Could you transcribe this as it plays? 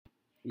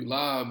We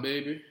live,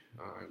 baby.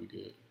 All right, we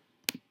good.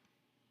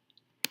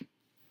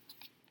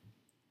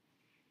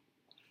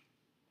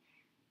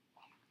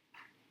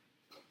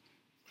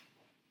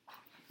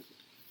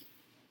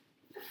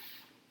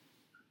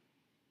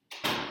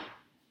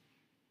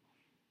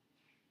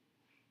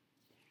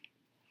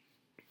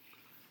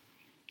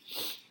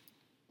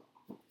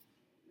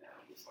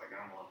 Looks like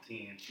I'm on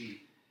TNT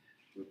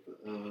with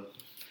the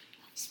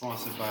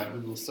sponsored by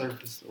Google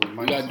Surface or Microsoft.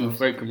 We gotta do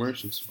fake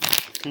commercials.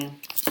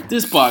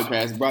 This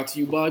podcast brought to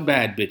you by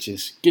Bad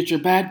Bitches. Get your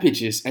bad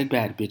bitches at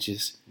Bad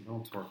Bitches.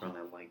 Don't twerk on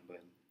that like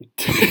button.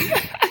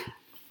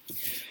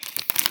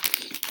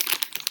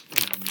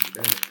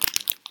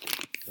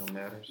 Don't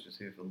matter. It's just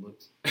here for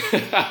looks.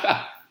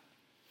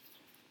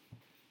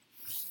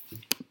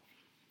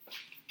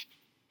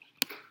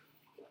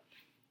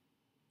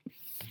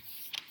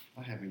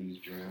 I haven't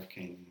used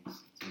DraftKings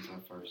since I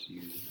first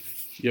used it.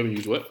 You haven't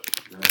used what?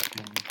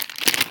 DraftKings.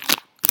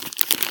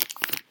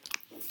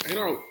 You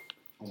know.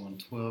 I won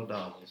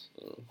 $12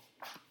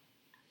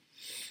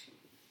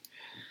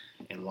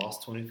 and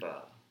lost 25.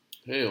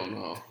 Hell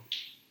no.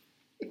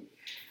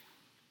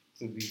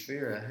 To be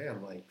fair, I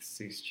had like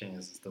 6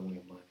 chances to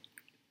win money.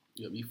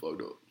 Yep, you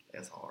fucked up.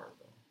 That's hard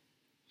though,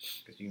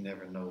 because you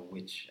never know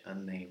which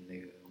unnamed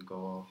nigga will go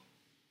off.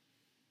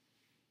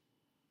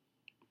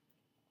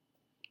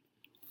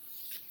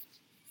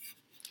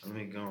 Let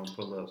me go and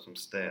pull up some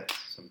stats,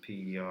 some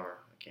PER.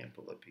 I can't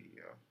pull up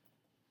PER.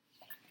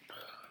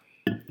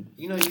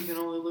 You know you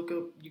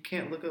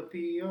can't look up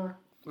PER?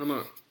 Why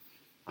not?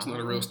 It's not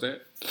a real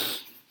stat.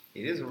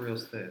 It is a real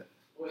stat.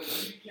 Well,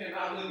 you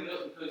cannot look it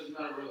up because it's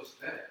not a real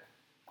stat.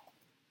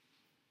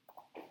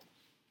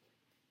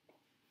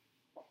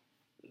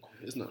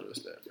 It's not a real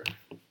stat,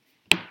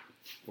 bro.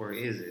 Where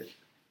is it?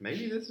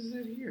 Maybe this is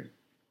it here.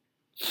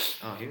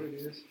 Oh, here it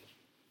is.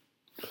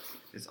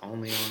 It's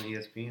only on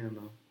ESPN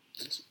though.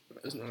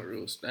 It's not a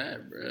real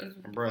stat, bro.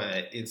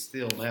 Bruh, it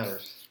still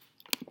matters.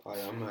 Oh,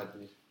 yeah, I'm not.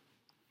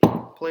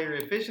 Player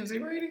efficiency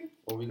rating?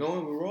 Are we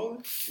going? We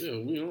rolling? Yeah,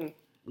 we on.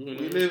 We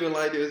living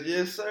like this.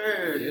 Yes,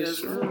 sir. Yes,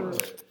 sir.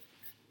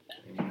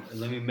 And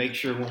let me make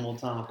sure one more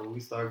time before we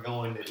start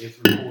going that it's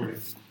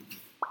recording.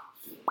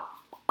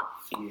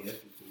 Yeah.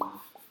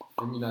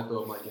 Let me not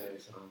throw up my game,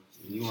 son.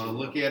 You want to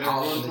look at it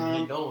one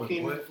time?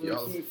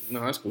 No,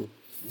 that's cool.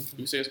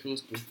 You say it's cool,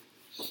 it's cool.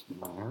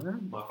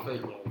 My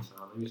fake game,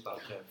 son. Let me stop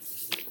capping.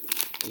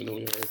 Let me know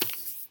when you're ready.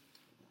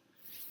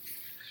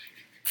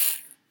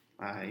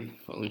 Alright.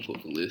 Let me pull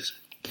up the list.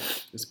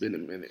 It's been a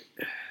minute.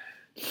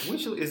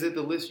 Which is it?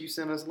 The list you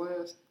sent us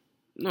last?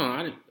 No,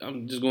 I didn't.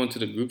 I'm just going to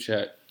the group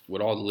chat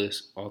with all the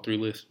lists, all 3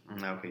 lists.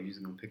 Okay, you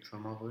just gonna pick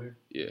some off of there?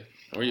 Yeah.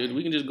 Or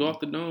we can just go off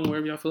the dome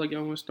wherever y'all feel like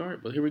y'all want to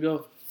start. But here we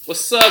go.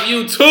 What's up,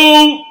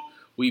 YouTube?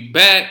 We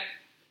back.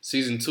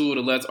 Season 2 of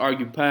the Let's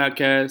Argue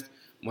podcast.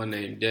 My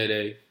name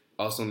DayDay,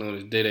 also known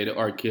as DayDay the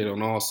Art Kid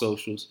on all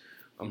socials.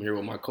 I'm here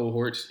with my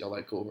cohorts. Y'all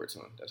like cohorts,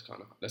 huh? That's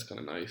kind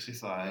of nice.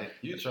 It's alright.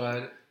 You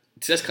tried it.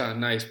 That's kind of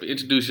nice. But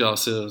introduce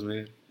yourselves,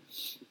 man.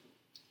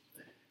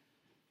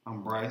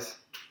 I'm Bryce.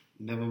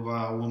 Never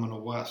buy a woman a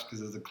watch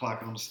because there's a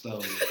clock on the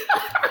stove.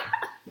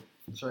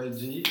 Trey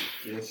G.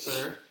 Yes,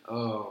 sir.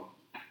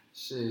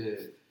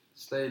 Shit.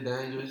 Stay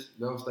dangerous.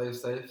 Don't stay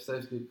safe.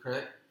 Safe get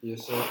cracked.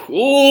 Yes, sir.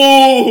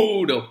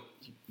 Oh, no.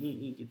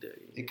 You get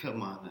that. It cut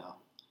mine out.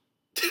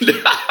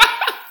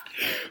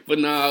 But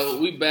nah,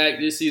 we back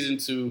this season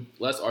 2.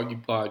 Let's Argue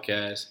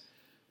podcast.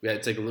 We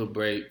had to take a little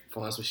break,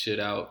 find some shit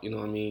out. You know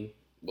what I mean?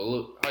 But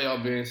look, how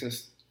y'all been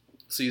since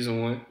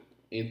season 1?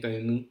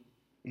 Anything new?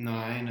 No,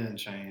 ain't nothing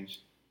changed.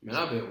 Man,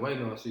 I've been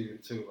waiting on season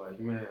 2. Like,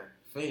 man,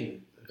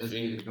 Fiend. Let's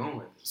get it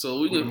going. So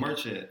we Where the can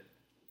merch at?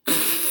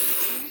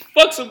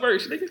 fuck some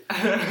merch,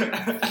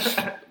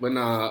 nigga. But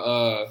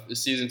nah,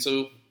 this season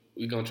 2,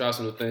 we gonna try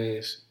some of the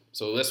things.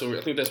 So I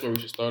think that's where we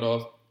should start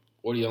off.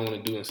 What do y'all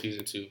want to do in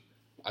season 2?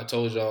 I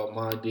told y'all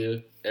my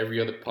idea. Every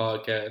other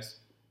podcast,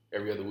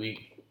 every other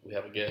week, we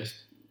have a guest.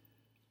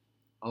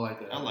 I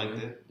like that. I like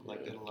that. I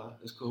like that a lot.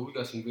 It's cool. We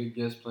got some good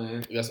guests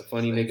playing. We got some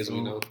funny niggas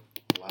we know.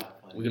 A lot of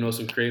fun. We can know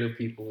some creative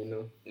people we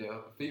know. Yeah,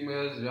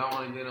 females, if y'all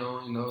want to get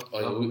on, you know. Oh, yeah,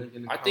 drop a link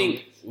in the I think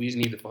comments. we just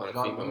need to find a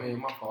Drop- female. I mean,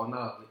 my fault.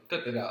 Nah,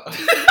 cut that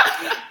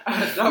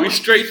out. We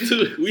straight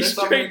through. We Say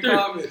something straight in through.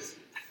 comments.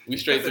 We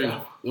straight Cut it through.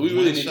 out. We really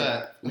One need.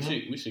 shot. We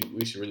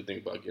should really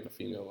think about getting a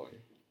female on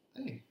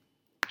here. Hey,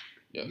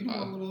 Yeah, you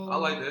know I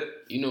like that.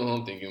 you know who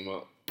I'm thinking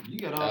about. You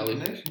got all the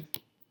Allie. connections.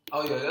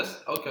 Oh, yeah, that's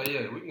okay.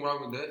 Yeah, we can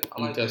rock with that. I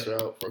I'm like gonna test that.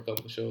 her out for a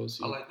couple of shows.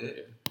 See. I like that.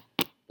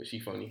 Yeah. But she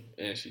funny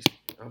and she's.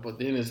 But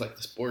then it's like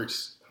the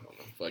sports. I don't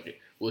know. Fuck it.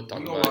 We'll talk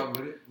We gonna about it. rock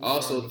with it. I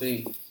also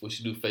think we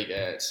should do fake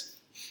ads.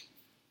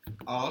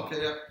 Oh,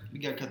 okay. We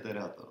gotta cut that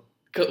out though.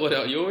 Cut what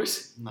out?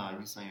 Yours? Nah,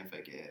 you saying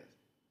fake ass.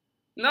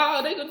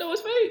 No, they gonna know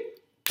it's fake.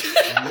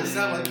 It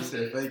sound like you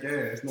said fake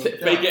ass. No,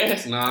 Fake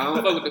ass? Nah, I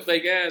don't fuck with the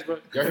fake ass, bro.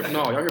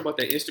 Y'all hear about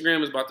that?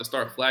 Instagram is about to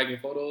start flagging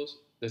photos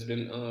that's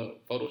been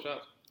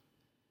photoshopped.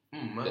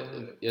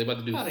 Man. Yeah, they're about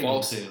to do How they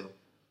false gonna tell?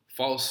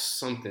 false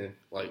something.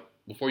 Like,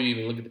 before you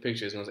even look at the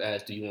picture, it's going to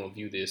ask, do you want to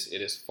view this? It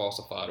is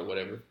falsified or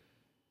whatever.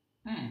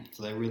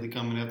 So they really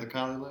coming after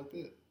Kylie like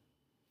that?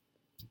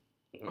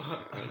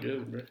 I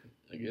guess, bro.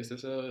 I guess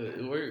that's how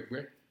it worked,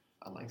 bro.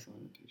 I like some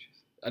of the pictures.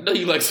 I know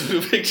you like some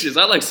of the pictures.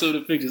 I like some of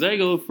the pictures. I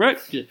ain't gonna front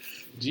you.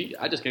 Gee,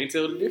 I just can't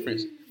tell the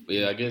difference. But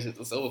yeah, I guess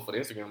it's over for the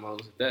Instagram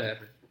models if that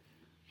happened.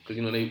 Because,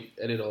 you know, they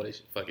edit all this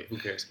shit. Fuck it. Who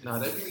cares? Nah,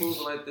 they be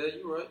moving like that.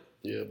 You right.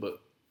 Yeah, but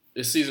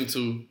it's season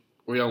 2.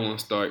 Where y'all want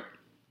to start?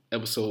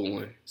 Episode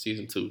 1,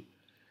 season 2.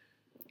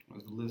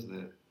 Where's the list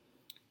at?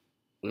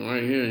 We're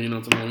right here. You know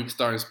what I'm talking about? We can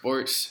start in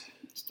sports.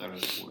 Start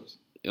in sports.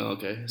 Yeah,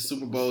 okay.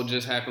 Super Bowl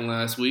just happened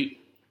last week.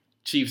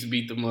 Chiefs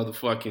beat the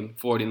motherfucking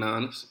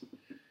 49ers.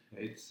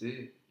 Hate to see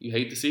it. You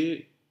hate to see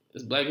it?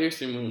 It's Black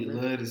History Month. You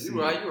love to see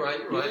You right. it. You right.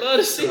 You love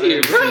to see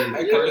it, bro.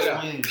 First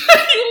win.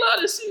 You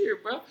love to see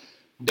it, bro.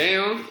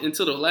 Down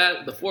into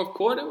the fourth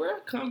quarter, bro.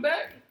 Come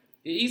back.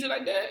 Easy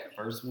like that.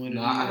 First win.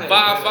 Nah, I had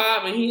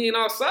 5-5 and he ain't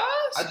outside.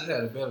 I just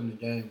had a bet in the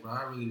game, bro.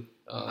 I really.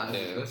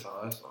 Damn. That's all.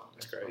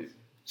 That's crazy.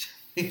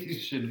 You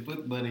should have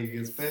put money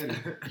against Patty.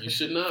 You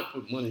should not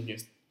put money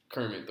against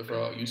Kermit the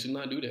Frog. You should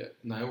not do that.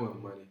 Nah, it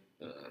wasn't money.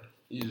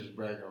 You just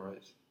bragging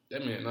rights.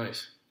 That man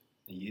nice.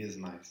 He is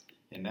nice.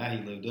 And now he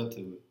lived up to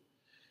it.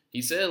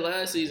 He said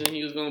last season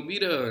he was going to be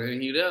there,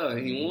 and he there,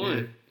 and he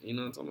won. You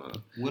know what I'm talking about?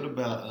 What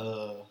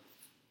about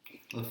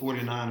the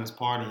 49ers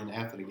partying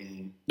after the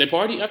game? They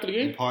party after the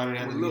They game? partied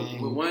after the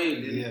game. With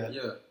Wayne did Yeah. it.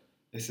 Yeah.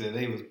 They said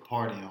they was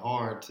partying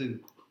hard, too.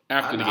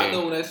 After the game. I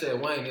know when they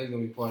said Wayne, they was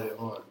going to be partying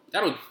hard.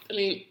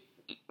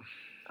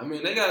 I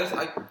mean, they got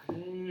us.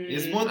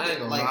 It's one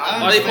thing. Like,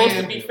 are they supposed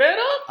to be fed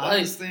up? I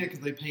understand because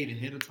they paid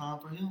ahead of time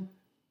for him.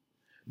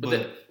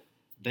 But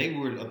they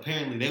were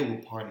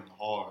partying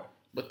hard.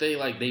 But they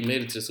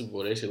made it to the Super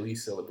Bowl. They should at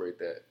least celebrate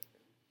that.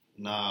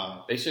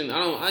 Nah. They shouldn't.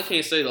 I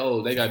can't say,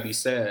 they got to be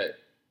sad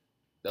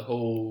the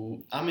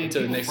whole. I mean,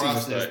 until people the next season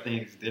process start.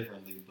 things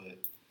differently, but.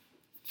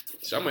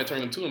 So I might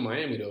turn them 2 in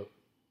Miami, though.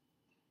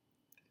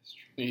 That's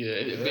true. Yeah,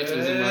 if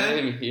bitches in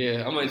Miami.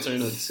 Yeah, I might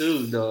turn up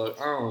 2, dog.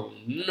 I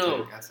don't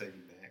know. I take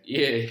you back.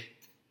 Yeah.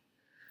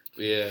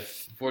 But yeah,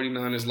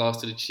 49ers lost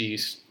to the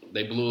Chiefs.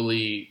 They blew a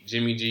lead.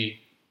 Jimmy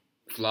G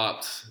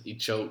flopped. He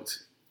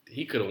choked.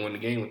 He could have won the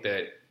game with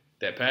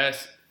that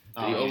pass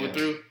that he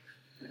overthrew.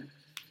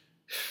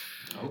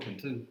 Open,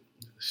 too.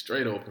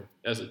 Straight open.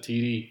 That's a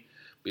TD.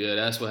 But yeah,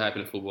 that's what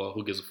happened in football.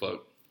 Who gives a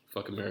fuck?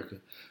 Fuck America.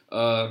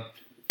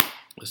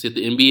 Let's hit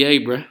the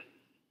NBA, bruh.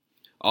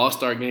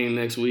 All-Star game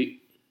next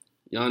week.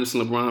 Giannis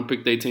and LeBron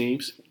picked their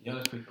teams.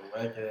 Giannis picked a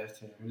whack-ass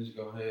team. We just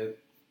go ahead.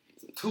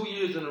 2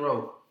 years in a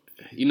row.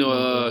 You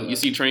know, you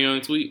see Trae Young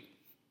tweet?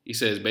 He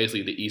says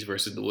basically the East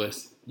versus the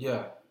West.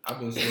 Yeah, I've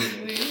been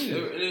saying that.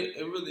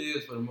 It really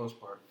is for the most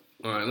part.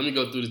 All right, let me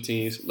go through the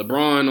teams.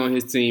 LeBron on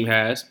his team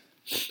has,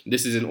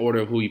 this is in order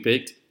of who he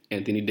picked,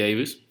 Anthony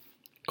Davis,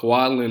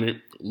 Kawhi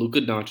Leonard,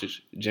 Luka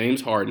Doncic,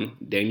 James Harden,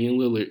 Damian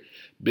Lillard,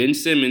 Ben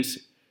Simmons,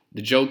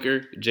 the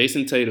Joker,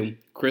 Jason Tatum,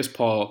 Chris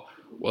Paul,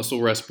 Russell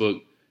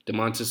Westbrook,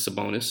 DeMontis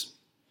Sabonis.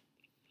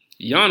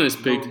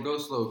 Giannis picked... Go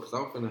slow, because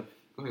I'm finna...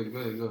 Go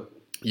ahead.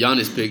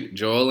 Giannis picked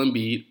Joel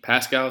Embiid,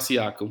 Pascal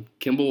Siakam,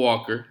 Kemba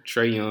Walker,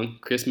 Trae Young,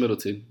 Chris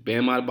Middleton,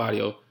 Bam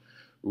Adebayo,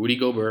 Rudy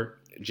Gobert,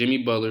 Jimmy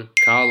Butler,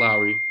 Kyle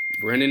Lowry,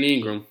 Brandon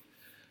Ingram,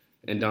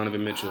 and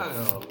Donovan Mitchell.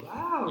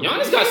 Wow.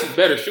 Giannis got some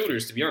better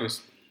shooters, to be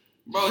honest.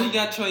 Bro, he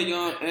got Trae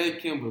Young and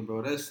Kimber,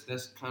 bro. That's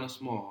kind of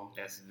small.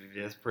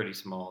 That's pretty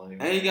small.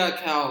 Anyway. And he got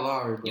Kyle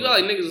Lowry, bro. You got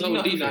like niggas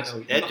on defense.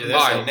 That's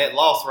a net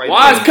loss right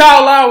Why there. is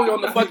Kyle Lowry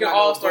on the fucking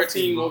All-Star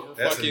team over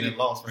That's a fucking net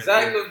loss right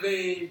Zach there.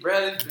 LaVine,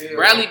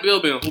 Bradley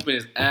Beal been hooping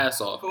his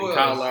ass off, Who and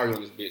Kyle else? Lowry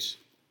on this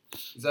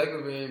bitch. Zach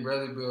LaVine,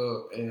 Bradley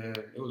Beal, and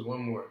it was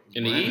one more.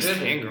 In the East?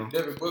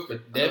 Devin Booker.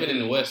 Devin in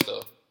the West,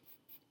 though.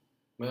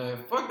 Man,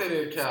 fuck that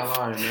nigga Kyle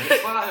Lowry, man.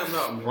 Fly him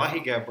out, man. Why he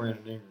got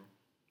Brandon Ingram?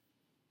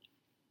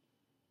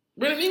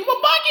 Brandon Ingram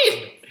a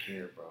bucket!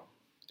 Here, bro.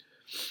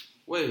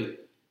 Wait.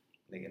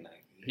 Nigga not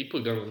good. He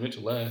put Donovan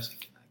Mitchell last.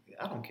 Nigga not good.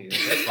 I don't care.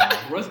 That's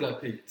fine. Russ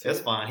got picked. That's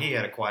fine. He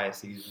had a quiet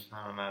season.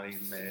 I'm not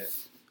even mad.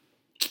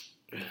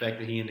 The fact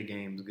that he in the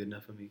game is good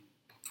enough for me.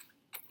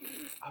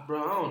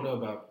 Bro, I don't know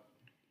about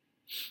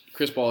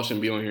Chris Paul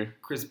shouldn't be on here.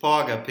 Chris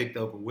Paul got picked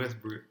over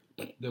Westbrook.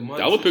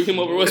 I would pick him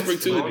over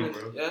Westbrook, too.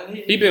 Yeah,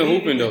 He been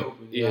hooping, though.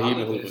 Yeah, he I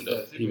been look at hooping, his though.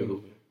 stats. He been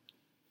hooping.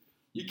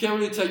 You can't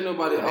really take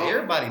nobody off.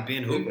 Everybody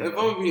been hooping. If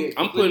I'm being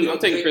I'm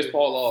taking Chris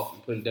Paul off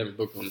and putting Devin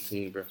Booker on the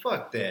team, bro.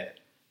 Fuck that.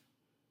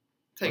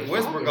 Take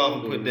Westbrook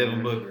off and put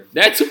Devin Booker.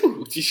 That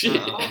too.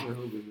 Shit. I've been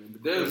hooping, man.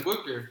 But Devin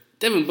Booker.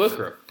 Devin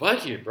Booker, a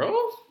bucket,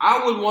 bro.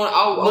 I would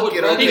Look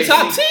at rather He OKC.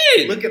 top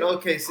 10. Look at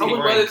OKC. I would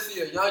rank. rather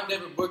see a young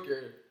Devin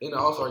Booker in the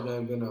All-Star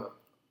game than a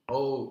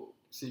old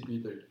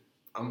CP3.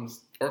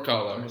 Or Kyle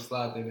I'm Lowry. gonna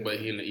slide that in. But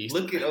he in the East.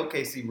 Look at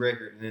OKC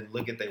record and then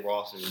look at their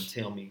roster and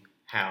tell me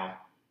how.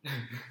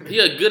 He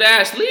a good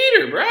ass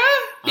leader, bro.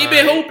 He All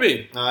been right.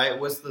 hooping. All right,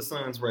 what's the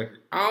Suns' record?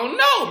 I don't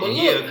know, but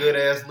He a look, good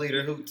ass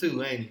leader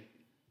too, ain't he?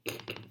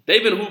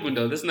 they've been hooping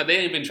though. They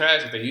ain't been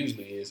trash as they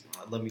usually is.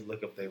 Let me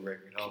look up their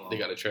record. Hold on. They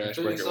got a trash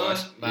Phoenix record. Watch.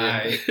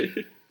 Suns?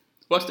 Yeah.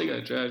 Watch, they got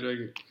a trash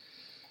record.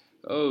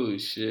 Oh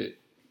shit.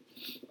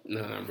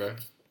 Nah, bro.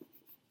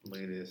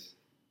 Look at this.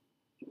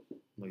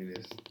 Look at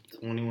this.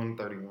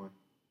 21-31.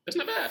 That's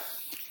not bad.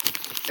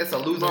 That's a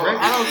losing Bro,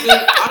 record.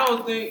 I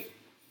don't think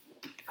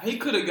he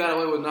could have got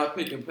away with not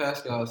picking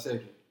Pascal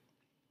second.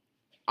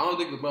 I don't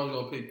think LeBron's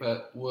gonna pick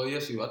Pat. Well,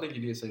 yes, I think he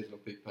did say he's gonna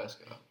pick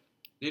Pascal.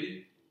 Did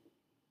he?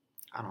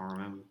 I don't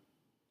remember.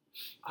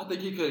 I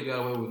think he could have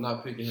got away with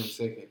not picking him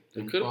second.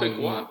 He could have picked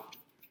Kawhi.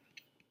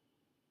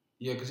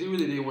 Yeah, because he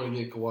really didn't want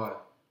to get Kawhi.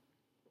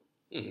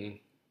 Mm-hmm.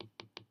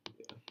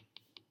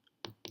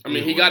 I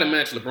mean, he got to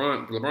match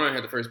LeBron. LeBron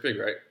had the first pick,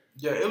 right?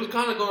 Yeah, it was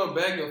kind of going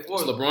back and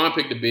forth. So LeBron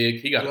picked a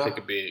big. He got to pick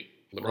a big.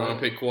 LeBron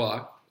picked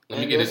Kawhi. Let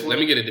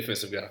me get a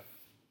defensive guy.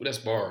 Well, that's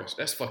bars.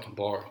 That's fucking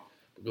bar.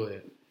 But go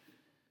ahead.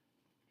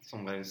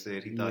 Somebody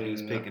said he thought he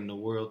was picking the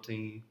world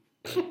team.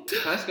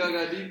 Pascal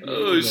got deep.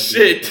 Oh,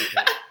 shit.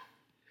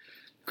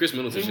 Chris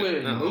Middleton. He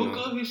went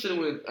Luka. He should have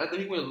went. I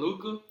think he went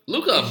Luka.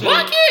 Luka a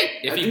bucket.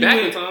 If he back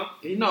in time.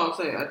 You know what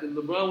I'm saying? I think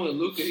LeBron went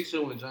Luka. He should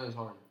have went James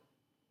Harden.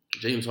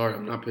 James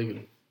Harden. I'm not picking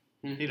him.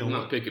 I'm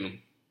not picking him.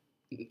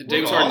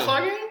 James Harden.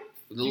 All-Star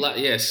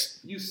game? Yes.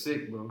 You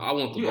sick, bro. I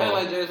want the you ball. You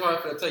act like James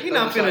Harden finna take. He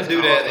not finna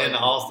do that in the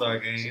All-Star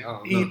game.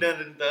 He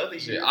done it the other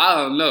year. I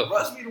don't know.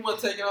 Russ be the one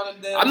taking all them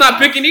damn. I'm not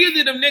picking either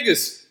of them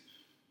niggas.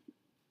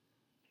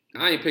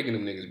 I ain't picking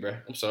them niggas, bro.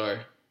 I'm sorry.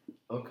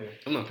 Okay.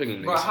 I'm not picking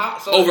them bro,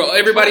 niggas. Over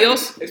everybody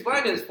else?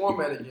 Explain this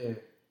format again.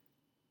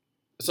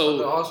 So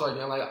the All-Star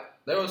game, like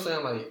they were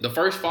saying, like the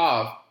first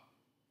five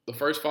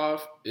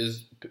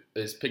is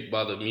picked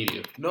by the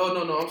media. No.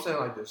 I'm saying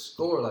like the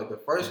score. Like the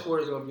first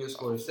quarter is gonna be a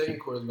score. The second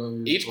quarter is gonna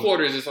be. Each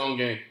quarter is its own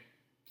game.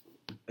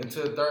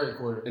 Until the third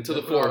quarter. Until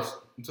the fourth.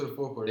 Until the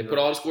fourth quarter. They put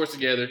all the scores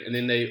together, and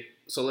then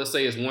so let's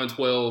say it's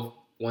 112,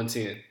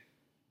 110.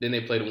 Then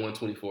they play the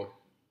 124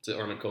 to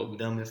earn a Kobe.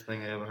 Dumbest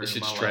thing I ever heard. This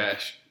shit's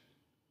trash.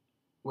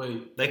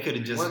 Wait, they could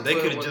have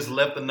just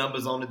left the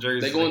numbers on the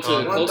jersey. They go into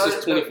the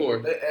closest 24.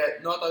 They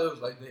add. No, I thought it was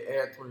like they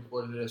add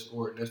 24 to their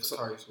score, and that's the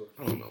target score.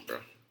 I don't know, bro.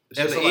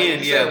 At the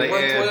end, yeah, they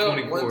add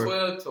 24.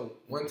 112 to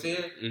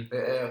 110. They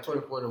add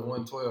 24 to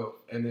 112,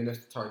 and then that's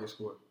the target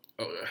score.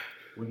 Oh yeah.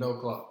 With no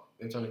clock,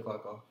 they turn the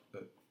clock off.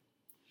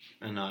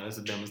 No, that's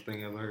the dumbest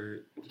thing I ever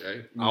heard.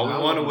 Okay. All we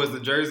wanted was the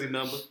jersey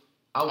number.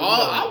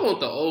 I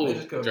want the old they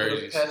just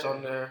jerseys. Put a patch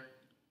on there.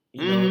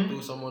 You know,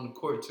 do some on the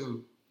court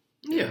too.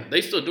 Yeah, they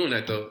still doing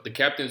that though. The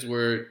captains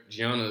wear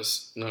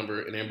Gianna's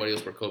number, and everybody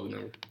else wear Kobe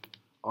number.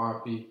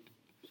 RP.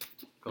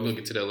 We're gonna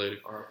get to that later.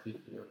 RP.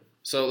 Yeah.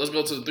 So let's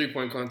go to the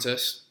 3-point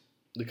contest.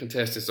 The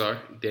contestants are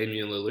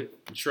Damian Lillard,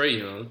 Trae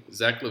Young,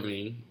 Zach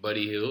LaVine,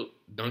 Buddy Hield,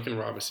 Duncan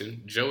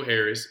Robinson, Joe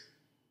Harris.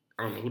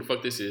 I don't know who the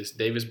fuck this is.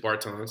 Davis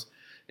Bertans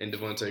and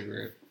Devontae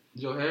Graham.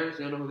 Joe Harris,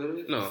 you don't know who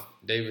that is? No,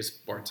 Davis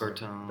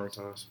Bertans.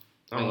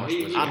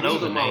 I know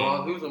the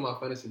name. He was on my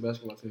fantasy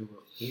basketball team, bro.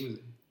 He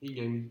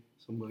gave me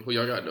somebody. Who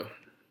y'all got though?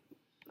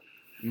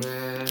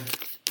 Man,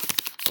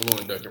 I'm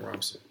going Duncan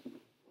Robinson.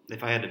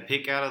 If I had to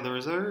pick out of the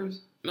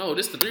reserves? No,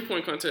 this is the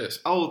 3-point contest.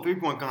 Oh,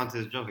 3-point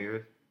contest, Joe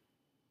Harris.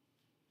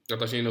 I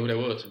thought you didn't know who that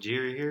was.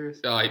 Jerry Harris?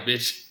 All right,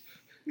 bitch.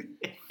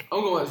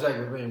 I'm going Zach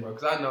LaVine, bro,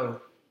 because I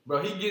know,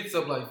 bro, he gets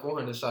up like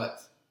 400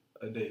 shots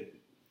a day.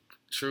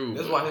 True.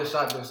 That's why his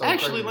shot been so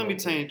Actually, crazy, let me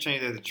change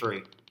that to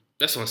Trey.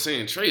 That's what I'm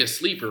saying. Trey a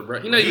sleeper, bro.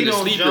 He not even a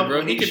sleeper,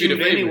 bro. He could be the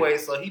favorite. Anyway,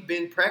 so he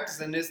been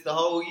practicing this the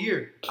whole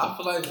year. I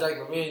feel like Zach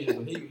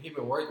LaVine, he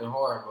been working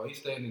hard, bro. He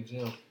stayed in the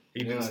gym.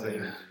 He been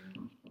staying.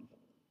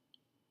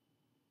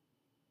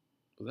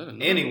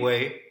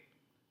 Anywho.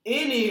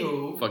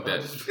 Fuck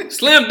that.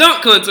 Slam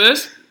dunk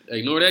contest.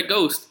 Ignore that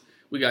ghost.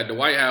 We got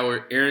Dwight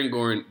Howard, Aaron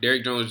Gordon,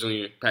 Derrick Jones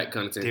Jr., Pat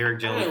Connaughton. Derrick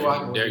Jones.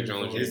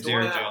 It's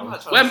Derrick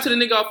Jones. What happened to the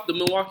nigga off the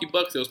Milwaukee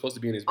Bucks that was supposed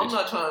to be in his bitch? I'm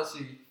not trying to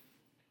see.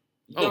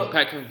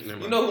 Pat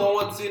Connaughton. You know who I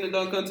want to see in the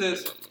dunk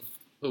contest?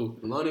 Who?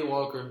 Lonnie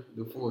Walker,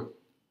 the fourth.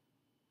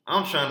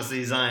 I'm trying to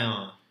see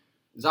Zion.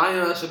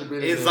 Zion should have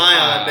been. It's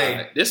Zion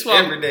day. This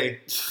one every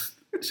day.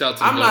 Shout out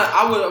to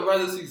I would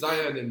rather see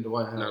Zion than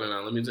Dwight Howard.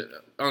 No. Let me be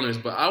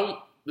honest,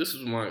 but this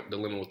is my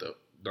dilemma with the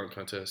dunk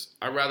contest.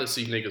 I'd rather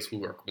see niggas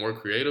who are more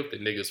creative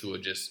than niggas who are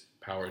just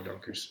power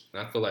dunkers.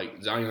 And I feel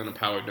like Zion a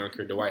power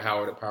dunker, Dwight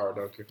Howard a power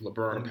dunker,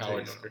 LeBron a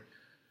power dunker.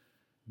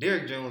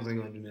 Derrick Jones ain't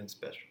gonna do nothing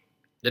special.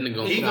 Then he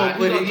gonna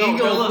put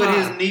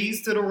his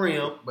knees to the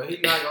rim, but he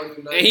not gonna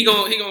do nothing. And he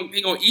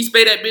gonna East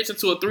Bay that bitch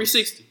into a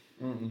 360.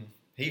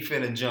 He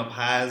finna jump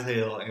high as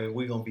hell, and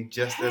we gonna be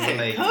just as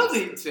amazing.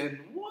 Covington,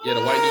 what? Yeah,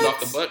 the white dude off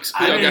the Bucks.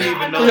 Who I y'all didn't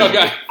got? even know. Who y'all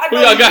got? Who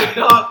y'all got?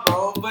 Dunk,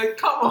 bro, but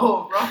come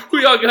on, bro. Who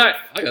y'all got?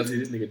 I gotta see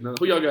this nigga. No.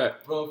 Who y'all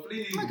got? Bro,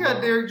 please. I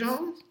got Derrick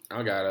Jones.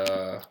 I got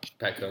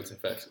Pat Connaughton.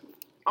 Facts.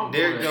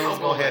 Derrick Jones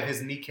gonna have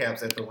his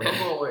kneecaps at the rim. I'm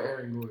going with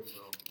Aaron Gordon,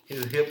 bro.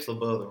 His hips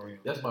above the rim.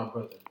 That's my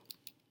brother.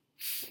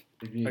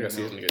 I gotta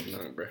see this nigga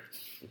dunk, bro. I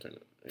gotta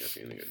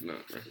see a nigga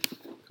dunk, bro.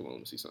 Come on, let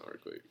me see something real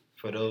quick.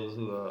 For those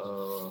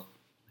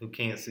who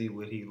can't see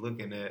what he's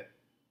looking at,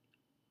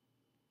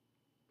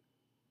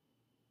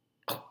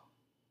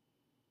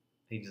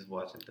 he just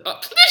watching.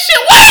 This shit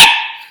wet.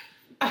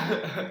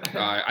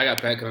 All right, I got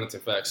Pat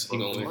Connaughton. Facts. He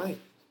gonna win.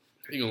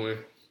 He gonna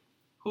win.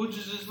 Who'd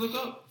you just look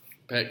up?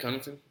 Pat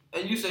Connaughton.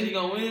 And you said he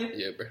gonna win?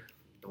 Yeah, bro.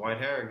 Dwight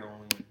Howard gonna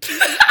win.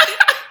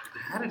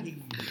 How did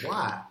he?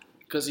 Why?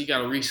 Because he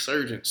got a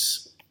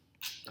resurgence.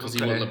 Because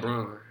he with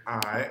LeBron. All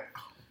right.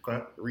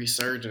 Okay.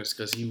 Resurgence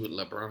because he with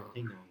LeBron.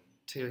 He gonna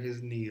tear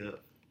his knee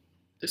up.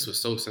 This was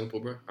so simple,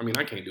 bro. I mean,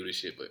 I can't do this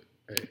shit, but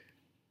hey.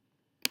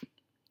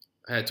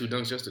 I had 2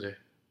 dunks yesterday.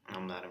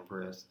 I'm not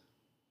impressed.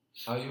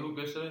 How you hoop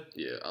yesterday?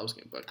 Yeah, I was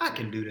getting buckets. I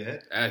can do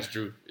that. Ask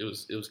Drew.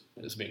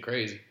 It's been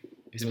crazy.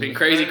 It's been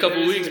crazy a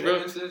couple weeks, bro.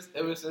 Ever since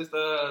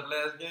the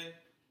last game?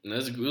 And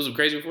it was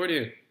crazy before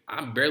then.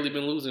 I've barely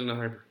been losing in the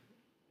hyper.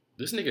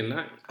 This nigga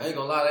not. I ain't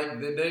gonna lie.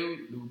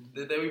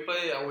 The day we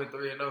played, I went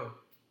 3-0.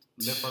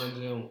 Left on the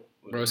gym.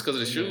 Bro, it's because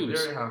of the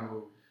shoes. Very high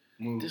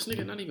move. This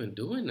nigga not even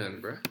doing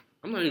nothing, bro.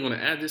 I'm not even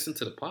gonna add this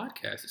into the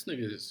podcast. This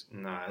nigga is.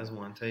 Nah, it's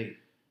one take.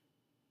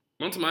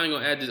 One time I ain't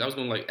gonna add this. I was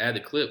gonna add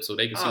the clip so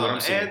they can see what I'm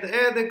saying.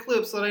 Add the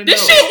clip so they know.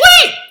 This shit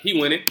weak.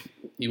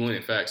 He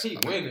winning facts. He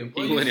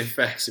winning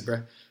facts,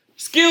 bro.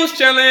 Skills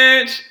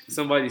challenge.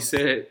 Somebody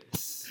said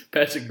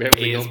Patrick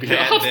Beverly gonna be an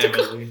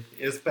obstacle.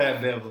 It's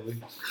Pat Beverly.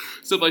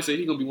 Somebody said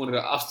he gonna be one of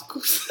the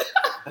obstacles.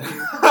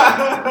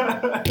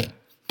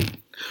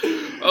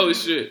 Oh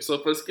shit! So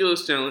for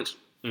skills challenge,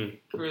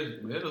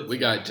 we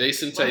got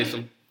Jason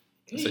Tatum.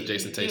 I said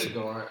Jason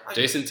Tatum.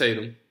 Jason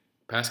Tatum,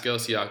 Pascal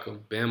Siakam,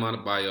 Bam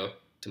Adebayo,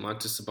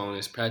 Domantas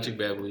Sabonis, Patrick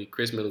Beverly,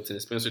 Chris Middleton,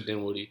 Spencer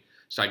Dinwiddie,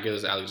 Shai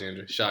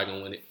Gilgeous-Alexander. Shai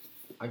gonna win it.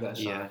 I got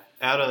Shai. Yeah.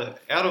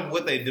 Out of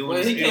what they do in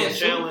the skills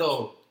challenge,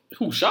 though.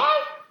 Who,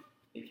 Shai?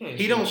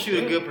 He don't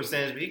shoot a good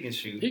percentage, but he can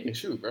shoot. He can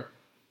shoot, bro.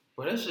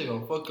 But that shit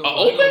gonna fuck up.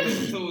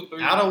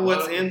 Open? Out of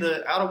what's in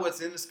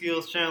the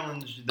skills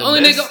challenge,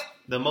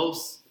 the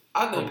most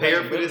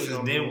prepared for this is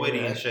Dinwiddie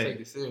and Shai.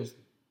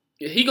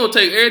 Yeah, he gonna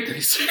take everything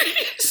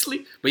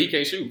seriously, but he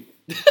can't shoot.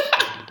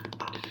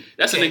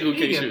 That's a nigga who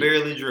can't shoot. He can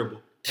barely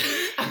dribble.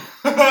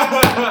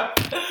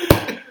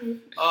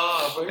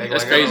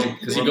 That's crazy.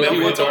 Because he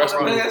went to our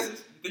school. You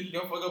think he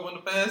gonna fuck up on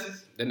the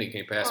passes? That nigga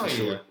can't pass for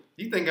sure.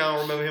 You think I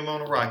don't remember him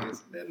on the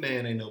Rockets? That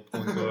man ain't no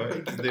point guard.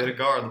 He's just there to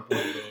guard the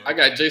point guard. I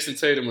got Jason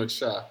Tatum with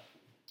Shai.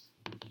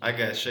 I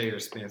got Shai or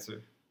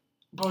Spencer.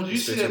 Bro, did you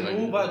see that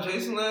move by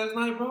Jason last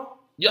night, bro?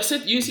 Y'all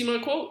said you didn't see my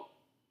quote?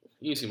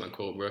 You didn't see my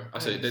quote, bro. I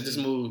said that this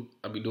move,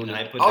 I'll be doing it.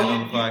 I put that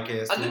on the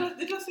podcast.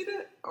 Did y'all see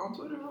that on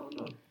Twitter? I don't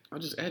know. I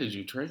just added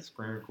you, Trey.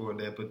 Screen record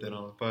that, put that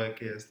on the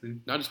podcast, too.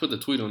 I just put the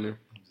tweet on there.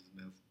 I'm just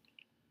messing.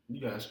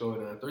 You gotta scroll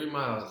down 3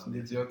 miles.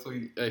 Did your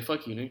tweet? Hey,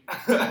 fuck you,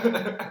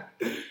 nigga.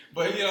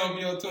 But he don't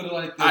be on Twitter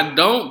like that. I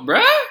don't,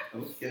 bruh.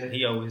 Okay.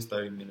 He always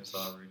 30 minutes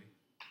already.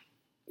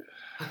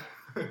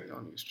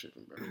 Y'all niggas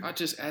tripping, bro. I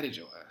just added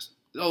your ass.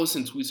 Oh, it's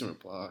in tweets and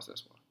replies,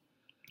 that's why.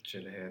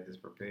 Should have had this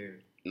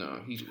prepared.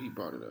 No, he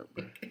brought it up,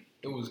 bro.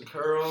 It was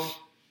curl,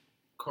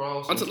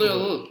 cross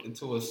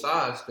into a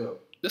side step.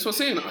 That's what I'm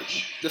saying.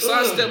 The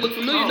side step look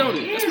familiar, don't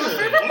it? That's my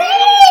favorite move.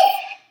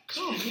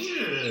 Come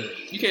here.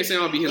 You can't say I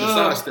don't be hitting the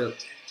side step.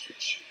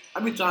 I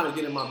be trying to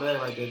get in my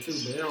bag like that too,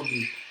 but it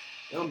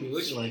don't be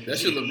looking like that. That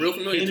shit look real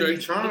familiar, Trey.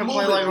 Trying to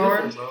play like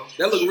hard, bro.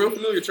 That look real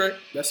familiar, Trey.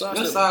 That side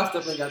step. That side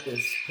step ain't got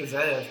this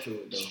pizzazz to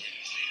it though.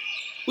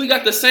 We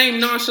got the same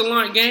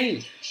nonchalant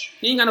game.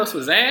 He ain't got no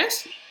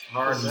pizzazz.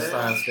 Harden's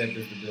side step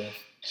is the best.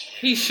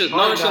 He should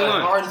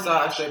nonchalant. Harden's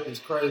side step is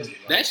crazy.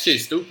 Like, that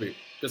shit's stupid.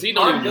 Because he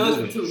don't even does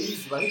move it too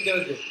easy. Like he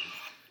does it.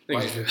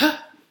 Like,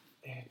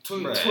 Like,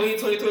 20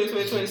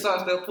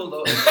 side step pull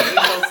up.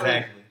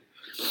 Exactly.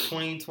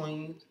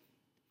 20.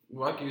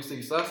 Why can you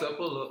see side step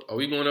pull up? Are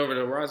we going over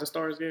the Rising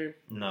Stars game?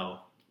 No.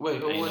 Wait,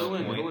 who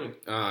win?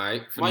 All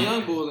right. My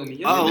young bull in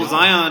the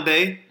Zion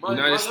Day.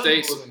 United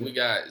States, we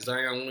got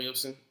Zion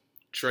Williamson,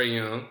 Trae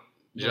Young,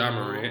 Ja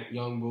Morant,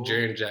 Young Bull,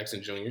 Jaren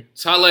Jackson Jr.,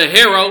 Tyler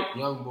Hero,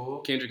 Young Bull,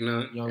 Kendrick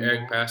Nunn, Young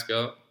Eric Bull.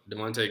 Pascal,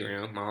 Devontae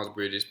Graham, Miles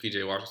Bridges,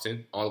 PJ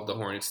Washington, all of the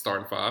Hornets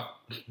starting 5.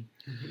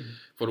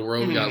 For the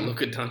world, we got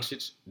Luka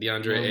Doncic,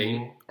 DeAndre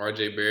Ayton,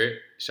 RJ Barrett,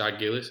 Shai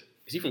Gilgeous.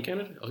 Is he from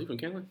Canada? Oh, he from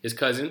Canada? His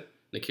cousin,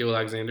 Nikhil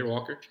Alexander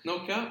Walker. No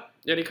cap.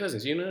 Yeah, they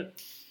cousins. You know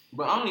that?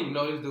 But I don't even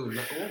know this dude.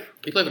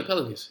 He played for the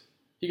Pelicans.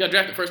 He got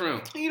drafted first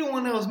round. He the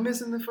one that was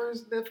missing that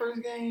first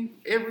game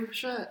every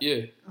shot.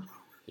 Yeah.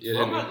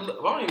 Yeah, I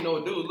don't even know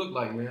what dude look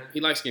like, man. he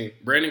light skinned.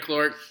 Brandon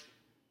Clark,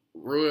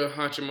 Rui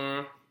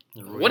Hachimura.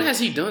 What has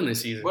he done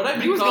this season?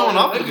 He was going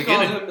off at the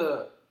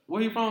beginning.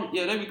 Where he from?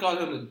 Yeah, they be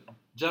calling him the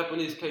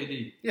Japanese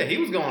KD. Yeah, he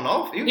was going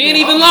off. He ain't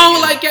even long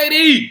like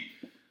KD.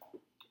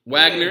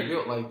 Wagner. He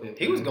built like that.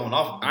 He was going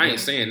off. I ain't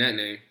saying that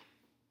name.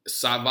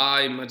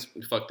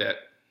 Savai, fuck that.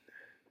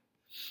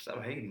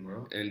 Stop hating,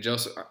 bro. And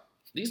Joseph.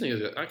 These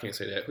niggas, I can't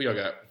say that. Who y'all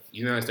got?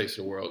 United States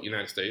of the world.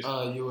 United States.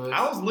 U.S.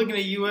 I was looking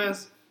at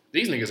U.S.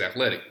 These niggas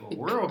athletic. The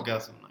world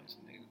got some nice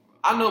niggas, bro.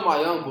 I know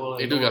my young boy.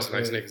 They do got some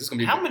nice niggas. It's gonna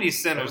be. How many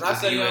centers When I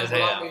does the say young U.S. boy, I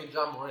have? mean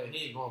John Morant.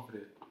 He ain't going for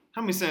that.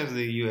 How many centers do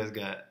the U.S.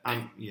 got? Yeah.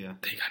 They got 9,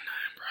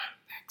 bro.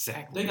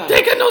 Exactly.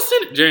 They got no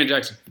center. Jaren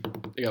Jackson.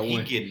 They got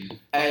 1. Getting.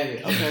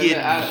 Hey,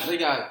 okay. They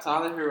got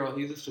Tyler Hero.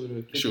 He's a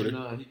shooter.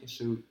 Shooter. He can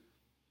shoot.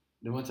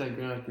 Devontae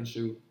Graham can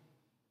shoot.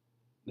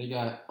 They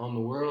got on the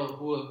world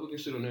who can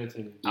shoot on their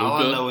team. All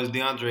I know is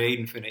DeAndre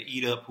Ayton finna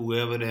eat up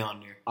whoever down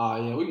there.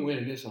 Yeah, we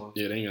winning this one.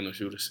 Yeah, they ain't got no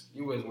shooters.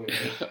 U.S. winning.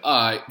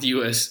 All right, the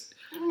U.S.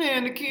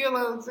 Man, Nikhil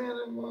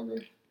Alexander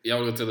Walker.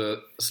 Y'all go to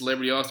the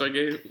Celebrity All-Star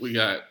game. We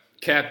got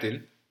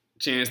Captain,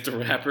 Chance the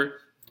Rapper,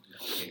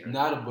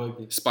 Not a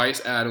bucket.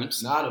 Spice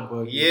Adams, Not a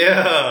bucket.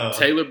 Yeah.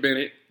 Taylor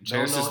Bennett,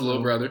 Chance's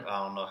little brother,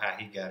 I don't know how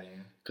he got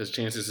in. because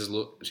Chance's his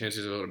little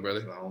brother.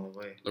 That's the only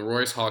way.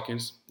 LaRoyce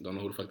Hawkins, don't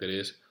know who the fuck that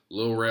is.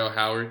 Lil Rel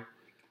Howard,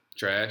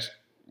 trash.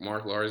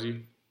 Mark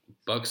Larsey,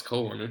 Bucks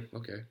co-owner,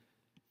 okay.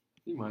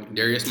 He might be.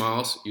 Darius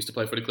Miles, used to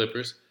play for the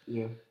Clippers.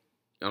 Yeah.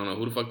 I don't know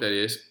who the fuck that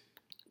is.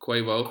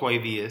 Quavo,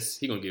 tYus.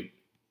 he gonna get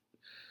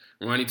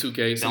Ronnie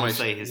 2K. Don't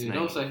say his name.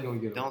 Don't say he gonna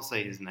get him. Don't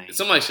say his name.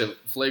 Somebody should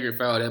flagrant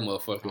foul that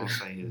motherfucker. Don't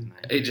say his name.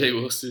 AJ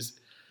Wilson's.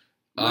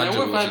 Man, Aja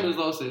what Wilson. famous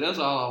low say? That's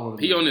all I want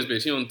to He on this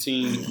bitch. He on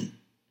team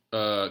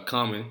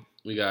Common.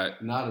 We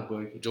got Not a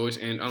bucket. Joyce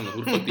and I don't know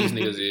who the fuck these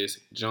niggas is.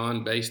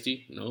 John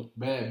Basty. Nope.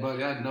 Bad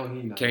bucket. I know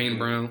he not. Kane a bucket.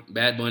 Brown.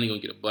 Bad Bunny gonna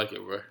get a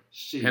bucket, bro.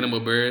 Shit. Hannibal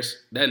Buress.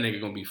 That nigga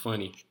gonna be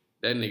funny.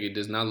 That nigga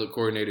does not look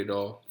coordinated at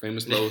all.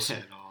 Famous Lowe's.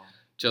 At all.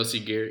 Chelsea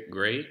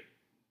Gray.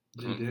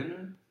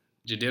 Dinner?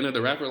 Jadena,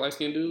 the rapper, light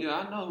skinned dude.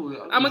 Yeah, I know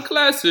who. I'm a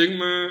classic,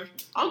 man.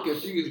 I'm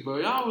confused, bro.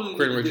 Y'all really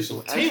Pretty need to much get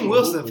some just- Team actual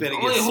Wilson hoopers. finna The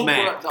get only hooper-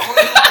 smacked. The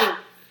only hooper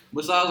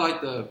besides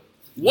like the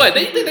What?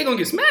 They think they gonna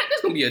get smacked?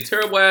 That's gonna be a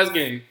terrible ass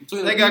game.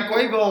 between They the got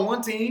people, Quavo on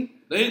one team.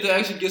 They need to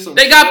actually get some.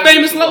 They got celebrities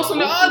Famous who are Los on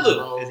the hoopers, other.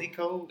 bro. Is he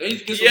cold? They need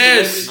to get some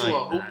Yes. celebrities who are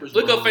No, he's hoopers.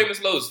 Look bro. up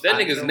Famous Los. That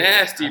I nigga's know-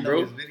 nasty, I know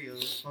bro. his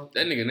videos. Fuck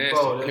That nigga nasty.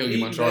 Bro, He'll he get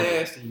my charger.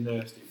 nasty,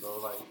 bro.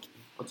 Like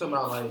I'm talking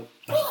about, like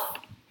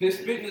his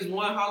fitness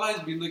one highlights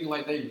be looking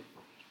like they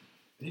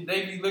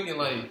be looking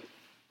like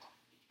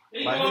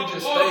he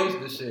just stays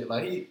the shit.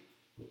 Like he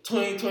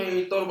twing,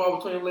 throw the ball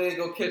between legs,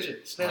 go catch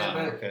it, snap it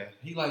back. Okay.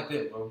 He like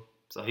that, bro.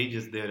 So he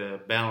just there to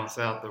balance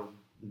out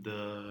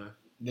the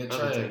That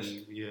other trash.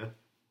 team. Yeah.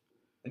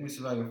 Let me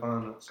see if I can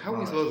find out. How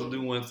we supposed to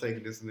do one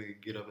second? This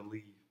nigga get up and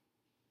leave.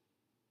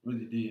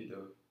 Really did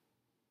though.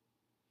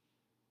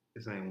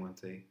 This ain't one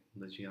take.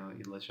 Let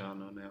y'all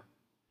know now.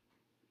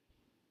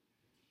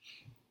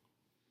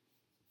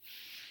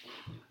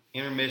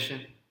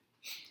 Intermission.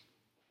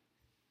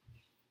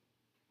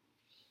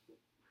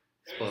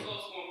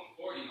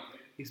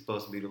 He's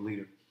supposed to be the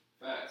leader.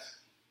 Facts.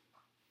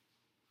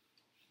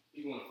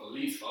 He won at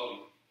least 40.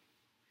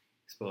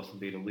 He's supposed to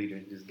be the leader.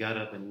 Just got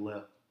up and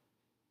left.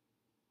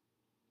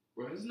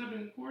 Bro, hasn't that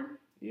been recorded?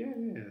 Yeah.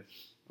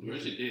 Where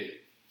shit dead?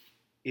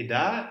 It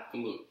died?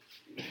 Come look.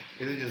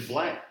 Is it just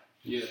black?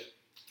 Yeah.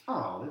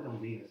 Oh, that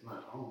don't mean it's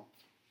not on.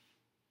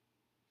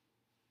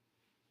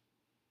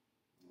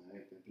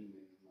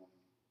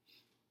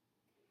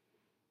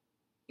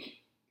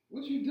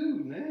 What you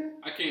do, man?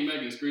 I came back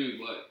and the screen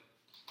was black.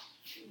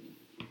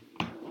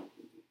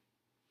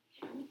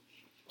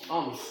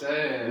 I'm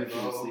sad, We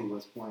finna see bro.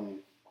 what's playing.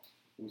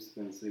 We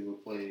finna see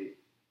what played.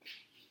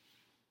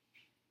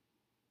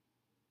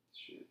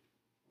 Shit.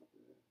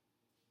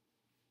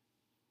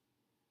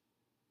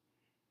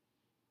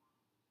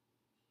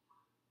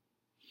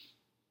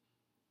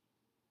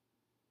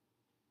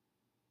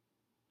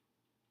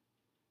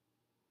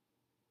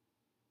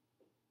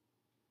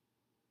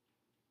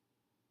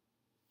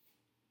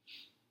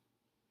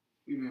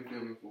 We've been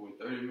filming for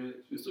 30 minutes.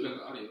 We still got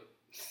the audio.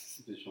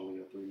 This bitch only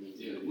got 3 minutes.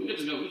 Yeah, we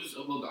just go. We just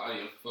upload the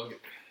audio. Fuck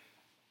it.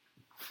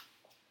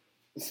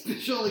 This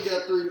bitch only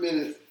got 3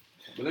 minutes.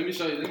 But let me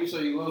show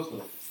you Lowe's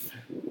though.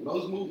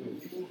 Lowe's moving.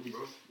 He moving,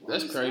 bro.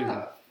 That's crazy.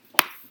 Stop.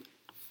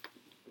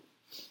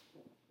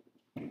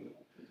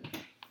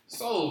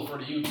 So, for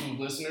the YouTube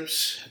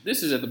listeners,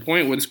 this is at the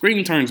point where the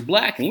screen turns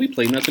black and we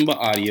play nothing but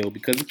audio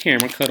because the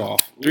camera cut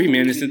off 3 Ooh,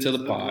 minutes we into the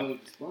just pod.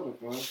 upload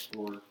Spotify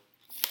or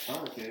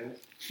podcast.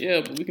 Yeah,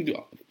 but we can do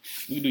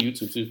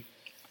YouTube too.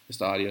 It's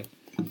the audio.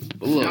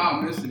 But look,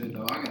 Y'all missing it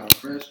though. I got a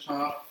fresh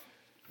chop.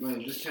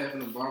 Man, just came from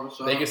the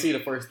barbershop. they can see the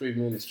first 3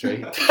 minutes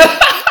straight. Cut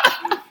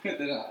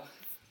that out.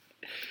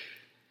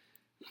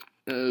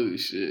 Oh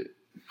shit.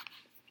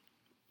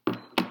 That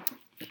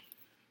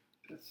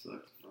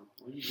sucks, bro.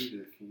 Why you do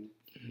that, King?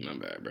 Not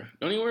bad, bro.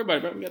 Don't even worry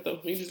about it, bro.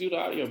 We just do the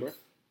audio, bro.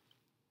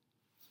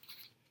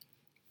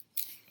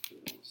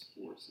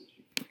 Sports since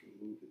you fucking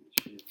moving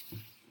and shit.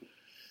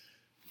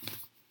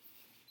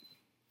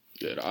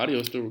 Yeah, the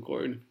audio's still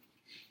recording.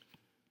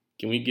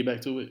 Can we get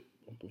back to it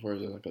before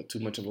there's like too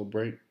much of a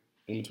break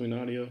in between the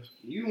audios?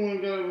 You the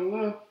one got it on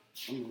left.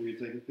 I'm gonna be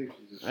taking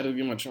pictures. I had to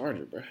get my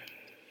charger, bro.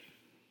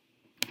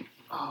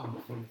 Oh,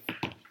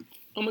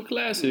 I'm a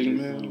classic,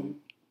 man.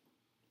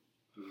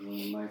 It's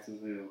really nice as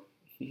hell.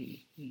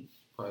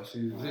 probably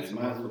see Alright, this.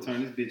 might as well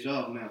turn this bitch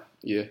off now.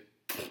 Yeah.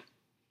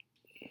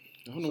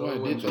 I don't know why I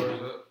did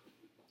that.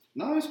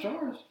 No, it's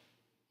charged.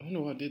 I don't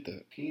know why I did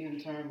that. Ken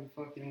turned the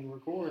fucking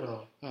record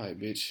off. All right,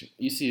 bitch.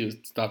 You see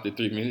it stopped at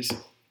 3 minutes.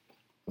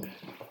 All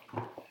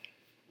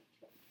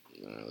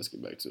right, let's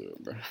get back to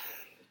it, bro.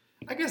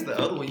 I guess the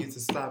other one used to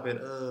stop at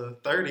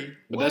 30.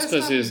 But Why that's it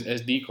because stop his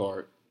at- SD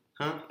card.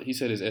 Huh? He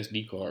said his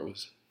SD card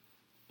was.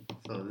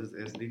 So this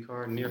SD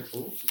card near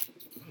full?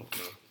 I don't know,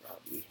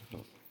 probably.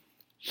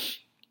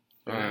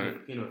 All right.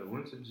 You know, the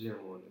winter gym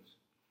on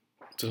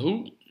this. To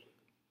who?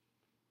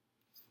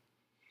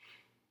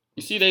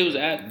 You see, they was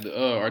at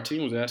our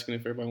team was asking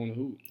if everybody want to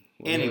hoop.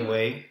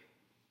 Anyway,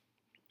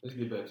 Let's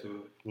get back to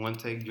it. One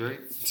take Drake.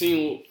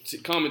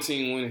 Common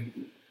team winning.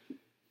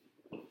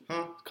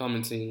 Huh?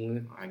 Common team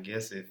winning. I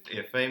guess if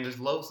Famous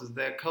Los is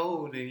that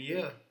cold, then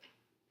yeah.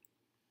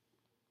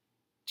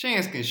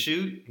 Chance can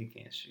shoot. He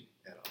can't shoot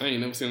at all. I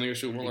ain't never seen a nigga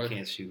shoot more He like.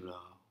 can't shoot at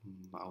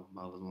all.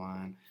 I was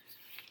lying.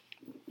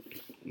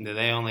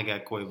 They only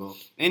got Quavo.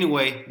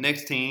 Anyway,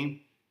 next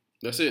team.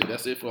 That's it.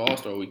 That's it for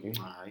All-Star Weekend.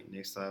 All right,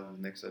 next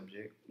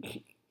subject.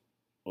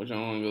 What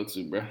y'all want to go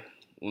to, bro?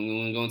 We're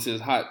going to go into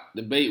this hot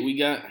debate we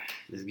got.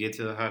 Let's get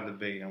to the hot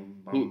debate.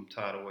 I'm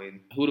tired of waiting.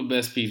 Who the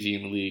best PG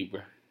in the league,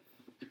 bro?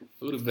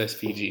 Who the best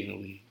PG in the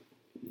league?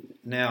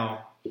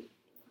 Now,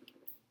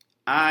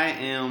 I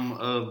am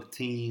of the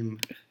team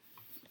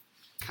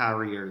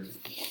Kyrie Irving.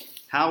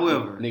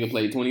 However, Nigga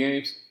played 20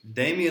 games.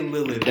 Damian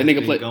Lillard That has nigga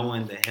been played-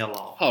 going the hell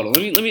off. Hold on,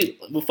 let me.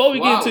 Before we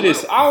get into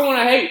this, I don't want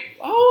to hate.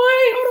 Oh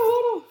wait,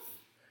 hold on.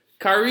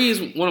 Kyrie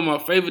is one of my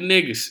favorite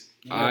niggas.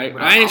 Yeah, All right,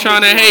 but I ain't I'm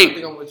trying to with you on- I hate.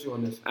 think I'm with you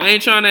on this. I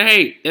ain't trying to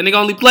hate. That nigga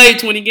only played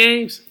 20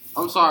 games.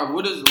 I'm sorry.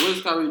 What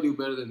does Kyrie do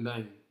better than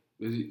Dame?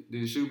 Does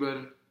he shoot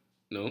better?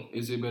 No,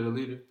 Is he a better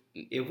leader?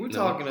 If we're No.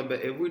 talking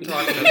about, Get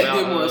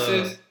more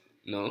assists.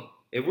 no.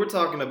 if we're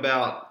talking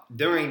about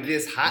during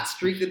this hot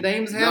streak that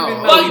Dame's No.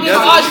 having, Fuck Fuck he this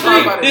doesn't. hot talking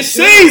streak about it this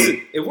in general.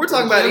 season. If we're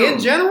talking about it in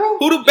general,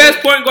 Who the best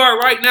point guard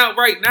right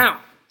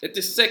now? At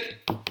this second.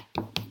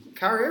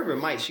 Kyrie Irving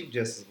might shoot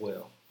just as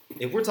well.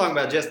 If we're talking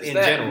about just in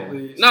Stat, general,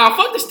 please. Nah,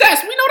 fuck the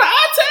stats. We know the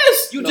eye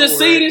test. You No just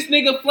way. see this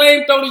nigga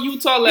flamethrower to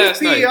Utah last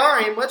his night.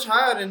 PER ain't much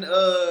higher than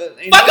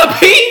Fuck a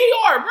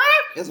PER, bro.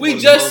 That's We one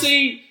of the just most-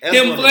 seen that's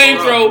him one of the most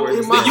flamethrow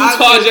important the My things.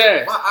 Utah eye test-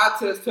 Jazz. My eye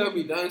test tell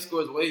me Dame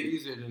scores way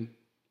easier than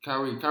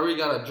Kyrie. Kyrie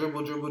got a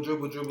dribble.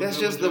 That's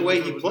just the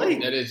way he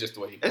played. That is just the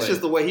way he plays. That's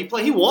just the way he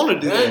play. He want to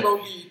do Dame that.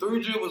 gonna give you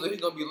 3 dribbles and he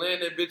gonna be laying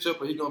that bitch up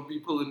and he gonna be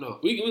pulling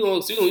up. We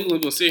gonna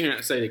sit here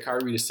and say that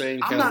Kyrie the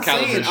same I'm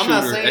caliber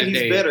not shooter saying he's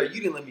as Dame. better.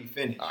 You didn't let me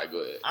finish. All right, go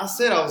ahead. I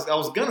said I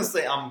was gonna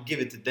say I'm give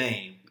it to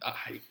Dame, All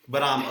right.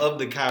 but I'm of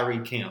the Kyrie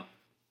camp.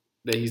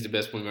 That he's the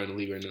best point guard in the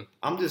league right now.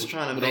 I'm just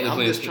trying But to make. only I'm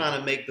playing just two. trying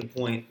to make the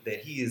point that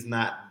he is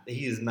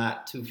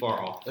not too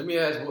far off. Let me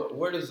ask,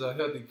 where does a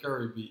healthy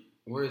Curry be?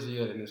 Where is he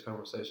at in this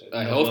conversation?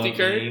 A healthy Above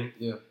Curry? Dame,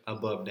 Yeah.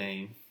 above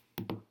Dame.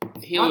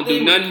 He My don't do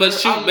thing nothing with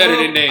but Curry- shoot better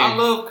than I Dame.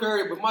 love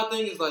Curry, but my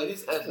thing is like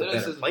his better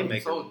athleticism is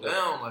playmaker. so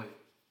down. Like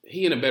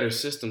He in a better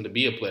system to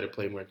be a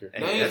playmaker. Hey,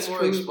 Dame's that's more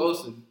true.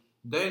 explosive.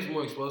 Dame's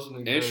more explosive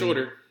than Curry. And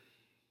shorter.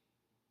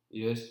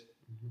 Yes.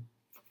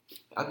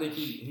 I think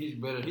he's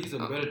better. He's a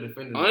better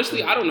defender. than Honestly,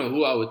 Curry. I don't know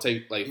who I would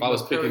take. Like, if I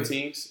was picking Curry.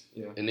 teams,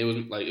 Yeah. and it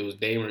was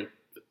Dame or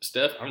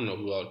Steph, I don't know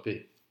who I would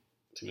pick.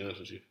 To be honest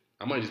with you,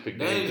 I might just pick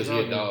Dame Dame's because he a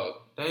younger. dog,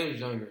 Dame's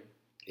younger.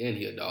 and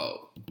he a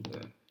dog.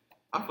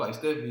 I feel like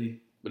Steph be.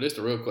 But it's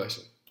the real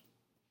question.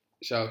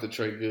 Shout out to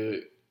Trey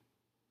Good.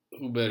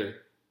 Who better,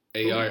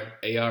 AR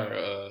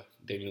or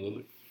Damian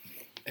Lillard?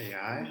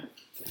 AI.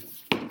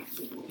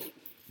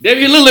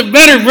 Damian Lillard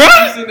better, bro.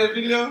 You seen that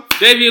video?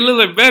 Damian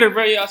Lillard better,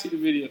 bro. Y'all see the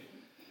video?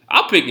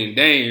 I'm picking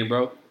Dame,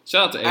 bro.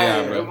 Shout out to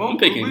AI, Hey, bro. I'm if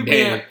picking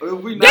Dame.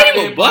 we not Dame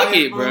being a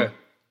bucket, biased, bro.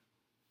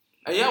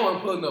 Hey, y'all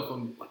wasn't pulling up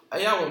from.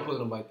 Hey, y'all wasn't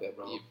pulling up like that,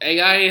 bro.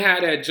 AI ain't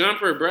had that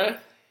jumper, bro.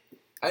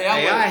 Hey, y'all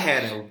AI wasn't-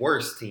 had a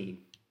worse team,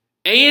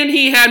 And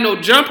he had no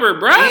jumper,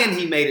 bro. and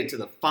he made it to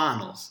the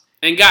finals.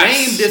 And got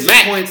Dame smacked.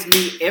 disappoints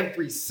me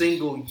every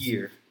single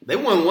year. They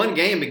won one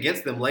game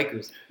against them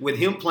Lakers with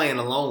him playing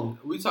alone.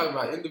 We talking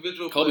about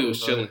individual. Kobe players,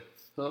 was right? chilling.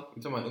 Huh?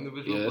 We talking about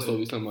individual. Yeah, that's what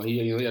we players. talking about.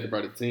 He had to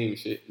bring the team and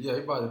shit. Yeah,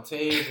 he brought the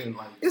teams and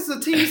like. It's a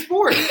team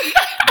sport.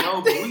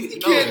 No, but we You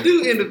can't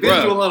do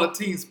individual on a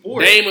team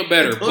sport. Dame a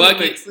better It doesn't bucket.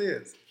 make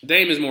sense.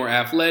 Dame is more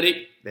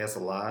athletic That's a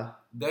lie.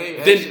 Dame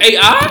than actually-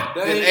 AI.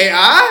 Then Dame,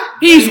 AI?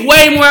 He's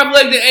way more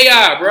athletic than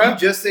AI, bro. You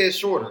just said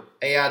shorter.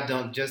 AI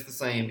dunked just the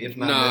same, if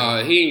not Nah,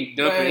 better. he ain't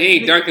dunking. Man, He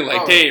ain't dunking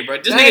like oh, Dame, bro.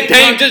 This Dame nigga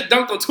Dame dunked- just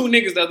dunked on 2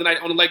 niggas the other night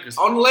on the Lakers.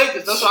 on the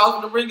Lakers, that's what I was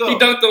gonna bring up. He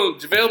dunked on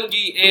JaVale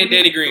McGee and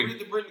Danny We Green. need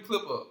to bring the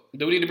clip up.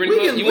 Do we need to bring We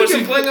him up? can, You we want to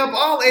can see bring clip? up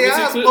all me see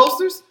AI's clip.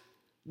 posters.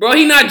 Bro,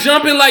 he not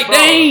jumping like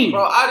Dame.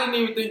 Bro, I didn't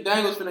even think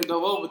Dame was finna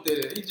go over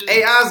there. He just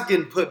AI's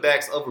getting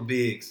putbacks over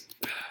bigs.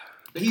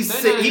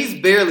 He's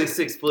barely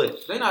 6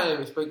 foot They not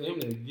even expecting him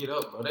to get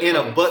up, bro. They in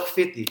a like-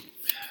 $150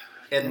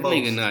 at That most.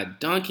 nigga not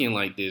dunking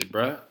like this,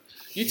 bro.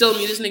 You telling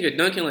me this nigga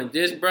dunking like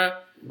this, bro?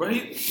 Bro, he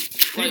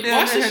Like, down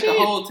watch there this had the shit.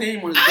 whole team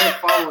on his back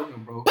following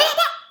him, bro.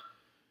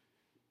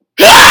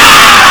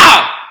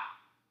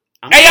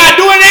 AI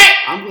doing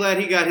that? I'm glad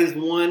he got his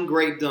one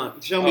great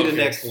dunk. Show me the Okay.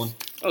 next one.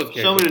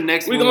 Okay. Show me the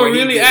next We one. gonna where he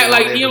really did act it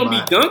like on he don't be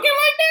everybody. dunking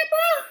like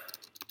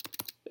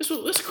that,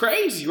 bro? It's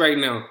crazy right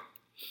now.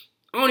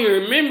 I don't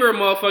even remember a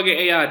motherfucking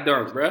AI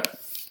dunk, bro.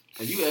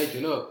 And you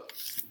acting up.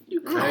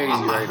 You No, crazy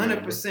I'm right now,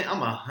 100%.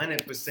 I'm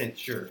 100%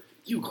 sure. bro.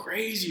 You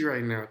crazy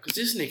right now, cause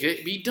this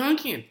nigga be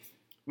dunking.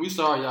 We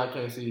sorry y'all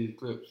can't see these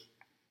clips.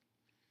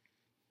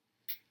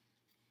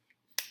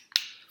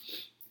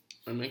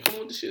 I mean, come on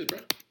with the shit, bro.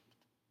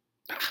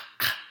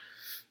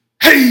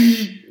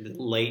 Hey.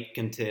 Late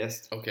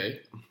contest.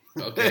 Okay.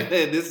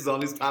 Okay. This is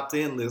on his top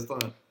 10 list,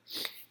 huh?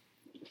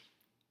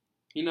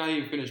 He not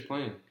even finished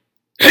playing.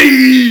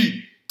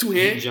 Hey. Two He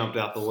hand. jumped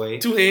out the way.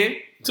 Two hand.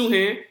 Two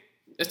hand.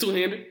 That's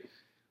two-handed.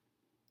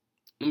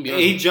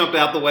 He jumped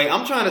out the way.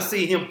 I'm trying to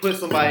see him put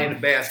somebody in the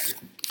basket.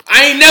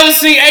 I ain't never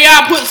seen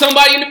AI put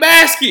somebody in the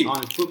basket.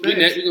 On his foot We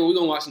base.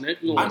 gonna watch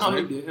next. I know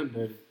he did him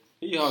dirty.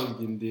 He always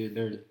getting did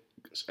dirty.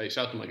 Hey,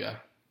 shout out to my guy.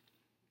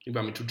 He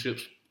brought me 2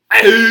 chips.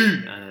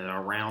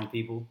 Around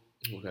people.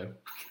 Okay.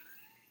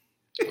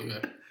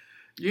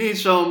 You ain't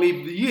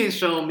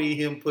showing me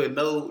him put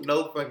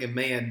no fucking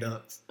man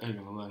dunks. I ain't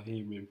gonna lie, he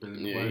ain't been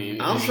putting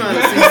I'm trying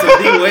to see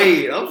some D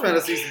Wade. I'm trying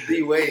to see some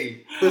D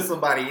Wade put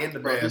somebody in the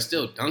Bro, basket. he's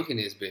still dunking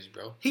this bitch,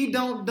 bro. He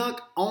dunk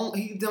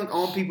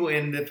on people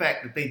in the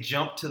fact that they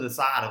jump to the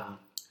side of him.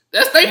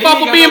 That's they fault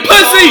for being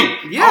pussy.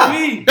 Yeah.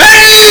 Hey!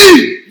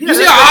 You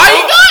see how high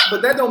he got?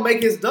 But that don't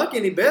make his dunk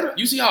any better.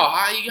 You see how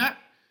high he got?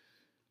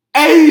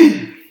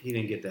 Hey! He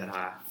didn't get that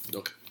high.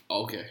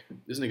 Okay.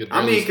 This nigga.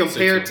 I mean,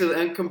 compared to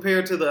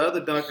the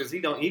other dunkers, he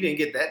didn't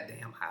get that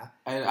damn high.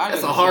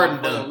 That's a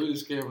Harden dunk. We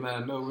just scared him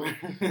out of nowhere.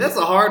 That's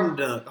a Harden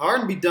dunk.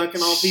 Harden be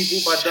dunking on people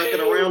by dunking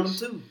around them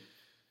too.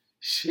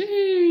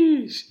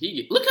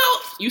 Sheesh. Look how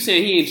you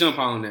saying he ain't jump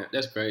on that.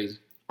 That's crazy.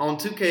 On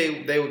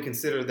 2K, they would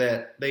consider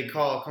that they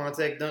call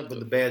contact dunk, but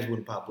the badge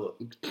wouldn't pop up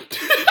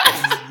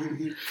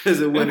because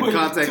it wasn't a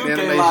contact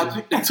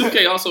animation. And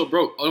 2K also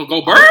broke. Oh,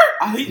 go Bird?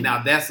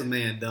 Now that's a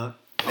man dunk.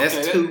 That's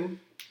okay, 2.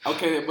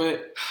 Okay,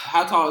 but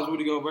how tall is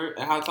Rudy Gobert?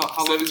 And how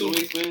long is the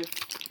wingspan?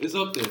 It's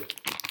up there.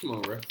 Come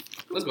on, bro.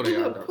 Let's go to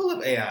AI. Pull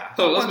up AI.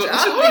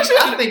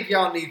 I think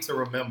y'all need to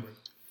remember.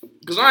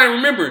 Because I ain't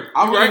remember.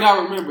 I'm really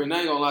not remembering.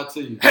 I ain't gonna lie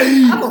to you.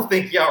 I don't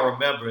think y'all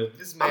remember.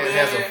 This man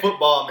has a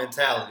football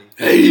mentality.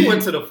 He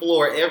went to the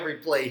floor every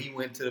play. He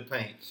went to the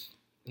paint.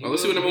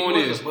 Let's see what number 1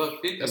 is.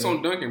 That's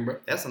on Duncan, bro.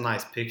 That's a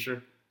nice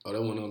picture. Oh,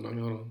 that one on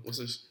Duncan. Hold on. What's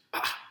this?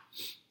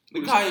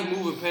 Look how he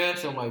moving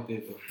past him like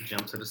that, though.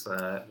 Jump to the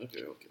side.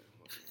 Okay.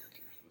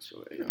 Let's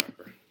go to AI,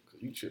 bro.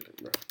 You tripping,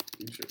 bro.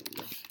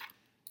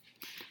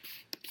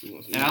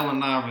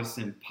 Allen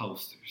Iverson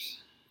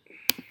posters.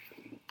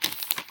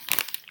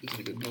 This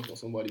nigga dunk on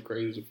somebody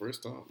crazy the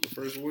first time. The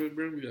first word,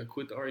 bro. We gotta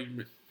quit the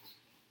argument.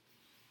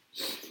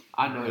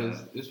 I know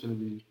this finna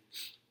be.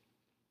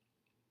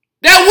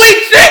 That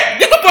weak shit!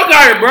 Get the fuck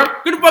out of here, bro.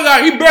 Get the fuck out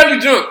of here. He barely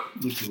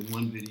jumped. Look at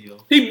one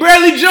video. He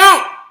barely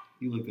jumped.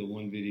 You looked at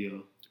one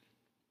video.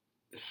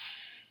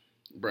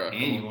 Bro.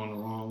 And you on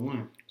the wrong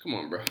one. Come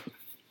on, bro.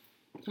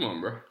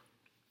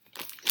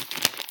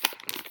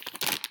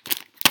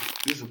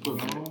 This is put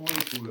the wrong way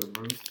to it,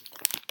 bro.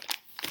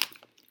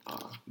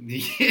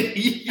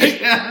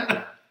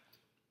 Yeah.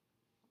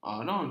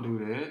 Oh, don't do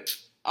that.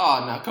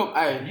 Oh, now come,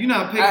 hey. You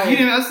not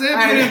picking. I said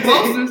put in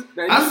posters.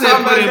 I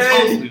said put in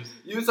posters.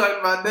 You was talking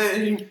about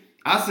that.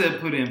 I said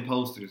put in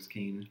posters,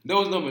 Keenan. That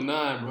was number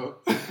 9, bro.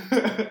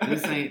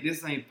 This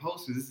ain't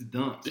posters. This is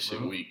dunks. This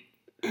shit weak.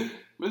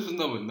 This was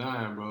number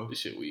 9, bro. This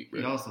shit weak,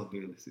 bro. He also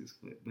barely 6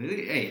 foot. But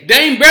hey,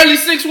 Dame barely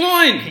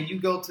 6'1". Can you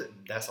go to?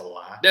 That's a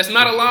lie. That's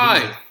not a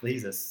lie.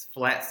 He's a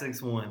flat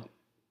 6'1".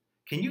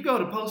 Can you go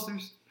to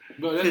posters?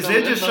 Because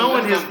they're just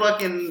showing his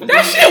fucking.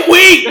 That shit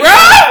weak, bro.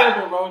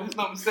 That's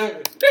number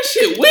 7. That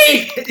shit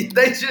weak.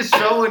 They just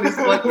showing his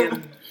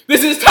fucking.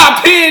 This is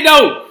top 10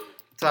 though.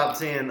 Top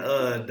 10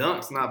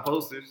 dunks, not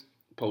posters.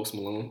 Post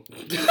Malone.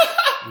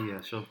 Yeah,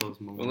 show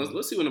Post Malone. Well,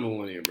 let's see what number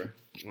 1 is, bro.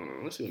 Hold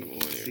on, let's see what number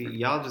 1 is. See,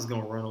 y'all just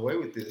gonna run away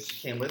with this. You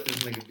can't let this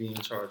nigga be in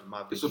charge of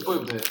my It's a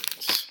video. putback.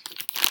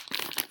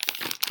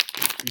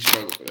 You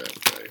struggle for that,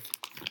 okay?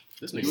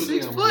 This nigga,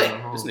 6 foot.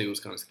 This nigga was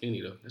kind of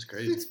skinny though. That's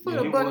crazy. 6 foot,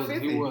 Yeah,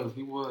 $150.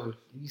 he was.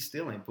 You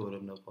still ain't put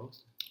up no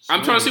poster.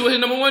 I'm trying to see what his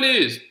number 1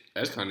 is.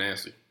 That's kind of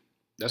nasty.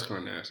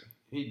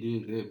 He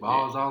did that.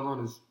 Balls all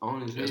on his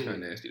That's head.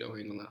 kind of nasty though. I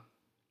ain't gonna lie.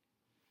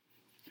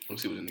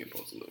 Let's see what this nigga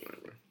supposed to look like,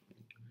 bro.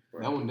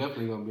 That one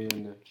definitely gonna be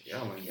in there.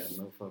 Y'all ain't got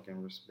no fucking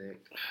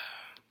respect.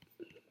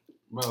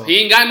 Bro. He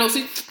ain't got no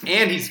seat.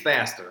 And he's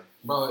faster.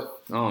 Bro.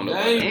 I don't know.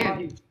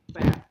 And he's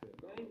faster.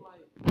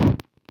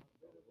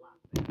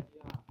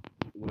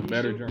 With a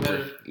better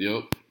jumper.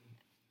 Yep.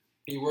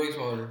 He works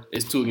harder.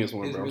 It's 2 against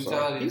 1, His bro. I'm sorry.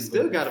 mentality He is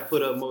still better. got to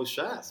put up more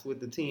shots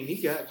with the team he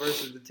got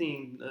versus the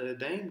team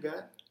Dame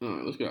got.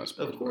 Let's get out of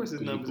sports. Of course,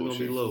 his bro. numbers gonna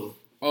be lower.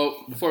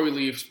 Oh, before we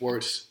leave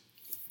sports,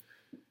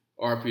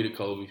 RP to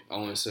Kobe. I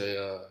want to say,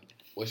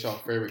 what's your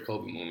favorite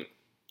Kobe moment?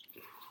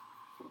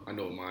 I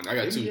know mine. I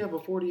got Did 2. he have a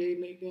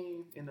 48-8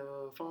 game in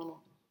the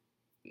final?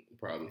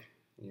 Probably.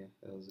 Yeah,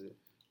 that was it.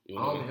 You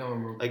I know don't think I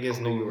remember. I guess I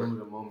New don't York.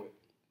 remember the moment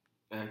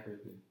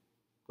accurately,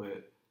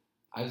 but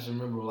I just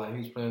remember like he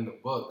was playing the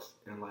Bucks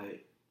and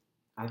like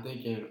I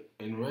think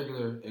in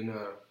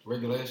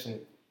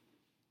regulation,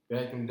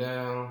 back him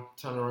down,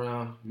 turn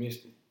around,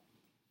 missed it.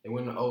 They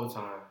went to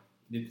overtime.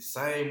 Did the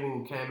same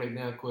move, came back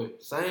down quick.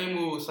 Same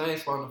move, same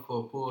spot on the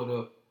floor, pulled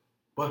up,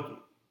 bucket,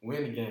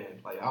 win the game.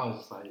 Like I was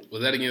just like,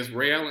 Was that against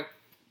Ray Allen?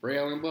 Ray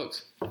Allen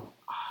Bucks?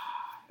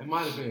 it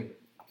might have been.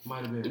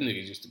 Them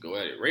niggas used to go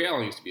at it. Ray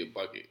Allen used to be a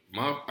bucket.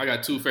 I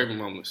got 2 favorite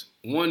moments.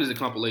 One is a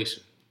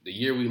compilation. The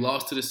year we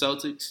lost to the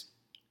Celtics,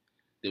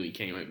 then we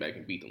came right back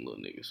and beat them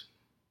little niggas.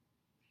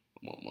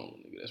 I'm on mama,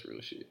 nigga. That's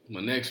real shit.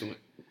 My next one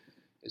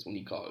is when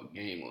he called a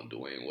game on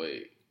Dwayne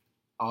Wade.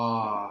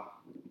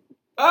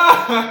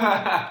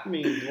 I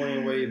mean,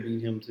 Dwayne Wade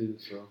beat him too,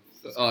 so.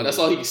 That's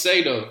all he can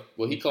say though.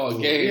 What he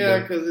called game. Yeah,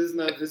 though. because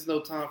there's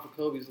no time for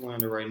Kobe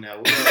slander right now.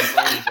 We're on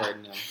phones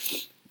right now.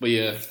 But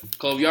yeah,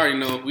 Kobe, you already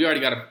know. We already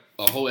got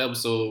a whole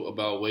episode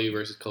about Wade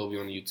versus Kobe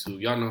on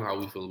YouTube. Y'all know how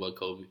we feel about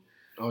Kobe.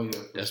 Oh yeah,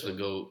 That's the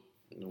GOAT.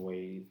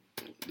 Wade.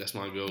 That's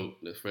my GOAT.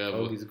 That's forever.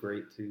 Kobe's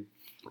great too.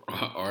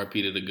 RIP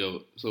to the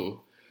GOAT.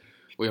 So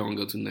where y'all want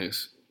to go to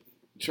next?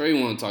 Trey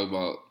want to talk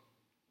about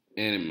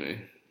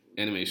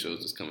anime shows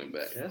that's coming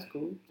back. That's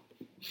cool.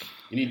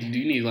 Do you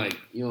need like,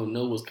 you don't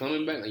know what's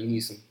coming back? Like you need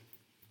some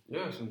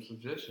some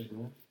suggestions,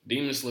 man.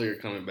 Demon Slayer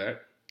coming back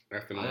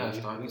after the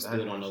movie. We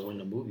still don't know when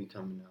the movie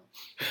coming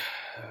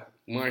out.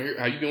 My Hero,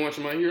 have you been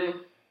watching My Hero?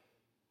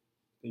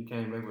 He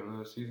came back with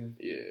another season.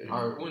 Yeah.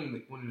 All right, when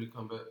did it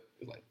come back?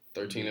 It's like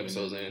 13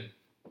 episodes in.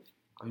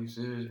 Are you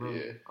serious, bro?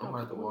 Yeah. I'm gonna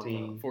have to watch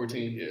 14.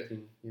 14, yeah.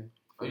 Yeah.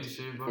 Are you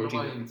serious, bro? 14.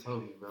 Nobody even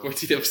told me, bro.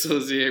 14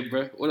 episodes in,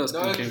 bro. What else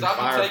No, came? 'cause I be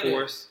Fire taking-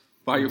 Force.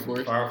 Fire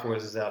Force. Fire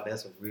Force is out.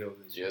 That's a real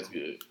good show. Yeah, that's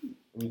good.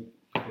 Let me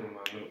put in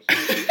my notes.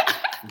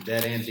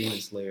 That and Demon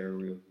Slayer are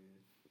real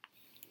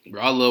good.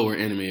 Bro, I love where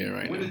anime at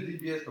right When now. is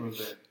DBS coming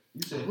back?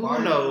 You said Who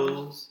Fire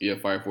knows? Yeah,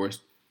 Fire Force.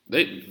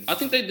 I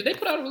think did they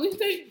put out a release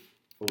date?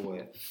 For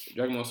what?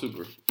 Dragon Ball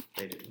Super.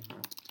 They didn't. Huh?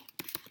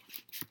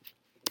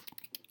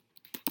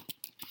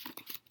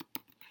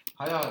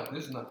 How y'all?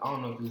 This is not. I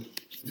don't know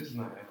if this is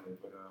not anime,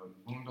 but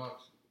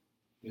Boondocks.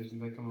 Isn't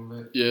that coming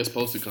back? Yeah, it's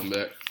supposed to come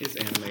back. It's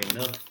anime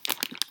enough.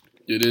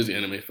 It is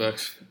anime,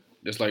 facts.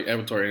 Just like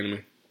Avatar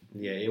anime.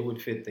 Yeah, it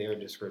would fit their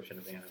description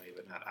of anime,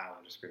 but not our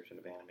description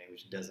of anime,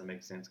 which doesn't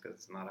make sense because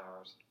it's not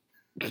ours.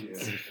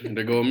 Yeah.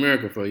 There go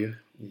America for you.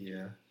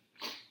 Yeah.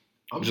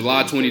 I'm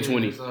July just interested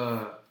 2020.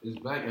 in this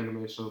black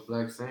anime show,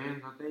 Black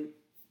Sands. I think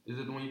is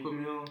it the one you put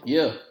me on?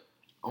 Yeah.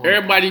 I wanna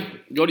Everybody, watch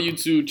it. go to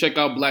YouTube, check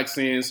out Black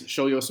Sands.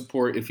 Show your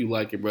support if you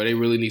like it, bro. They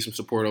really need some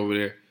support over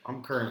there.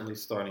 I'm currently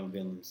starting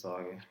Vinland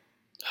Saga.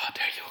 Oh,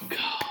 there you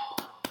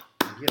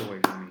go. Get away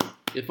from me.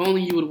 If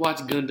only you would watch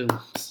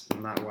Gundams.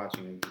 I'm not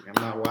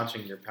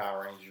watching your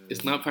Power Rangers.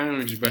 It's not Power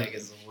Rangers, bro.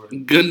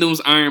 Megazord.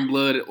 Gundam's Iron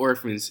Blood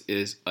Orphans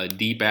is a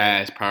deep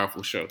ass,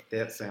 powerful show.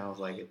 That sounds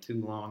like a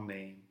too long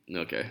name.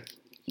 Okay.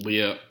 But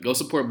yeah, go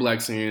support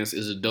Black Sands.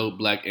 It's a dope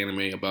black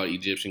anime about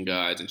Egyptian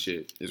gods and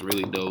shit. It's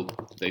really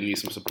dope. They need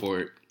some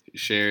support.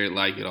 Share it,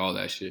 like it, all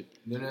that shit.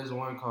 Then there's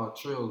one called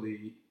Trill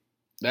League.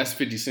 That's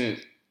 50 Cent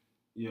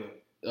Yeah.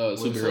 superhero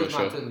so it's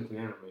show. not technically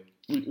anime.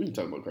 We can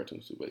talk about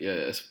cartoons too, but yeah,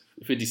 it's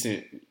 50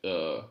 Cent.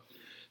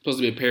 Supposed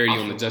to be a parody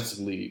on the Justice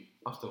League.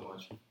 I'm still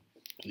watching.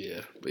 Yeah,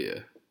 but yeah.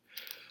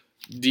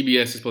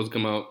 DBS is supposed to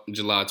come out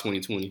July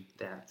 2020.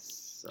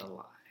 That's a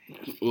lie.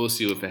 We'll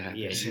see if it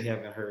Yeah, happens. you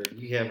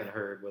haven't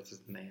heard what's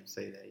his name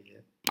say that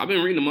yet. I've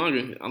been reading the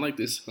manga. I like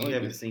this. I You like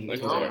haven't this. seen Like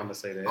it. this I'm art. gonna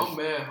say that. I'm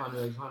mad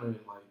Hunter x Hunter.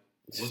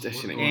 Like, That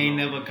shit ain't It ain't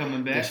never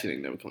coming That back. shit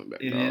ain't never coming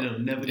back. And dog. it'll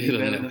never be It'll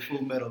better never- than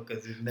Full Metal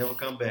because it'll never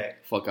come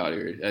back. Fuck out of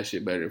here. That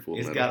shit better than Full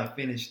It's Metal. gotta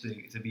finish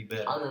to be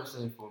better. I've never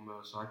seen Full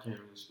Metal, so I can't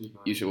really speak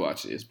on You it. should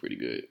watch it. It's pretty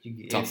good.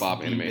 Top It's 5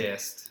 the anime.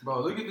 best.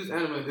 Bro, look at this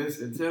anime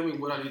and tell me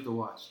what I need to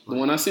watch. The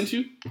one I sent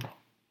you?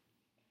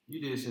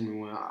 You did send me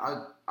one.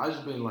 I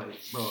just been like,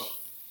 bro.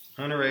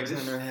 Hunter x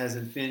Hunter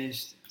hasn't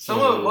finished.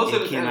 Most of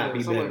it it's cannot anime,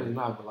 be some of better. it's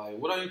not. But like,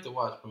 what I need to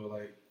watch, bro?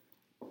 Like,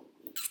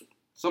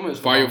 some of it's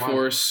Fire about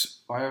Force,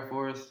 Fire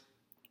Force.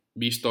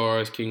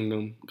 Beastars,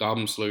 Kingdom,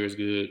 Goblin Slayer is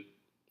good.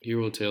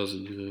 Hero Tales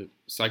is good.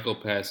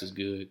 Psychopaths is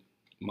good.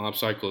 Mob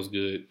Psycho is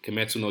good.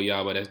 Kimetsu no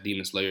Yaiba, that's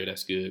Demon Slayer,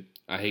 that's good.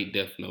 I hate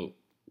Death Note.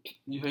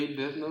 You hate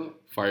Death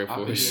Note? Fire I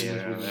Force. Yeah,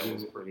 Yeah, really that good.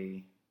 was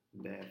pretty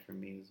bad for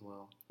me as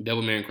well.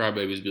 Devilman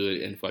Crybaby is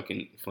good and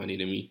fucking funny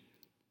to me.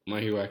 My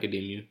Hero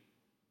Academia.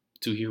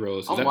 2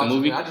 Heroes. Is I'm that the watching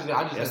movie? it. I just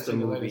That's had the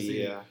seen it movie, later.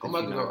 yeah. I'm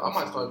about to go. I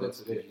might start that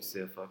today. You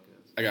said fuck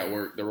us. I got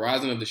work. The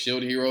Rising of the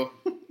Shield Hero.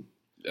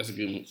 That's a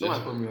good one.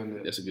 Somebody put me on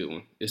that. That's a good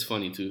one. It's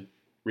funny too.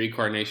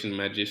 Reincarnation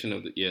Magician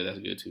of the that's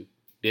good too.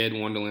 Dead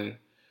Wonderland.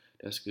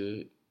 That's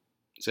good.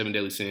 7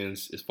 Deadly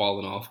Sins is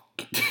falling off.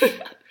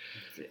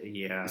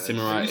 Yeah.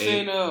 Samurai Have you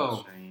seen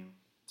Shame.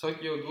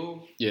 Tokyo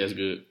Ghoul? Yeah, it's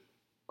good.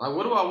 Like,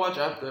 what do I watch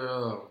after?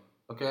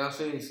 Okay, I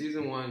seen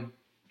season 1.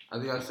 I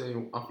think I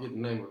forget the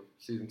name of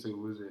season 2.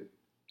 What is it?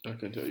 I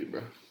couldn't tell you,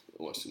 bro. I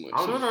watch too much.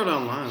 Sword Art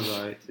Online's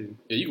alright too.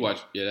 Yeah, you can watch.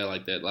 Yeah, I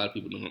like that. A lot of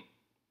people don't.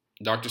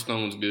 Doctor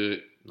Stone's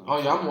good.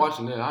 Oh yeah, I'm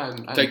watching that.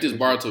 I Take this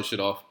Baruto shit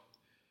off.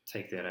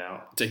 Take that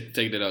out. Take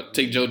that out.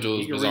 Take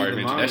JoJo's You can Bizarre read the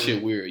Adventure. That manga.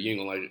 shit weird. You ain't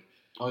gonna like it.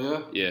 Oh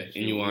yeah. Yeah,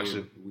 and you watch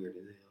it. Weird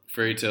as hell.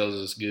 Fairy Tales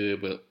is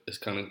good, but it's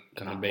kind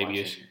of Not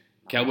babyish. watching it.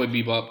 Cowboy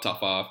Bebop top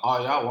 5.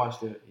 Oh yeah, I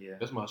watched it. Yeah.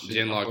 That's my shit.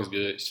 Genlock is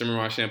good.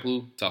 Samurai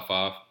Champloo top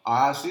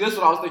 5. See, that's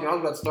what I was thinking. I was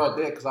about to start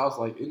that because I was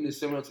like, isn't it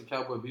similar to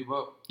Cowboy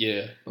Bebop?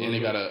 Yeah, and they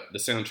Okay. got the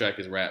soundtrack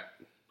is rap.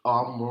 Oh,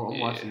 I'm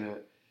Yeah. watching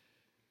that.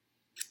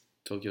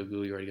 Tokyo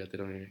Ghoul, you already got that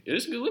on here. It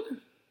is good looking.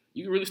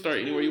 You can really start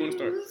anywhere you want to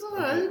start. It's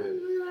alright.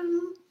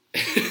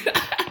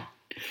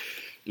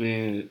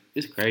 Man,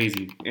 it's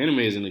crazy. Anime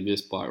is in a good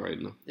spot right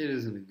now. It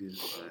is in a good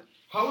spot.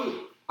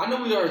 I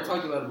know we already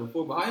talked about it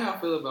before, but how y'all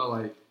feel about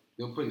like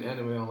them putting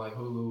anime on like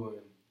Hulu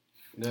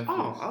and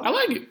Netflix? I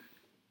like it.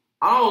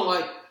 I don't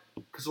like.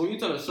 because when you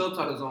turn the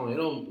subtitles on, it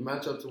don't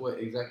match up to what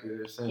exactly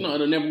they're saying. No,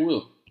 it never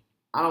will.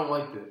 I don't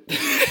like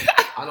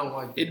that. I don't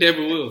like that. It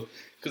never will.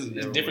 Because it's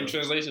never different will.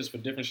 translations for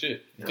different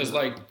shit. Yeah. Because,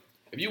 like,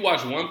 if you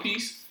watch One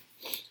Piece,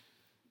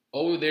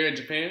 over there in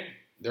Japan,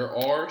 their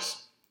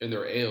R's and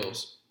their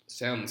L's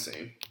sound the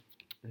same.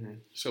 Mhm.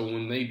 So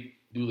when they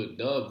do the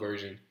dub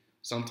version,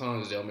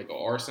 sometimes they'll make a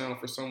R sound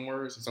for some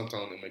words, and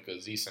sometimes they'll make a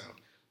Z sound.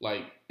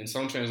 Like, in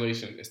some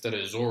translation, instead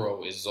of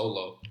Zoro, it's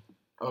Zolo.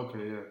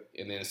 Okay,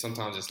 yeah. And then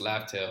sometimes it's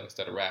laugh tail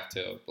instead of raft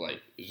tail.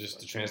 Like, it's just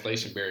the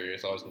translation barrier.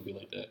 It's always going to be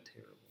like that.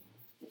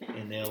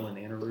 Terrible. And L and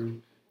Inaru.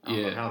 I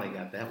don't know how they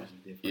got that one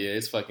different. Yeah,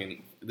 it's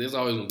fucking. There's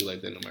always gonna be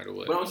like that no matter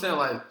what. But I'm saying,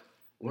 like,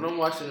 when I'm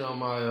watching it on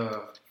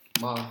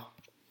my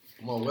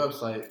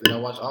website that I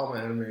watch all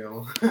my anime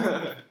on,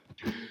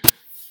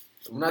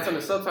 when I turn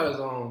the subtitles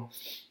on,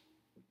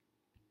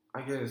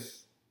 I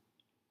guess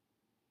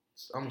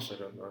I'm gonna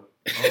shut up, bro.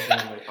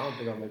 I don't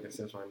think I'm making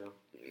sense right now.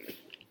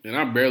 And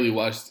I barely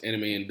watch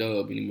anime in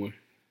dub anymore.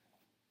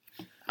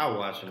 I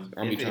watch them.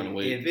 I'll be trying to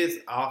wait. If it's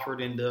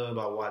offered in dub,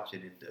 I watch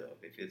it in dub.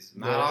 If it's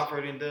not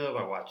offered in dub,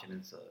 I watch it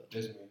in sub.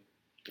 That's me.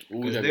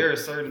 Because there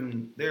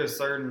are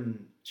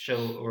certain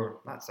shows, or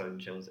not certain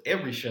shows,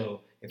 every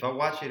show, if I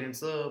watch it in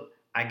sub,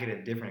 I get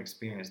a different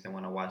experience than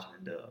when I watch it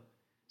in dub.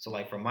 So,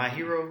 like, for My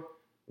Hero,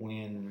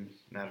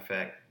 matter of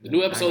fact, the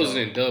new episodes is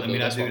in dub. Let me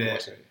not do that.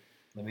 Watching.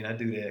 Let me not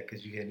do that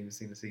because you hadn't even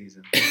seen the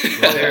season.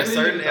 But there are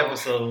certain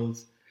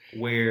episodes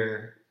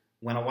where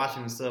when I watch it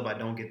in sub, I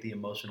don't get the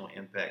emotional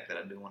impact that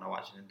I do when I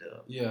watch it in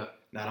dub. Yeah.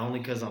 Not only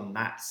because I'm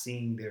not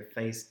seeing their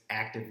face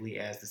actively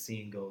as the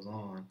scene goes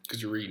on.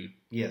 Because you're reading.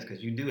 Yes,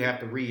 because you do have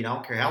to read. I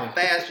don't care how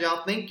fast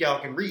y'all think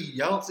y'all can read.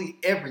 Y'all don't see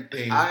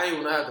everything. I hate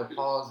when I have to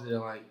pause it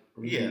and, like,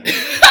 read. Yeah.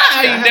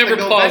 I never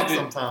paused it.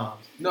 Sometimes.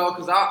 No,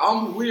 because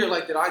I'm weird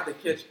like that. I have to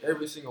catch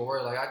every single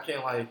word. Like, I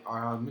can't, like, all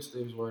right, I missed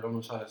this word. I'm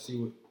going to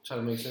try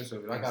to make sense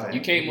of it. I gotta.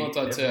 You can't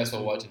multitask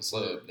while watching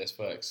sub. That's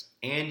facts.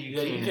 And you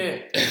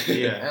can't.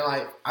 Yeah. And,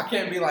 like, I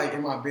can't be, like,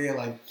 in my bed,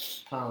 like,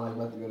 kind of, like,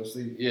 about to go to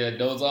sleep. Yeah,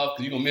 doze off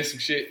because you're going to miss some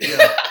shit.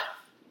 Yeah.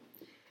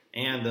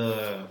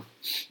 And,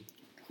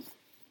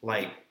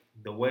 like,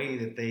 the way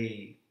that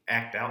they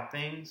act out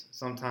things,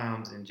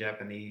 sometimes in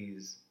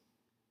Japanese,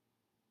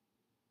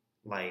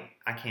 like,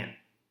 I can't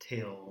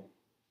tell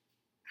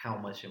how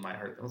much it might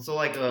hurt them. So,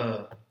 like,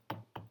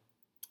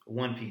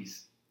 One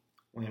Piece,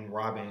 when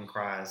Robin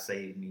cries,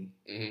 "Save me,"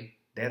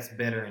 that's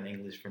better in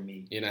English for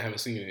me. And I haven't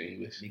seen it in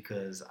English.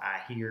 Because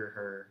I hear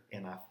her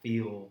and I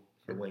feel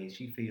the way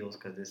she feels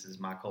because this is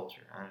my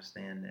culture. I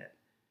understand that.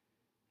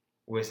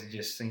 Whereas it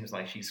just seems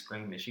like she's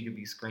screaming. She could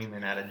be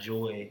screaming out of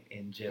joy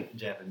in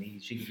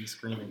Japanese. She could be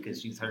screaming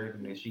because she's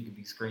hurting, or she could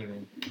be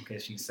screaming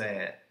because she's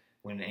sad.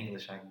 When in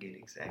English, I get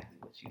exactly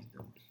what she's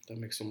doing. That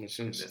makes so much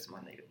sense. That's my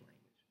native language.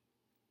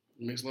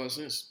 It makes a lot of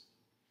sense.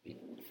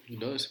 It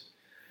does.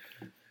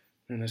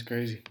 Man, that's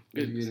crazy.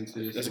 Good.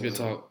 That's a good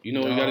talk. You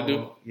know what we got to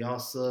do? Y'all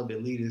sub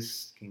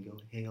elitists can go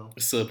to hell.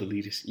 What's up,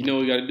 elitists? You know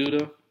what we got to do,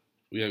 though?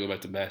 We got to go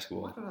back to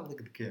basketball. Why did I look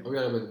at the camera? We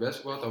got to go back to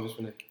basketball? I thought we was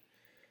finna.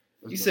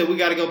 You said we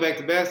got to go back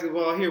to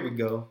basketball? Here we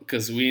go.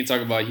 Because we ain't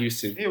talking about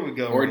Houston. Here we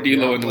go. Or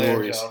D-Lo and the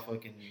Warriors.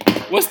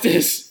 What's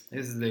this?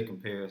 This is their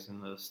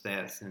comparison of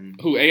stats and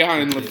Who, AI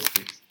and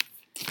statistics.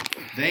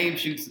 Dame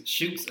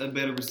shoots a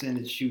better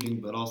percentage shooting,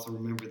 but also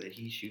remember that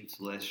he shoots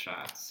less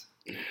shots.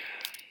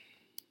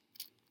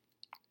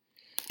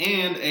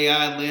 And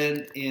AI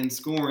led in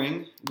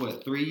scoring,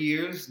 3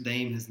 years?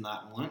 Dame has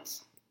not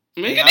once.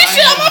 Man, get this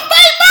shit on my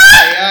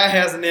face, AI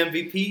has an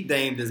MVP.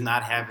 Dame does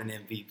not have an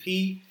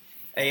MVP.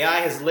 AI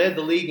has led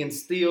the league in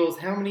steals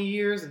how many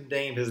years? And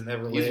Dame has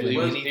never led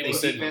anything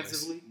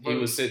defensively. He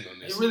was sitting on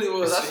this. He really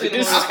was.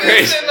 This is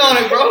crazy. Sitting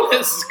on it, bro.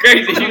 This is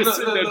crazy. He was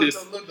sitting on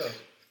this. Look, though.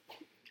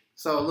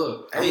 So,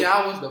 look,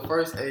 AI was the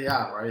first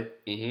AI, right?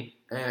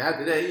 Mm-hmm. And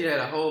after that, he had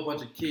a whole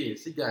bunch of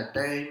kids. He got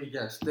Dame, he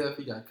got Steph,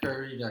 he got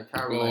Curry, he got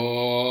Kyrie.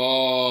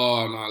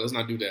 Oh, no, let's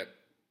not do that.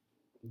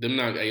 Them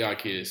not AI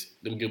kids.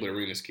 Them Gilbert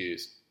Arenas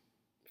kids.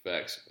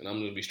 Facts. And I'm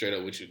going to be straight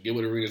up with you.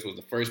 Gilbert Arenas was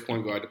the first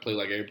point guard to play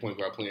like every point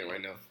guard playing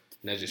right now.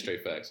 And that's just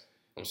straight facts.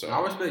 I'm sorry.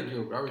 I respect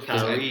Gilbert. I respect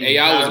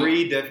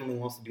Kyrie definitely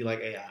wants to be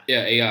like AI.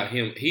 Yeah, AI.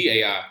 He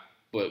AI.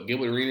 But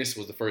Gilbert Arenas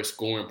was the first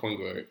scoring point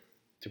guard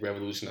to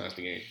revolutionize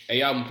the game.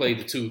 AI played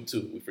the two,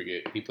 too. We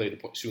forget. He played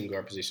the shooting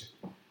guard position.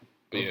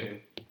 But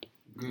okay.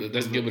 Yeah.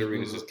 That's Gilbert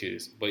Arenas'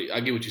 kids. But I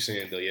get what you're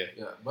saying, though, yeah.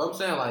 Yeah, but I'm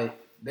saying, like,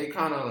 they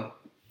kind of...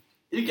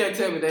 You can't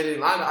tell me they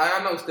didn't...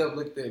 I know Steph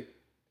looked at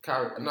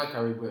Kyrie... Not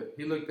Kyrie, but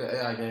he looked at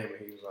AI game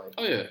and he was like...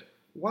 Oh, yeah.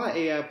 Why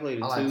AI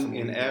played a like 2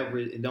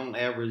 and don't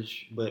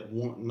average, but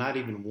not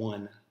even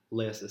one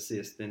less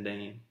assist than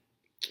Dame?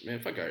 Man,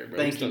 fuck Kyrie, bro.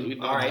 Thank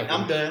you. All right,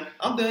 I'm done.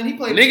 He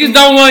played. Niggas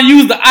don't want to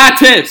use the eye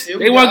test.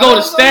 They want to go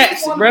to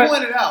stats, bro.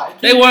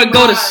 They want to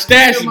go to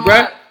stats,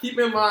 bro. Keep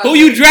in mind. Who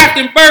you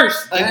drafting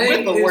first?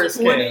 Dame is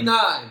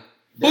 29.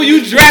 Who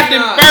you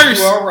drafting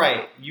first?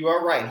 You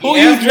are right. Who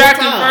you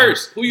drafting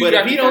first? But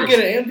if he don't get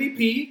an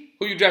MVP,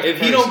 Who you drafted If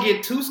first? he don't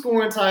get 2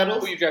 scoring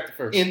titles Who you drafted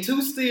first? and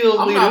 2 steals,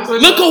 I'm not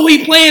putting Look who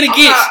he playing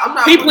against. I'm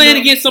not he putting playing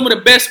up- against some of the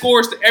best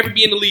scorers to ever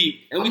be in the league.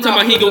 And we I'm talking not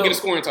about he putting gonna get a up-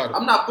 scoring title.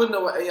 I'm not putting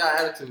up with AI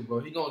attitude, bro.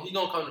 He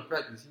gonna come to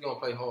practice. He gonna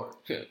play hard.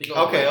 He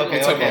gonna Okay.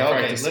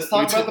 practice. Let's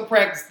talk about the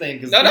practice thing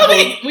because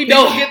we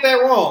don't don't. get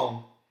that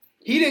wrong.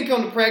 He didn't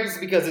come to practice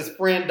because his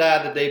friend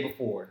died the day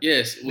before.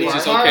 Yes, The which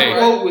is entire okay.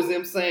 quote was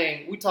him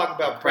saying, "We talk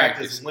about Practice.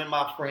 practice when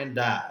my friend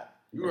died."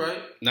 You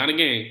right. Not a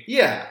game.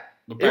 Yeah,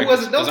 But it practice.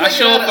 wasn't. Don't 'Cause I take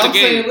show it out up of, for I'm the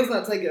game. saying, let's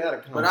not take it out of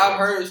context. But I've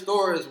heard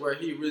stories where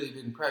he really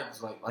didn't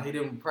practice. Like he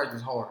didn't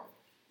practice hard.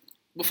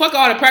 But fuck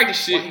all that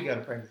practice Why shit. he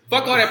gotta practice?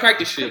 Fuck all that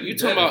practice shit. You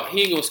talking better. about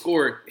he ain't gonna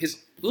score his.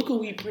 Look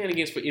who he playing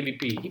against for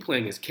MVP. He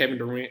playing against Kevin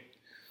Durant,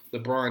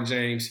 LeBron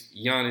James,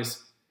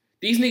 Giannis.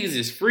 These niggas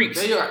is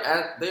freaks.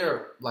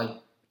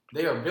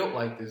 They are built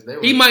like this.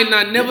 He might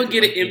not never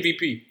get an like this.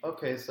 MVP.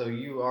 Okay, so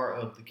you are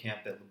of the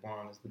camp that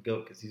LeBron is the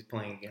GOAT because he's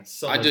playing against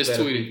so I much just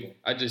better tweeted. people.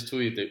 I just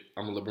tweeted that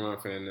I'm a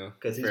LeBron fan now.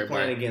 Because he's For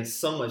everybody. playing against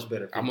so much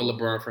better people. I'm a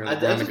LeBron fan. I LeBron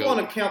just the want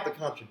GOAT. to count the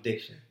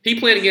contradiction. He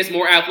playing against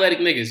more athletic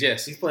niggas,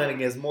 yes. He's playing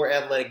against more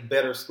athletic,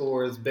 better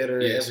scores, better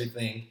Yes.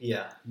 everything.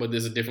 Yeah. But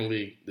there's a different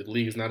league. The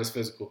league is not as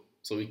physical.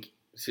 So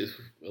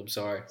I'm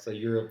sorry. So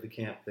you're of the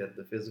camp that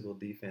the physical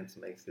defense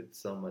makes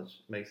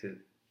it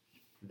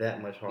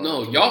that much harder.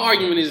 No, to y'all win.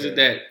 argument is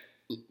that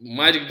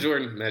Michael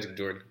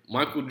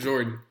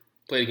Jordan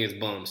played against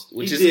bums,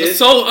 which He is did.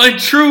 so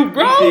untrue,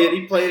 bro. He did.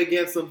 He played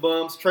against some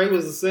bums. Trey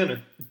was the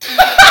center.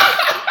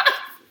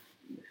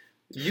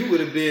 You would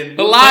have been.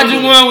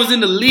 Elijah One was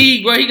in the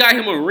league, bro. He got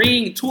him a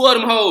ring, 2 of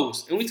them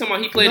hoes. And we talking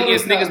about he played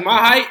against niggas my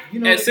height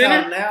at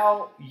center.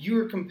 Now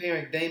you're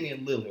comparing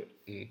Damian Lillard,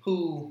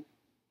 who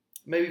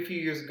maybe a few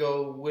years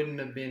ago wouldn't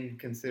have been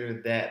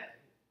considered that.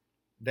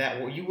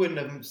 You wouldn't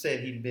have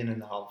said he'd been in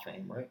the Hall of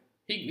Fame, right?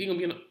 He gonna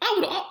be in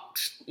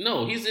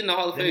no, he's in the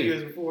Hall of The Fame.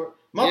 years before.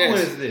 My Yes.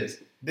 point is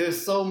this: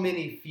 there's so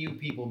many few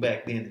people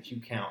back then that you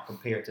count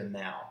compared to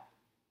now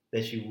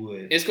that you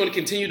would. It's gonna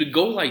continue to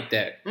go like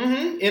that.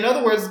 Mm-hmm. In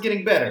other words, it's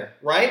getting better,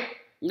 right?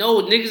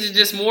 No, niggas is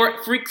just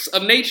more freaks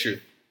of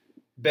nature.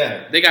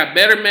 Better. They got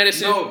better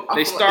medicine. No, I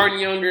They feel starting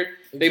younger.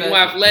 They more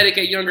Exactly. athletic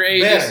at younger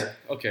ages. Better.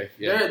 Okay,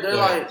 yeah. They're Go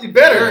ahead. like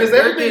Better, because they're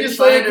everything getting you're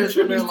saying trainers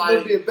when contributes they're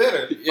to being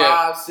better.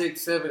 Yeah. 5,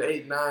 6, 7,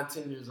 8, 9,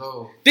 10 years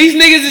old. These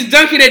niggas is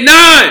dunking at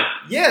 9.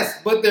 Yes,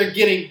 but they're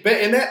getting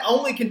better, and that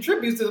only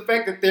contributes to the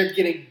fact that they're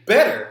getting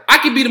better. I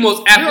could be the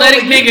most You're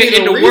athletic only giving nigga me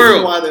in the reason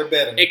world. Why they're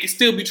better? It can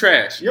still be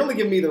trash. You're only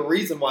giving me the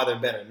reason why they're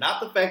better,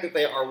 not the fact that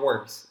they are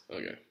worse.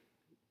 Okay.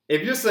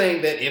 If you're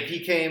saying that if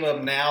he came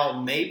up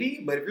now,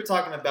 maybe, but if you're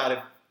talking about if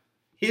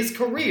his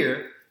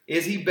career,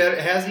 is he better?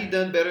 Has he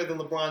done better than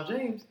LeBron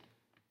James?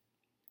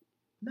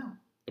 No.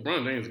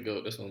 LeBron James is a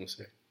GOAT. That's what I'm gonna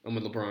say. I'm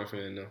a LeBron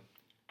fan now.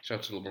 Shout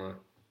out to LeBron.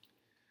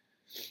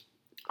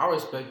 I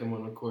respect him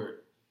on the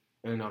court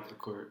and off the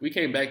court. We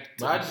came back to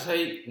But I just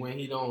hate when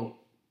he don't.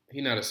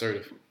 he not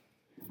assertive.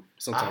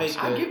 Sometimes.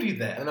 hate I'll give you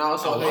that. And I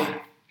also A hate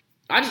lot.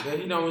 I just that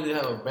he don't really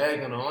have a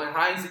bag on the line.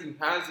 How is he?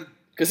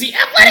 cause he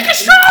athletic and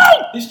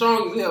strong. He's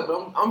strong as hell,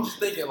 but I'm just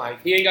thinking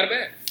like He ain't got a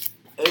bag.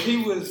 if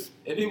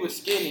he was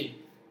skinny,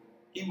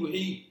 it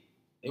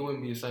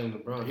wouldn't be the same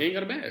as LeBron. He ain't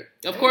got a bag.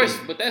 Of course,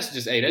 but that's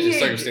just that's He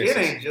just ain't- circumstances. It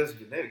ain't just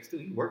genetics too.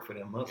 He worked for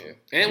them muscles.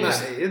 Yeah. And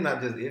It's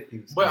not just if he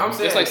was. But I'm it's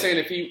saying like saying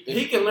if he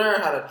he can learn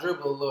how to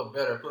dribble a little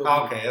better.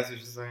 Okay, that's what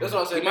you're saying. That's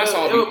what I'm saying. He might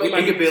solve It would it. He make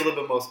might He could be a little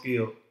bit more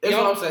skilled. That's He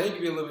what al- I'm saying. He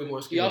could be a little bit more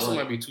he skilled. also right?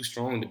 might be too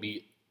strong to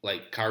be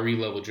like Kyrie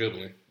level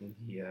dribbling.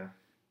 Yeah.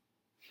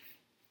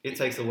 It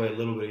takes away a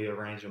little bit of your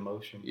range of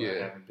motion by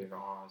Yeah. having bigger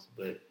arms,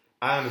 but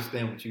I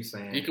understand what you're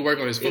saying. He can work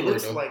on his It footwork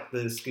looks though. like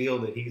the skill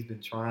that he's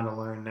been trying to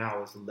learn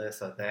now is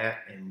less of that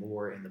and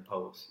more in the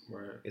post.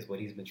 Right. Is what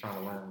he's been trying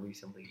to learn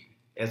recently,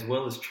 as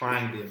well as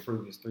trying to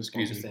improve his three-point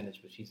Excuse me.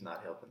 percentage, but he's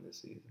not helping this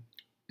season.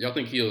 Y'all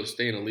think he'll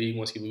stay in the league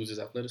once he loses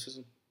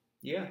athleticism?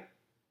 Yeah.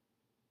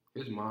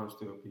 His mom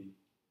still be.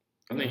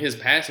 I think his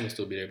passing will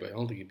still be there, but I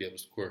don't think he'd be able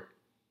to score.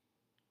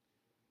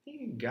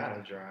 He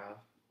gotta drive.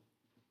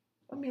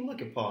 I mean,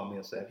 look at Paul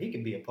Millsap. He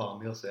could be a Paul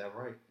Millsap,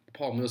 right?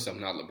 Paul Millsap,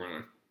 not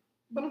LeBron.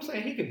 But I'm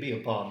saying he could be a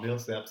Paul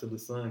Millsap till the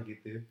sun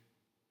get there.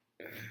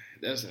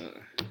 That's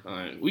all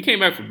right. We came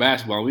back from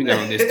basketball. We got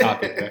on this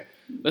topic. Right?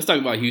 Let's talk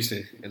about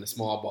Houston and the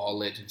small ball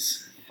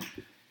legends.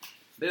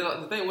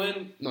 Did they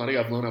win? No, they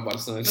got blown out by the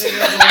Suns.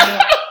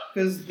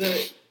 Because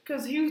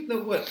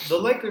the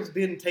Lakers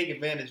didn't take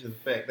advantage of the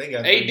fact they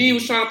got. AD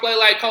was trying to play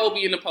like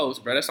Kobe in the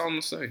post, bro. That's all I'm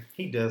gonna say.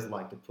 He does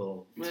like to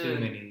pull too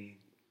Man. many.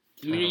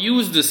 You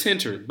use the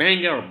center,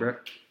 bang out, bro.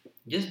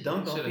 Just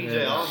dunk on Should've PJ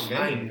had all about game.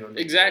 90 on them.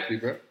 Exactly,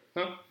 bro.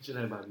 Huh? Should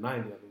have about 90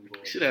 of them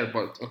boys. Should have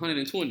about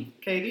 120.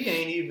 KD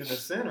ain't even a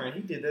center, and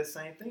he did that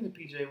same thing to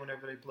PJ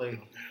whenever they played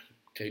him.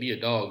 KD a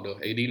dog though.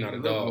 AD not a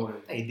Little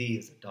dog. boy. AD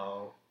is a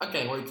dog. I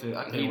can't wait to.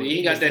 I can't He wait.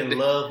 ain't got He's that. in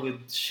love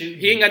with shooting.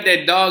 He ain't got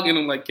that dog in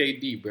him like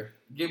KD, bro.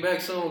 Get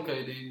back soon,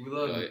 KD. We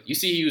love you. You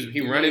see, he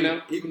Even running though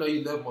now. Even though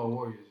you love my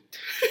Warriors,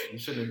 you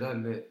shouldn't have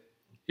done that.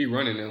 He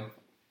running now.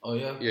 Oh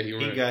yeah. Yeah, he He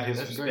running. got his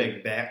That's respect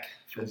great. back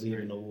for That's leaving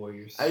great. the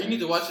Warriors. Hey, you need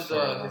to watch his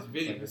Sorry.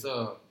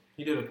 video.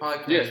 He did a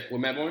podcast. Yeah, with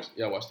Matt Barnes.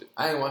 Yeah, I watched it.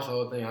 I ain't watched the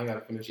whole thing. I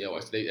gotta finish it. Yeah, I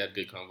watched it. They had a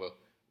good convo.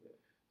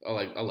 I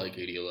like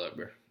KD a lot,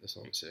 bro. That's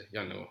all I'm gonna say.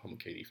 Y'all know I'm a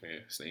KD fan.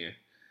 Stan.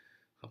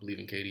 I believe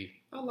in KD.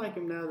 I like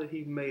him now that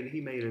he made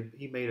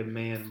a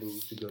man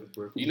move to go to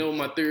Brooklyn. You know what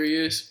my theory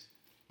is?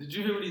 Did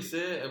you hear what he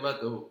said about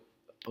the?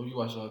 Oh, you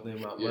watched the whole thing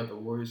about the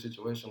Warriors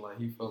situation. Like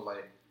he felt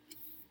like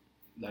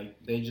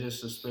they just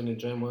suspended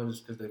Draymond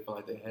just because they felt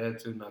like they had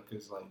to, not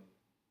because like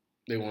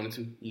they wanted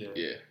to.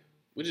 Yeah.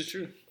 Which is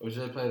true. I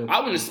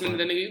wouldn't have suspended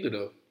that nigga either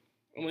though.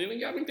 I'm like,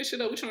 y'all make this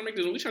shit up. We trying to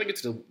get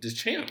to this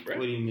champ, bro.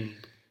 What do you mean?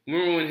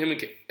 Remember when him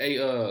and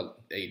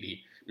AD?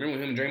 Remember when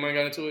him and Draymond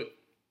got into it?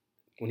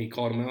 When he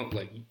called him out,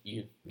 like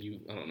you,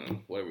 I don't know,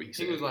 whatever he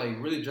said. He was like,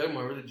 really,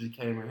 Draymond really just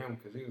came at him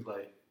because he was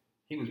like,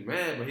 he was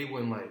mad, but he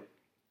wasn't like,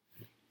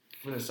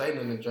 gonna say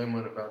nothing to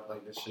Draymond about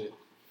like this shit.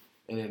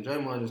 And then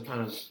Draymond just kind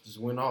of just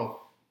went off.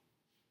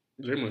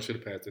 Draymond should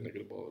have passed that nigga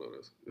the ball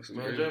though.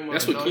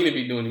 That's what Keenan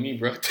be doing to me,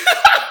 bro.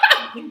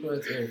 He doing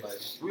it to everybody.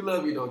 We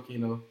love you though,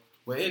 Keno.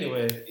 But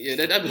anyway. Yeah,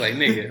 that'd be like,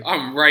 nigga,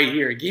 I'm right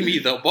here. Give me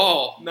the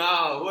ball.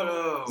 Nah, what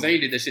up? Zane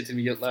did that shit to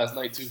me last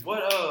night too.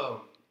 What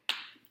up?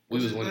 We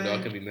was wondering,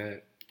 I could be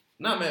mad.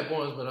 Not Matt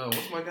Barnes, but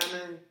what's my guy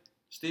name?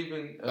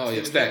 Steven.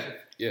 Stack.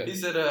 Yeah. He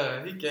said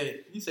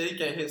he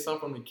can't hit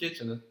something from the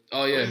kitchen.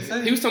 Oh yeah.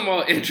 He was talking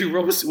about Andrew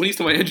Roberson. When he's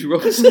talking about Andrew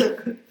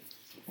Roberson.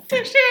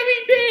 That shit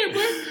ain't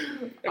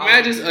dead, bro.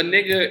 Imagine a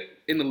nigga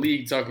in the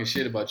league talking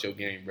shit about your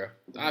game, bro.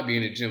 I'll be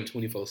in the gym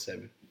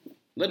 24/7.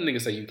 Let a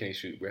nigga say you can't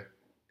shoot, bro.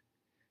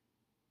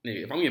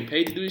 Nigga, if I'm getting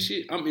paid to do this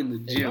shit, I'm in the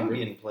gym. If I'm bro.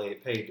 getting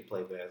paid to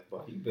play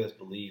basketball, you best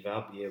believe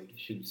I'll be able to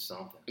shoot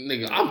something.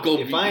 Nigga, I'll go.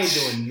 If I ain't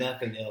doing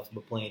nothing else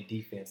but playing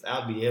defense,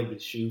 I'll be able to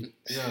shoot.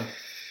 Yeah,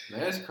 man,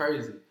 that's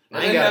crazy. I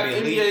And ain't they have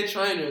gotta be NBA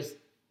trainers,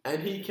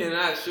 and he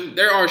cannot shoot.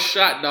 There are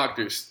shot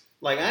doctors.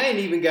 Like I ain't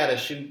even gotta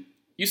shoot.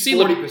 You see,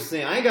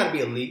 40%. I ain't gotta be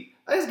elite.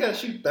 I just gotta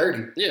shoot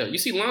 30. Yeah, you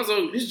see,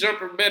 Lonzo, his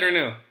jumper better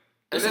now. And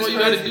That's that's what you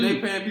crazy. gotta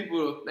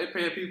do. They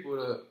paying people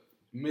to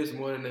miss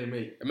more than they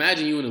make.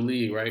 Imagine you in the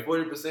league, right?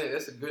 40%.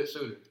 That's a good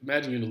shooter.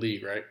 Imagine you in the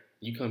league, right?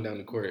 You come down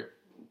the court,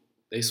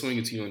 they swing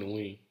it to you on the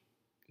wing.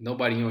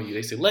 Nobody on you.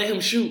 They say, let him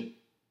shoot.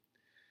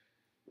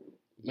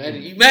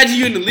 Imagine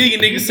you in the league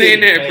and niggas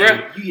saying that,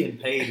 bro. You getting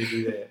paid to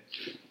do that.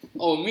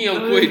 Oh, me,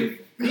 I'm quitting.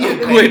 I'm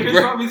Chris quitting,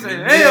 bro. probably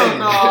saying, hell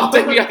no.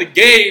 Take me out the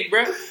game,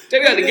 bro.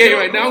 Take me out the game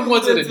right now. I'm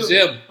going to the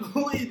gym.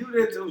 Who you do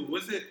that to?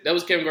 Was it? That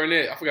was Kevin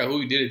Garnett. I forgot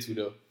who he did it to,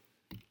 though.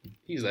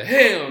 He's like,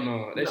 hell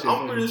no. That shit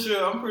I'm funny.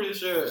 pretty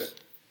sure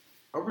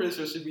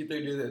CP3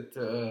 did it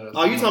to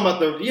Oh, you talking about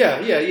the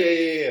yeah.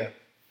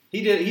 He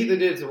either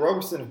did it to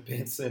Roberson or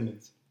Ben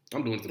Simmons.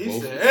 I'm doing it to He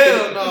both. said,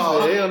 hell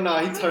no. Hell no,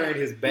 he turned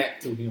his back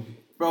to him.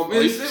 Bro,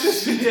 Ben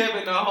Simmons be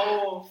having the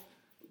whole...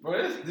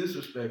 Bro, that's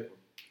disrespectful.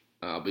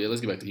 But yeah,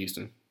 let's get back to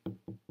Houston.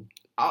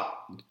 I,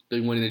 They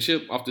winning the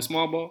chip off the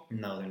small ball?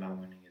 No, they're not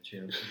winning a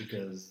chip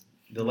because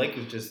the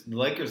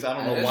Lakers, I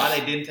don't know why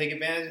they didn't take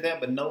advantage of that,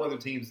 but no other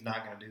team's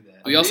not going to do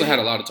that. We also had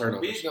a lot of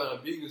turnovers. Beach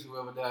gonna beat us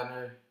whoever down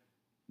there.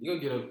 You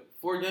gonna get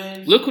 4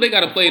 games? Look who they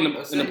got to play in the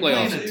Playing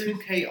playoffs. a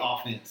 2K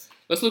offense.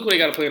 Let's look who they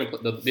got to play in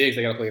the bigs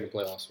they got to play in the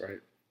playoffs, right?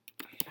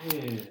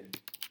 Man.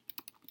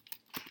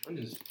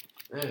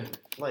 Man.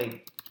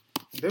 Like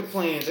they're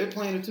playing a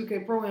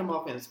 2K program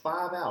offense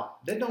 5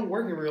 out. That don't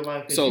work in real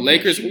life. So you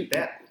Lakers, can't shoot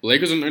that.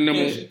 Lakers are number You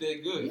one. can't shoot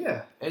that good.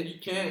 Yeah. And you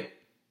can't.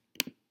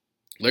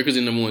 Lakers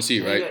in number 1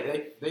 seed,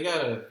 right? They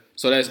gotta.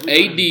 So that's AD,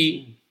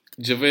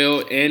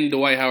 JaVale, and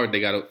Dwight Howard. They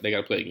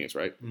gotta play against,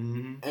 right?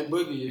 Mm-hmm. And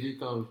Boogie if he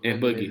comes.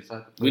 And Boogie.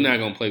 We're not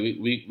gonna play.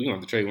 We gonna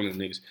have to trade one of the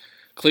niggas.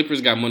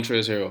 Clippers got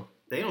Montrezl Harrell.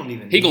 They don't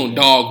even. He gonna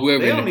dog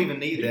whoever. They don't even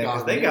need that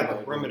because they got the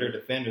He perimeter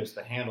defenders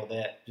to handle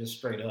that just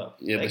straight up.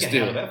 Yeah, they but can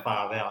still. handle that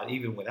 5 out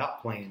even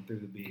without playing through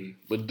the big.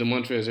 But the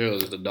Montrezl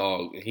Harrell is the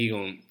dog, and he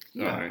gonna.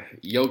 Yeah. All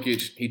right,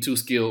 Jokic, he too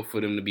skilled for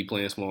them to be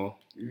playing small.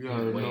 You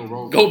gotta know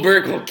roll.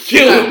 Gobert gonna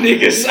kill them niggas.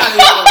 He's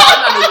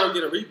not even gonna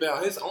get a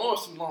rebound. His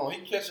arms too long.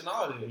 He catching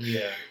all of it.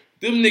 Yeah,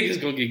 Them niggas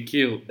gonna get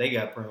killed. they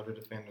got perimeter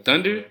defenders.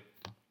 Thunder?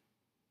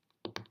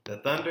 The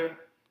Thunder.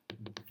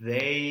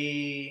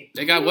 They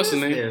got what's his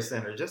who is name? Their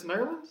center, just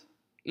Nerlens.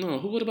 No,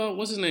 who? What about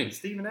what's his name?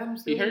 Steven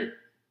Adams. He still hurt.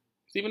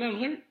 Steven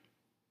Adams hurt.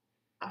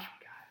 I forgot.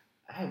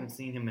 I haven't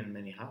seen him in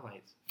many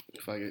highlights.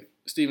 Fuck it.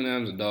 Steven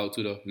Adams a dog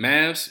too though.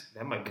 Mavs.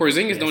 That might be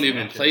Porzingis the don't best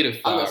even matchup. play the I was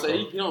five, gonna say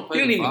bro. he don't He play.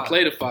 don't the even five.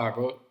 play the 5,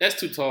 bro. That's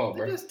too tall, They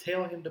bro. just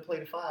tell him to play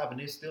the 5, and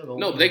they still don't.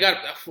 No, win. they got.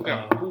 I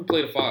forgot who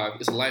played the 5.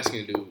 It's a light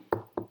skinned dude.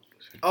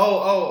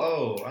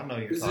 Oh! I know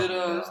you're Is talking it?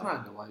 about. It's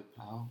not Dwight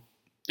Powell.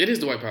 It is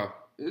Dwight Powell.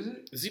 Is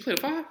it? Does he play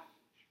the 5?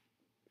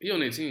 He on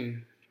their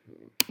team.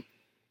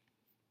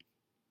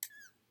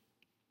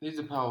 He's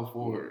a power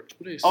forward.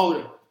 Who is?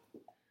 Oh,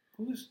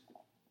 who's?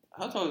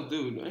 How tall is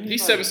dude?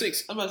 He's like,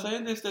 7'6". I'm about to say,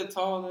 ain't this that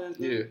tall as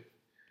Yeah, dude?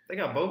 They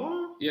got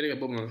Boban? yeah, they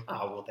got both of them.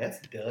 Oh well, that's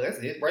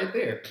it right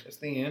there. That's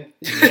the end.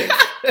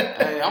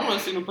 Hey, I want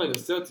to see them play the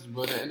Celtics,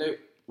 bro. And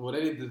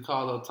they need to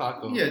call up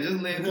Taco. Yeah,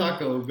 just let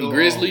Taco The go.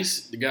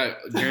 Grizzlies, they got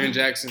Jaren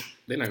Jackson.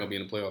 They're not gonna be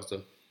in the playoffs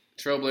though.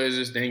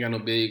 Trailblazers, they ain't got no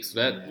bigs.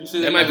 So You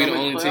see that might be not the gonna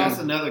only make team. That's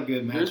another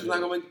good Grizzlies not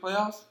match. gonna make the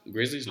playoffs.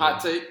 Grizzlies,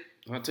 Hot no. take.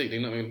 Hot take, they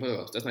not making the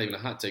playoffs. That's not even a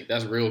hot take.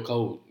 That's real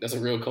cold. That's a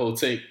real cold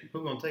take.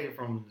 Who gonna take it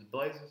from the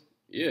Blazers?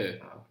 Yeah.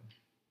 Oh, okay.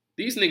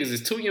 These niggas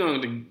is too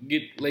young to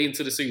get late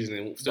into the season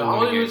and The still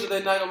only win reason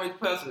they not gonna make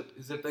the playoffs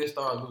is if they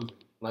start losing,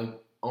 like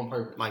on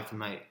purpose. Like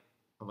tonight,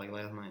 or like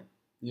last night.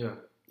 Yeah.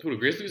 Who, the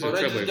Grizzlies or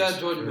But they just got Trailblazers?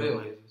 Jordan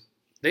Bell.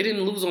 They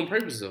didn't lose on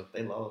purpose, though.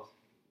 They lost.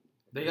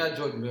 They got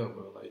Jordan Bell,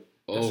 bro. Like,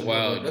 Oh,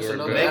 wow. That's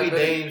Jordan another Bell. Maybe Dame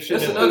athletic, should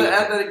that's have another put-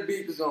 athletic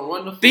beat that's gonna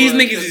run the floor. These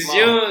and niggas kick is ball.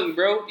 young,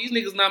 bro. These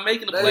niggas not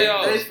making the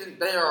playoffs.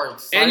 They are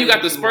excited. And you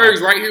got the to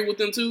Spurs watch. right here with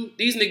them, too.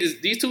 These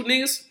two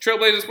niggas,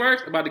 Trailblazers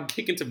Spurs, about to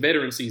kick into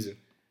veteran season.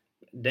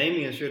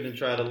 Damian shouldn't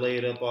try to lay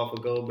it up off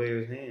of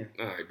Goldberg's hand.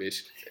 All right,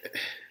 bitch.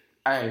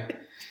 Hey,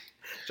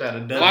 Try to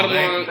double Bottom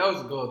back. line- that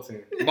was a goal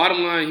team.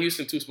 Bottom line,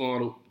 Houston too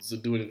small to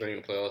do anything in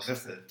the playoffs.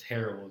 That's a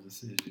terrible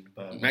decision.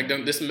 But Mike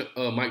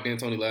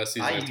D'Antoni last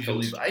season I as the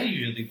coach.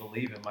 usually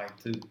believe in Mike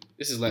too,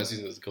 This is last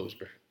season as a coach,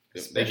 bro.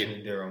 They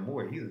especially Daryl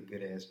Moore. He's a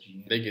good ass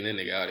GM. get that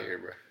nigga out of here,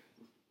 bro.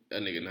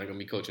 That nigga not gonna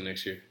be coaching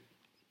next year.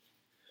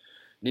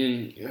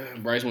 Then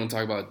Bryce want to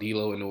talk about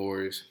D'Lo and the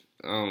Warriors.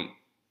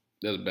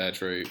 That's a bad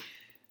trade.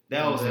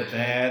 That was a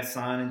bad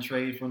sign and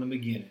trade from the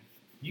beginning.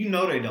 You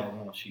know they don't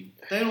want you.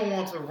 They don't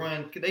want to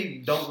run. They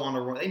don't want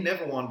to run. They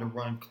never wanted to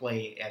run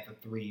Clay at the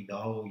 3 the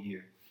whole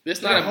year. It's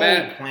Their not a whole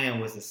bad. plan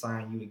was to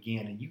sign you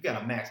again, and you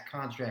got a max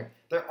contract.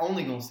 They're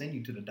only gonna send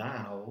you to the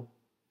dying hole.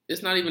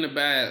 It's not even a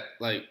bad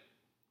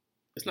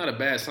It's not a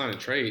bad sign and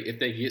trade if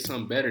they get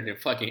something better than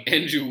fucking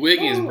Andrew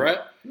Wiggins, No.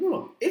 bruh.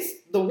 No,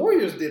 it's the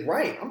Warriors did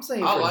right. I'm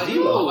saying I for like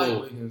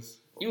D'Lo. Wiggins.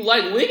 You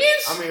like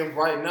Wiggins? I mean,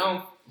 right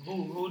now,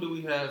 who do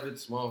we have at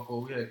small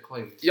for? We had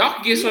Clay. Y'all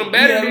could get something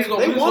better. Yeah, than he's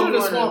gonna- They wanted a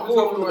Who's small gonna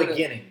forward from run the that?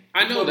 beginning.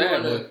 I know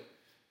that, but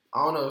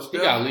I don't know. he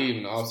Steph, gotta leave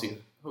in the offseason.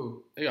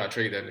 Who? They gotta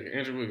trade that nigga.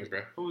 Andrew Wiggins,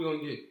 bro. Who we gonna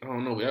get? I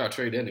don't know. We gotta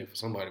trade that nigga for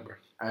somebody, bro.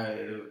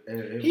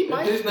 He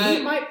might If his prosper.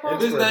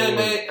 name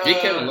ain't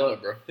Get Kevin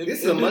Love, bro. This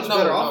is a much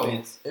better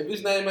offense. If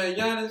his name ain't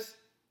Giannis,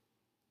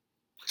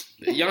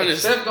 Giannis,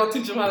 Steph gonna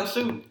teach him how to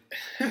shoot.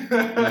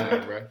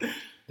 nah, bro.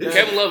 Yeah.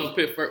 Kevin Love will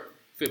fit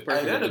perfect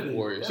that'd with the be-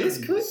 Warriors. that'd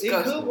It disgusting.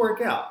 could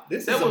work out.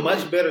 This That is a would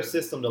much be- better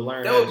system to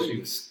learn That how would to be shoot.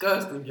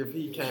 disgusting if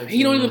he can't.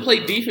 He don't shoot. even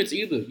play defense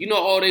either. You know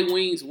all they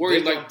wings.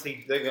 Warriors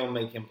They're gonna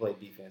make him play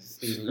defense.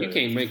 you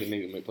can't make a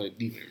nigga play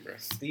defense, bro.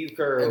 Steve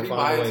Kerr If will he find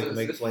a way buys to his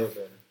make a system. player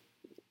better.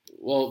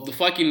 Well, the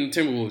fucking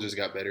Timberwolves just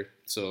got better,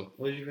 so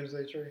What did you gonna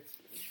say, Trey?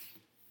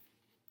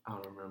 I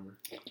don't remember.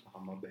 Oh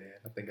my bad.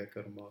 I think I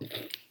cut him off.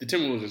 the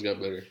Timberwolves just got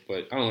better.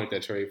 But I don't like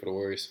that trade for the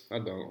Warriors. I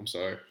don't. I'm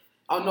sorry.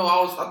 Oh no,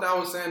 I thought I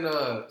was saying.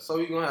 So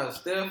you gonna have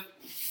Steph,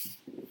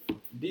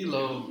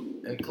 D'Lo,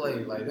 and Clay?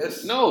 Like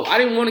that's No, I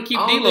didn't want to keep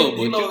I don't D'Lo,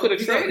 think but you could have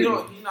he's not- traded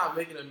him. He's not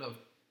making enough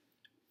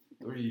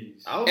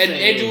threes. I was And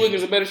saying, Andrew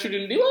Wiggins a better shooter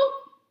than D'Lo?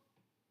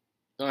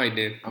 All right,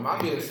 then. I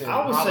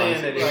was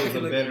saying that it was he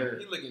a better-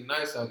 He looking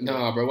nice out there.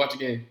 Nah, bro. Watch the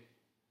game.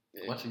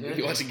 Watch the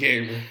game? Watch the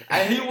game, bro.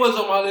 And he was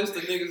on my list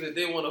of niggas that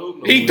didn't want to hoop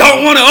no He more.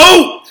 don't want to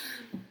hoop.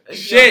 He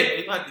Shit.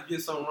 He had to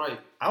get something right.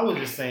 I was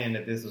just saying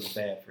that this was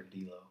bad for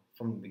D'Lo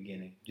from the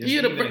beginning. Just He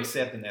had a even break-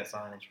 accepting that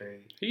sign and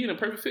trade. He in a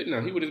perfect fit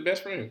now. He with his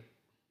best friend.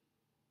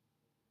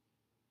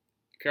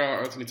 Carl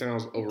Anthony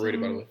Towns overrated,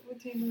 by the way.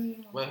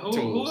 But who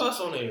Timberwolves. else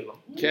on there?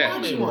 Cat.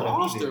 Who Why do on you the want to be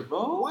roster, there,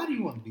 bro? Why do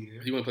you want to be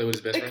there? He want to play with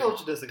his best That friend.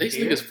 coach doesn't These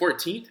care. niggas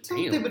 14th?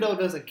 Tom Damn. Thibodeau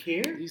doesn't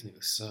care. These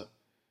niggas suck.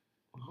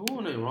 Who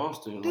on their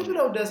roster? Like,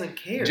 Thibodeau doesn't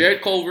care.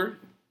 Jared Culver.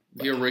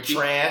 He a rookie.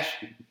 Trash.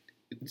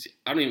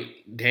 I mean,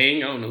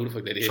 dang, I don't know who the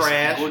fuck that is.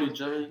 Trash. Woody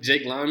James.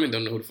 Jake Lyman,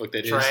 don't know who the fuck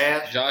that is.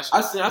 Trash. Josh.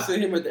 I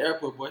seen him at the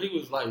airport, boy. He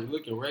was like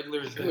looking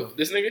regular as hell.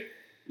 This nigga?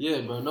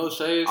 Yeah, bro. No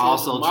shades.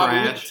 Also He was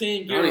mobbing with trash. the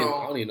team I gear don't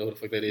on. even know who the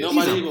fuck that is. Nobody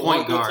He's a even point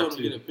walked up guard, to him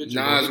to get a too. picture.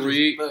 Nas bro. He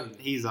Reed. just thugging.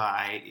 He's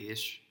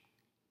alright-ish.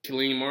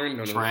 Killeen Martin, don't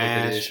know who the fuck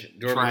that is. Trash.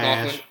 Jordan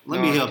Trash. McLaughlin.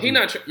 Let me help He you.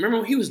 not.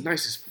 Remember, he was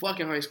nice as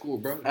fucking high school,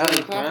 bro. Jordan Alex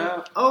McLaughlin.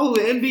 Crab. Oh,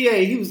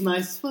 NBA. He was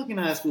nice as fucking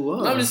high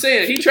school. Huh? I'm just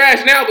saying, he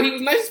trash now, but he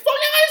was nice as fucking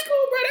high school,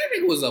 bro. That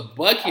nigga was a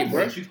bucket,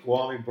 bro.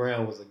 Kwame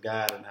Brown was a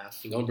god in high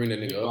school. Don't bring that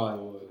nigga up.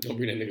 Probably was. Don't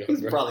bring that nigga He's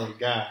up, bro. probably a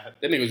god.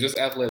 That nigga was just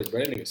athletic,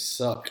 bro. That nigga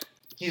sucked.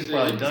 He's Shit,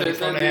 probably he done said it from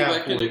the something half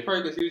like Kendrick court.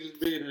 Perkins. He was just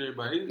bigger than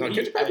everybody. No,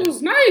 Kendrick Perkins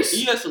was nice.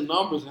 He had some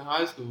numbers in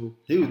high school.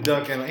 He was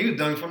dunking. He was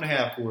dunking from the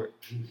half court.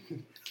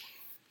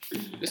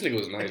 This nigga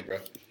was nice, bro.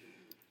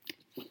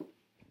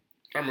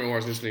 I remember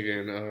watching this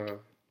nigga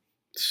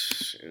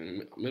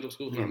in middle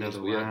school. Not middle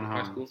school, yeah,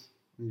 high school.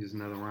 He's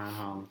another Ryan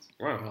Hollins.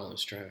 Ryan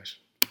Holland's trash.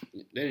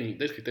 They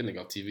kicked that nigga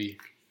off TV.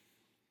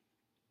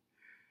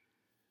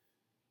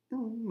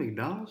 Oh,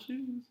 McDonald's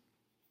shoes.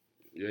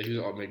 Yeah, he was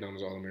all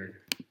McDonald's All-American.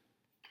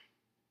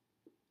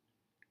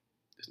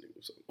 This nigga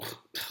was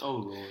so... Oh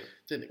lord.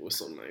 That nigga was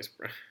so nice,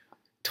 bro.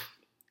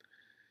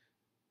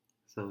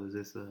 So is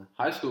this a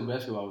High school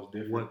basketball was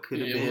different. what could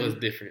have Yeah, been? it was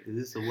different. Is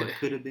this a what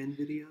could have been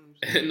video?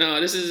 No,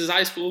 this is his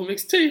high school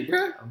mixtape,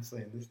 bro. I'm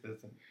saying this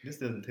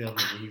doesn't tell me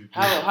that he's good.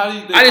 How do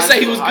you think I didn't high say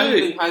he school- was How do you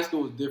good. think high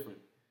school was different?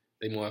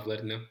 They more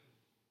athletic now.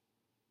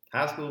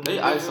 High school.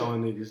 They movies?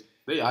 ISOing niggas.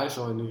 They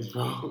ISOing niggas,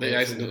 bro. They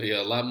icing,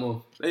 yeah, a lot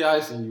more. They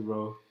icing you,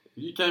 bro.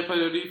 If you can't play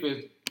their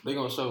defense, they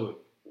gonna show it.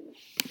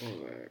 All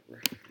right,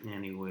 bro.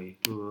 Anyway,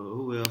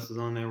 who else is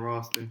on that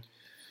roster?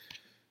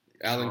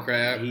 Allen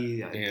Crabbe. He's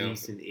Damn.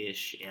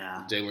 decent-ish,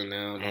 yeah. Jalen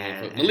now.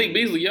 And- Malik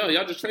Beasley, y'all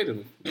just traded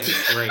him.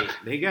 That's great.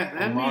 They got.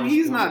 I mean, Amari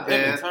he's Smith, not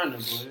Evan bad. Turner,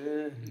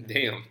 boy.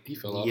 Damn, he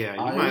fell off. Yeah,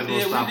 you might as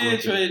well stop We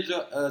did looking.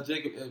 trade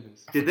Jacob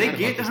Evans. Did they forgot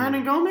get about this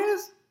Hernan nigga.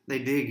 Gomez? They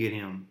did get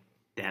him.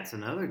 That's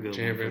another good one for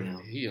Champion,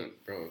 them.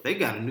 bro. They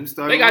got a new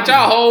starter. They got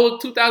y'all whole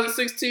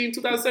 2016,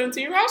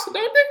 2017 roster,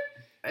 don't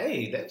they?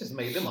 Hey, that just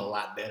made them a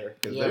lot better.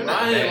 Because Yeah, they're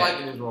not I ain't bad.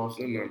 liking this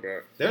roster. No,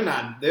 bro. They're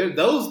not.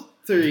 Those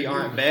three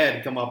aren't bad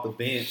to come off the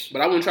bench.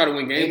 But I wouldn't try to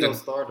win Ain't games. no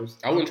starters.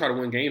 I wouldn't try to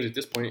win games at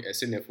this point at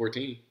sitting at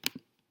 14.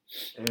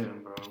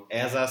 Damn, bro.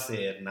 As I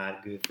said,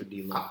 not good for I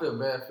D-Lo. feel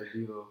bad for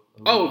D-Lo.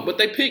 Oh, but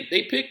they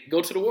pick,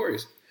 go to the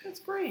Warriors. That's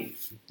great.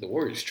 The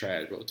Warriors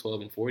trash, bro.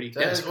 12 and 40.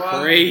 That's That's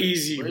why-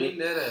 crazy, bro. Bring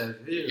that ass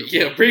here.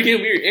 Yeah, bring him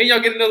here. And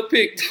y'all get another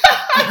pick.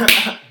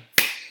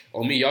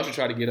 On me, y'all should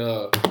try to get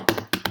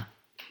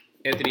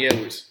Anthony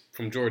Edwards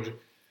from Georgia.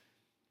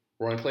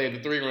 Run play at the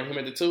 3, run him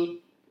at the 2.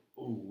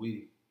 Ooh,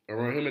 we. Or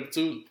run him at the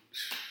 2.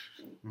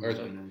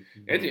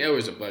 Anthony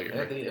Edwards a bucket,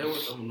 bro. Anthony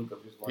Edwards, I'm gonna look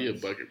up his He a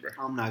lines. bucket, bro.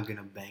 I'm not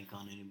gonna bank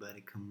on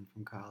anybody coming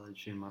from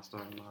college in my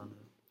starting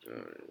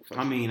lineup. Fuck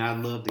I mean, I'd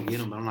love to get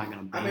them, but I'm not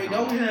gonna I bank mean,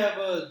 on don't we them.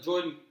 have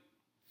Jordan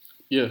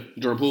yeah,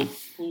 Jordan Poole.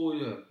 Poole?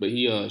 Yeah. But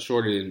he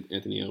shorter than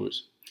Anthony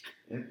Edwards.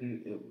 Anthony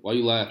Edwards. Why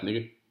you laugh,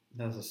 nigga?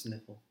 That was a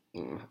sniffle. I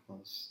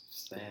was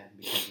sad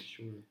because it's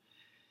short.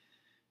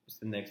 What's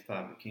the next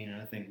topic, Keenan?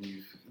 I think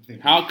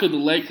How could the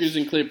Lakers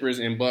and Clippers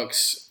and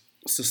Bucks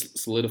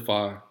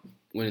solidify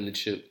winning the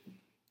chip?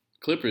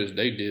 Clippers,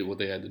 they did what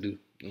they had to do.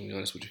 I'm gonna be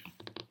honest with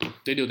you.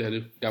 They did what they had to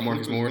do. Got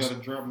Marcus Morris. Got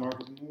to drop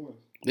Marcus Morris.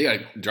 They got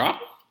to drop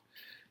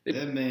him?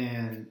 That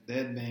man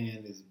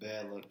is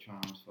bad luck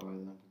charms as far as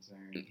I'm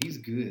concerned. He's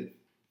good,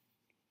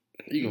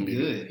 He gonna be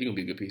Good. He gonna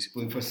be a good piece.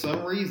 but for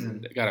some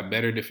reason, They got a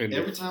better defender.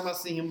 every time I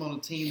see him on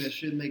a team that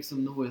should make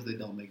some noise, they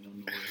don't make no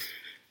noise.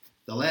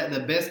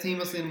 The best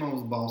team I seen him on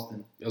was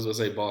Boston, I was gonna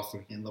say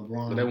Boston, and but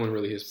LeBron that wasn't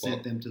really his sent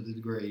fault. them to the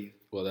grave.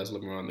 Well, that's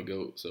LeBron the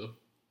GOAT. So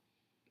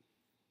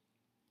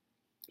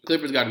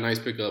Clippers got a nice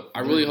pickup. I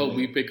really hope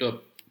we pick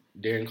up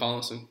Darren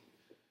Collison.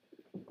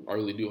 I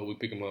really do hope we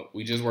pick him up.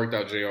 We just worked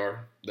out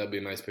JR. That'd be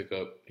a nice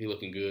pickup. He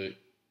looking good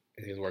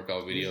in his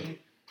workout video.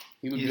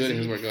 He looked Is good in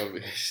his he? workout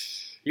video.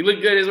 He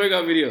looked good in his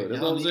workout video.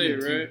 That's what I'm saying,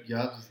 needed right?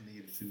 Y'all just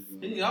needed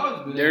to. He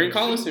always been Darren able to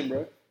Collison, shoot.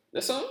 bro.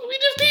 That's all. We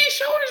just need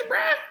shoulders, bro.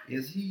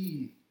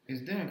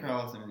 Is Darren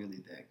Carlson really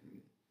that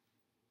good?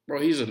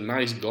 Bro, he's a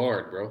nice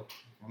guard, bro.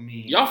 I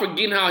mean, Y'all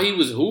forgetting how he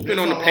was hooping there's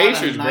on a the lot of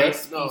Pacers,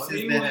 nice bro. pieces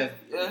he that was,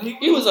 have. yeah,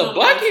 He was a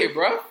bucket,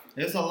 bro.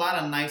 There's a lot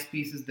of nice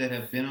pieces that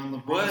have been on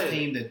LeBron's But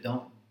team that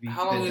don't.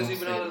 How long that has don't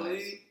he been out of the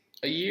stabilize. league?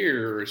 A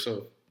year or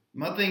so.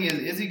 My thing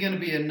is he going to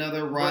be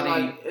another But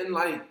Roddy?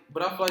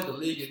 but I feel like the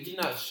league, he's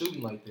not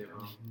shooting like that,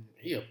 bro.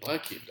 He a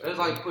bucket, though. It's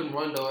like putting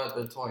Rondo out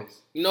there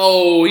twice.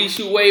 No, he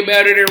shoot way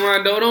better than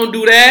Rondo. Don't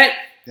do that.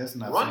 That's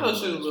not Rondo saying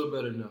shoot a much. little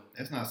better now.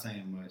 That's not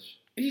saying much.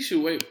 He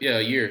shoot way,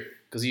 a year.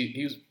 Because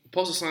he was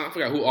supposed to sign, I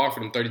forgot who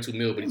offered him $32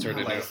 million, but he turned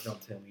it down. Highlights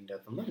don't tell me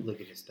nothing. Let me look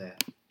at his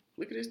stat.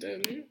 Look at this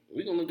damn nigga.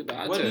 We gonna look at the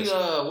eye What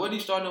test. he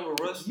starting over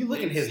Russ? You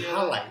look at his in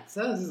highlights.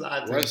 That's his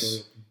eye Russ.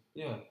 test.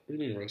 Yeah, What do you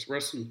mean, Russ?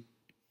 Russ who?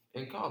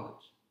 in college.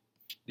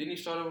 Didn't he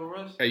start over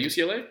Russ? At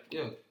UCLA?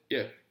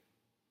 Yeah.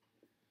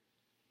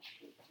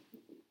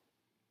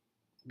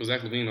 But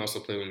Zach LaVine also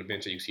played on the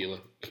bench at UCLA.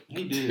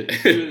 He did.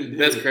 He really did.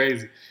 That's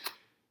crazy.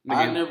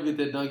 I Nigga, never get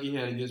that dunk he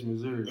had against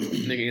Missouri.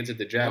 nigga entered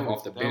the draft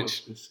off the That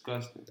bench. was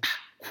disgusting.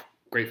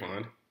 Great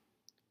find.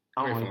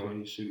 I Great don't like find. when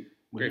he shoot.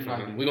 But Great he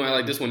knocking- find. We gonna act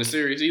like this one is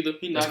serious either.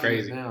 He That's knocking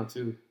us crazy. down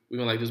too. We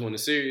gonna like this one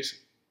is serious.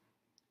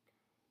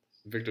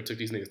 Victor took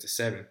these niggas to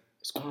 7.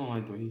 I don't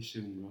like the way he's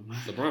shooting, bro.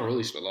 LeBron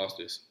really should have lost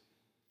this.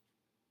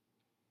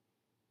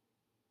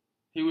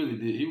 He really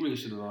did. He really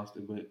should have lost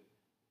it, but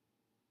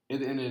at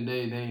the end of the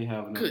day, they ain't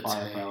have enough Good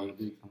firepower to take.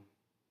 beat them.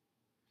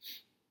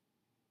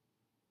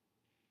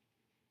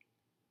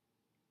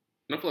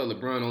 And I feel like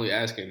LeBron only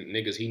asking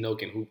niggas he know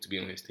can hoop to be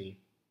on his team.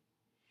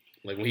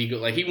 Like when he go,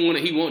 like he want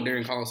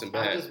Darren Collison I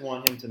bad. just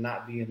want him to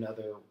not be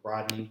another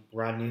Rodney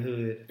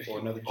Hood or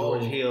another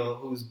George Hill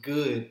who's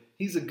good.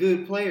 He's a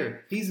good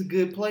player.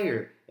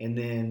 And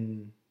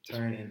then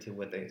turn into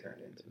what they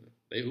turned into.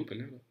 They hooping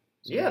now.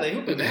 Yeah, they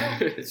hooping now.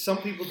 Some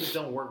people just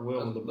don't work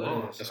well with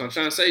LeBron. That's what I'm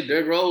trying to say.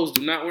 Derrick Rose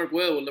do not work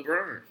well with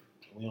LeBron.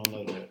 We don't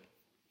know that.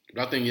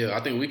 But I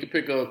think we could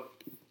pick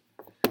up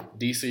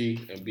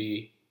DC and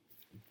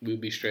we'll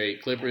be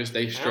straight. Clippers,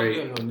 they I don't straight.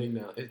 give him no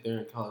nickname. It's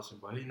Darren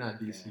Collison, but he's not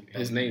DC.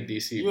 His name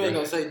DC. You ain't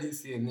bro. gonna say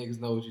DC and niggas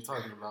know what you're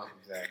talking about.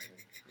 Exactly.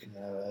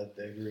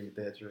 I agree with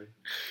that, Trey.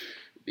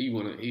 He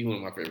one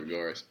of my favorite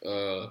guards.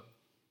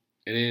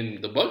 And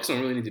then the Bucks don't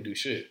really need to do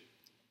shit.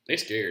 They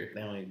scared.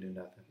 They don't even do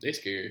nothing. They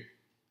scared.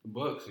 The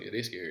Bucks. Yeah,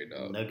 they scared,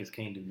 dog. Nuggets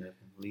can't do nothing.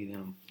 Leave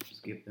them. Just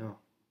skip them.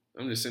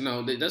 I'm just saying.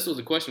 No, that's what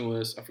the question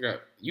was. I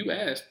forgot. You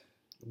asked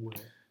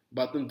What?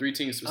 about them 3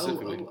 teams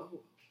specifically.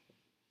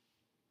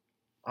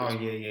 Oh,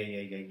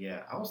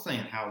 yeah. I was saying,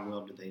 how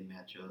well do they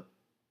match up?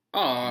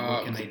 Oh,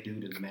 What can they do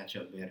to match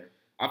up better?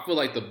 I feel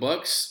like the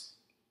Bucks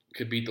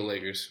could beat the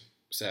Lakers,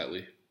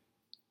 sadly.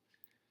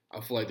 I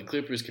feel like the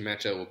Clippers can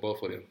match up with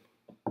both of them.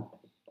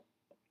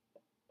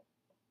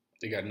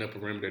 They got enough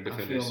perimeter I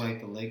defenders. feel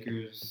like the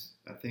Lakers,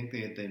 I think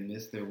they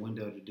missed their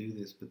window to do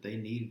this, but they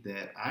needed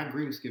that. I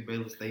agree with Skip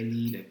Bayless. They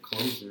need a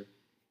closer,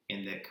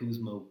 and that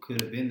Kuzma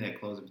could have been that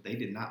closer, but they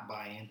did not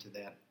buy into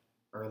that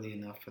early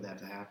enough for that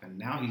to happen.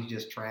 Now he's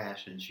just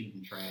trash and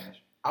shooting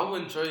trash. I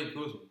wouldn't trade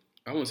Kuzma.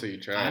 I wouldn't say you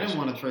trash. I didn't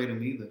want to trade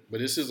him either. But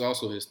this is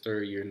also his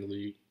third year in the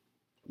league.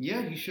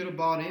 Yeah, you should have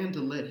bought in to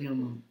let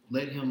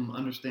him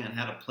understand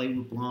how to play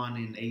with Bron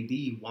and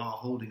AD while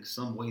holding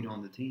some weight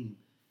on the team,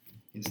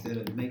 instead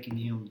of making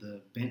him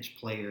the bench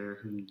player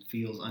who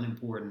feels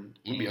unimportant.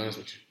 I'm gonna be honest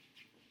with you.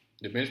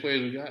 The bench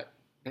players we got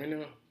right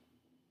now,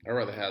 I'd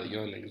rather have the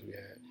young niggas we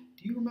had.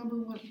 Do you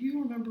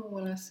remember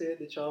when I said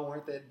that y'all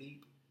weren't that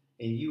deep?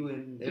 And you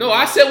and No,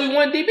 I said we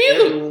weren't deep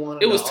either.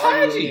 It was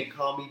Taji. And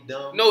call me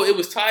dumb. No, it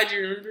was Taji,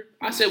 remember?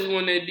 I said we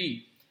weren't that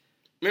deep.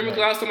 Remember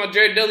because I was talking about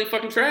Jared Dudley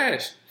fucking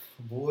trash.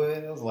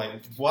 Boy, I was like,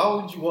 why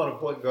would you want a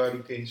point guard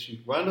who can't shoot?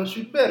 Rondo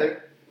shoot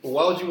better, but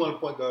why would you want a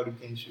point guard who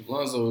can't shoot?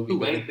 Lonzo would be Who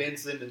better. ain't Ben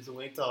Simmons, who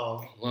ain't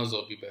tall. Lonzo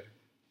would be better.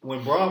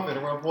 When Bron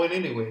finna run point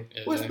anyway.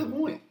 Exactly. What's the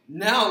point?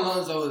 Now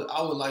Lonzo,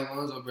 I would like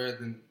Lonzo better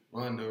than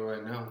Rondo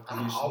right now.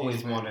 I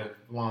always wanted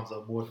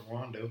Lonzo more than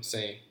Rondo.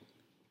 Same.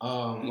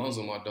 Um,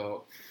 Lonzo my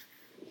dog.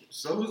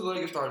 so who's the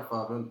Lakers starting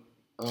five?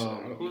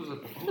 Who's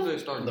they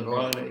starting?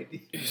 LeBron AD.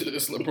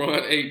 It's LeBron,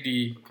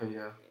 AD. Okay,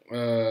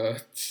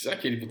 yeah. I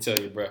can't even tell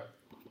you, bro.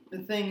 The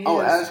thing is, Oh,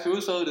 Alex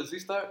Caruso, does he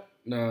start?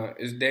 Nah,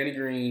 it's Danny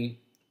Green,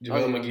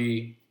 JaVale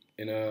McGee,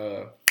 and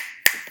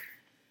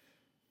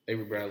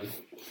Avery Bradley.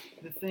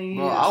 the thing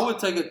Bro, is, I would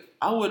take it.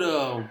 I would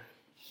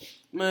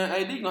man,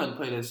 AD gonna have to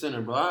play that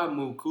center, bro. I'd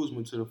move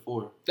Kuzma to the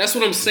 4. That's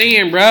what I'm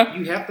saying, bro.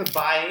 you have to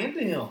buy into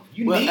him.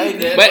 You Well, need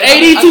AD that. But I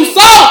AD too think-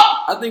 soft.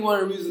 I think one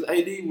of the reasons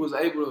AD was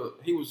able to,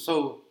 he was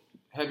so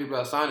happy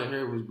about signing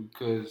here was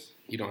because,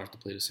 You don't have to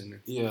play the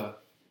center. yeah,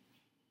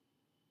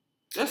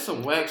 that's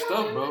some whack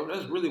stuff, bro.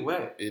 That's really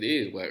whack. It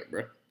is whack,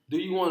 bro. Do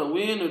you want to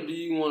win or do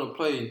you want to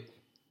play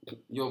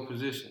your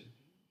position?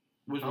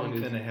 Which I'm one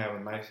is it? finna have a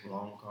nice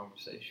long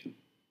conversation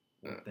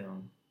with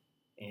them.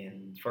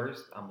 And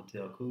first, I'm gonna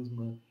tell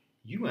Kuzma,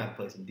 you gonna have to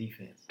play some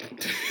defense.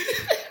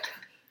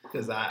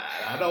 Because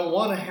I don't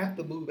want to have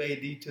to move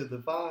AD to the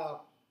 5.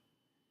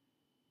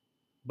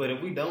 But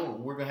if we don't,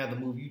 we're going to have to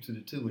move you to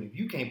the 2. And if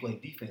you can't play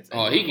defense...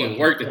 Oh, he can fucking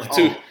work at the point.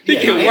 2. He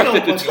Yeah, can ain't work no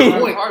at the fucking 2.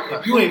 point.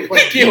 If you ain't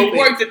playing He can defense,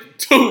 work at the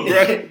 2,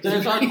 bro.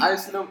 James Harden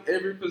icing up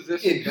every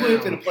position. if you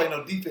ain't down. finna play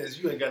no defense,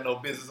 you ain't got no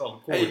business on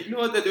the court. Hey, you know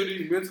what they do to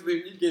you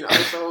mentally when you get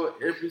ISO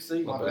every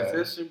single My bad.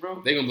 possession,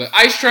 bro? They gonna be like,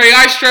 ice tray,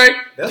 ice tray.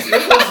 That's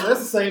the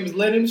same as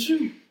let him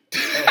shoot.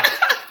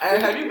 Hey,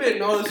 have you been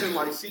noticing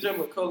like CJ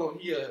McCollum?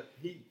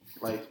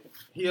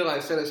 He'll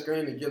like set a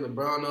screen and get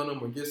LeBron on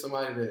him or get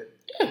somebody that.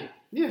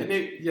 Yeah. And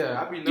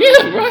I be Yeah,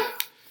 noticing.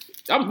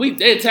 bro.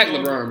 They attack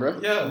LeBron, bro.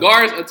 Yeah.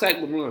 Guards attack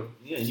LeBron.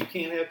 Yeah, you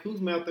can't have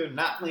Kuzma out there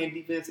not playing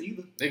defense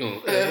either. They gonna.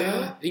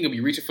 Yeah. He gonna be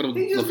reaching for the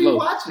He just be flow.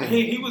 watching.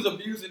 He was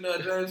abusing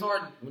James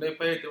Harden when they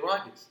played the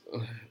Rockets.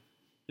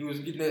 He was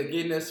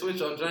getting that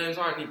switch on James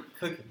Harden. He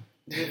cooking.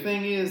 The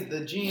thing is,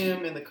 the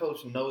GM and the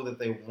coach know that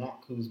they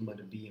want Kuzma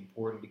to be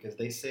important because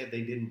they said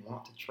they didn't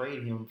want to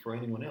trade him for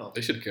anyone else.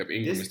 They should have kept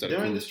Ingram instead of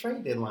During this Kuz.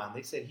 trade deadline,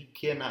 they said he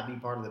cannot be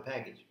part of the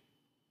package.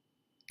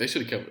 They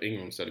should have kept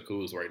Ingram instead of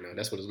Kuz right now.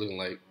 That's what it's looking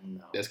like.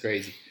 No. That's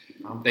crazy.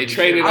 I'm They pretty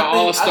traded sure- an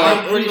all-star.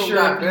 I'm pretty Ingram sure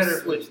got if you better.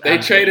 switched They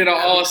out- traded an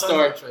After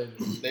all-star. Thunder traded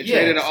him. They Yes,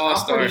 traded an I'm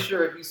all-star. pretty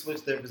sure if you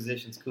switched their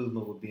positions, Kuzma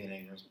would be in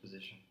Ingram's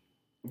position.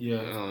 Yeah.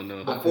 I don't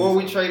know. Before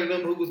we traded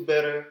him, who was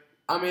better?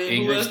 I mean,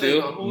 Ingram who else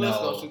still?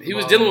 gonna shoot the He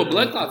was ball? dealing with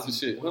blood clots and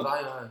shit. Huh?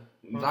 Zion.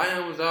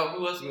 Zion was out.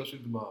 Who else is gonna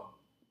shoot the ball?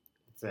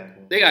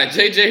 Exactly. They got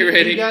JJ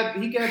ready. He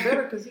got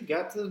better because he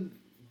got to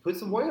put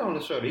some weight on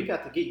his shoulder. He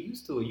got to get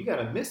used to it. You got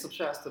to miss some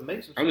shots to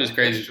make some. I'm just shots.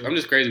 crazy. I'm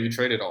just crazy. We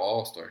traded an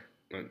all-star.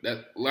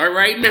 Like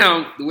right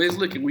now, the way it's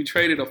looking, we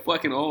traded a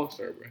fucking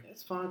all-star, bro.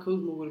 That's fine.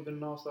 Kuzma would have been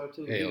an all-star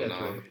too. He Hell got no.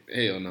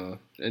 traded. Hell no.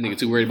 That nigga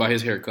too worried about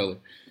his hair color.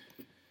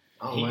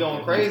 He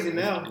going crazy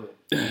now.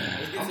 Let's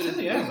I'm get to telling this.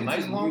 you, that was a let's get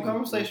nice to the long music.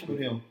 conversation with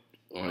him.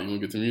 All right, you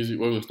want to get to music?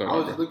 We're going to start I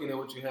was off, just bro. looking at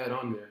what you had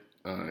on there.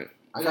 All right.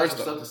 I got First some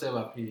off- stuff to say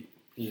about P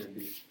and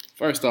D.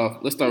 First off,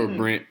 let's start with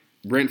Brent.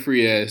 Brent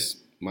Frias,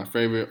 my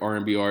favorite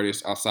R&B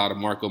artist outside of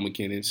Marco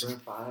McKinnon's.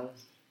 Brent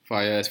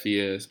Fires.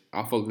 Fias.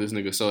 I fuck with this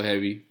nigga so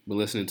heavy. Been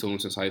listening to him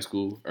since high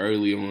school,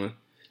 early on.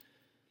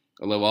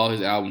 I love all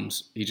his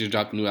albums. He just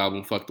dropped a new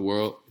album, Fuck the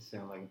World. It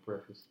sounds like a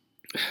preface.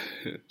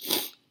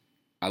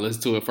 I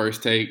listened to it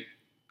first take,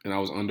 and I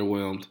was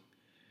underwhelmed.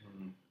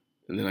 Mm-hmm.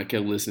 And then I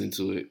kept listening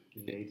to it,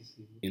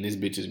 and this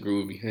bitch is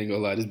groovy. I ain't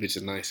gonna lie, this bitch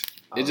is nice.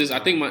 It's just, I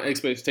think my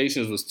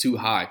expectations was too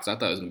high, because I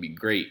thought it was gonna be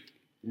great.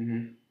 Mm-hmm.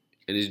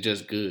 And it's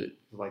just good.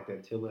 Like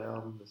that Tiller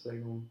album, the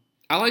second one.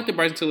 I like the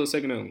Bryce Tiller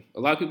second album. A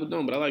lot of people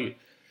don't, but I like it.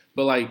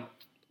 But like,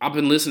 I've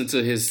been listening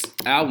to his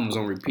albums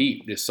on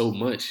repeat just so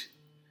much.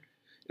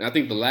 And I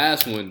think the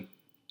last one,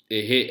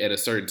 it hit at a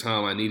certain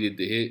time I needed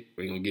to hit.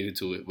 We ain't gonna get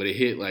into it, but it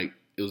hit like,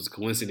 it it was a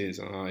coincidence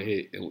on how it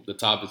hit. And the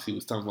topics he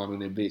was talking about in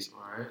that bitch.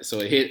 All right. So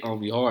it hit on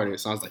me harder.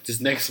 So I was like, this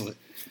next one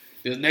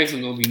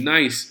gonna be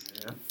nice.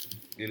 Yeah.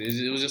 And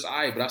it was just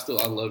alright, but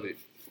I love it.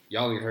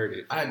 Y'all ain't heard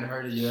it. I hadn't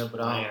heard it yet,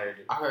 but I ain't heard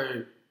it. I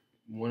heard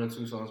 1 or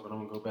 2 songs, but I'm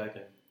gonna go back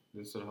and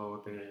listen to the whole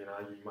thing, and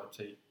I'll give you my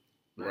take.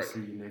 I'll Right. see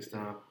you next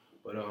time.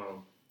 But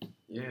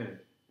yeah.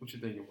 What you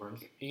thinking,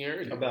 Bryce? He ain't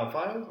heard it. About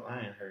Files? I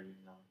ain't heard it,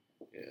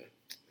 no. Yeah.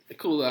 A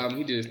cool album.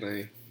 He did his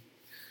thing.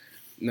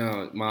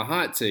 Now, my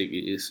hot take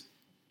is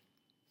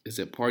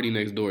that Party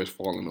Next Door is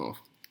falling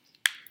off.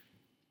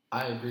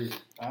 I agree.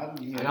 And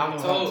And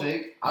I've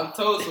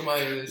told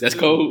somebody this. That's too.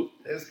 cold.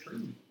 That's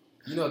true.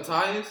 You know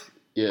tYus?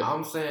 Yeah.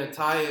 I'm saying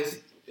tYus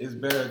is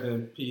better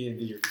than P and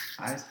D.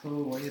 Ice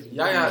Cool. What is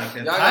Y'all got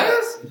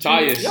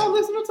tYus. Y'all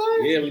listen to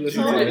Tyrus? Yeah, we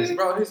listen to Tyrus, it.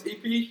 bro. His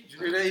EP. Did you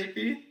hear that EP?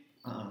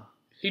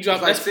 He It's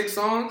dropped like that. 6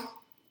 songs.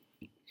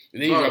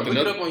 And then he Bro, dropped look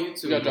another. it up on You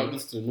YouTube. got to drop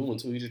this to the new one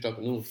too. He just dropped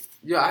a new one.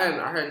 Yeah, I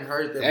hadn't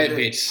heard that. That but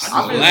bitch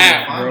I've been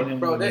slap, bro.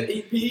 Bro, that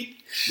EP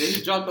that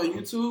he dropped on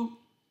YouTube.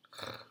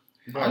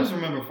 I just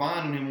remember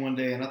finding him one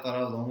day, and I thought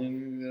I was the only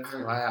nigga that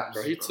heard. Slaps,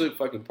 Bro, he took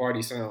fucking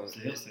party sounds.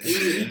 He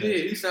He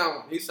did. He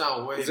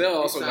sound way. Zell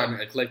also he got sound,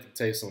 an eclectic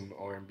taste on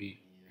R&B.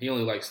 He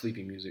only likes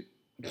sleepy music.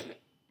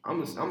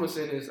 I'm gonna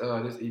send this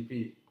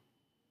EP.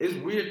 It's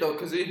weird though,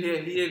 cause he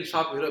didn't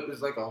chop it up.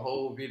 It's like a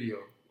whole video.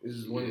 It's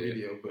just one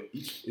video, but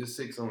each is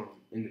 6 songs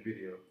in the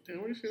video.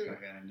 Damn, what is So I it?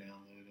 got it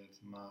downloaded. That's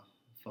my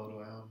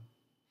photo album.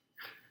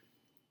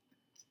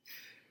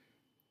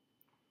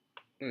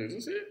 Wait, is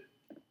this it?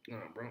 Nah,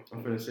 bro.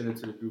 I'm gonna send it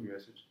to the group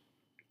message.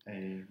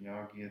 Hey,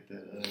 y'all get the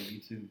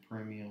YouTube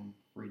Premium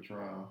free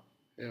trial.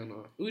 Hell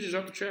no. We just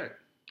dropped the track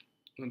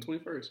on the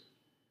 21st.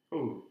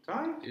 Oh,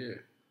 Ty? Yeah.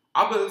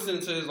 I've been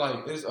listening to this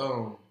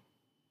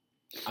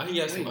he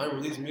has some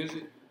unreleased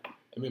music.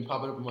 I've been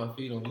popping up in my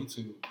feed on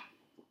YouTube.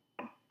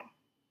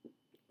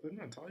 I'm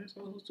not tired.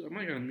 I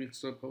might gotta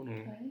mix up. Hold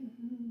on.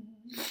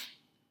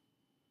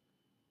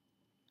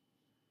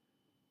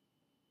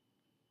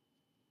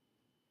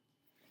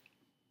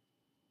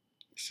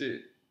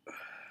 Shit.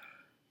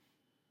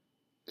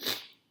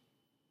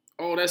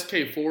 Oh, that's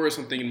K Forest.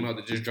 I'm thinking about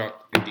that just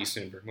dropped in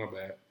December. My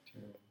bad.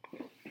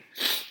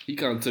 He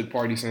kind of took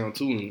Party Sound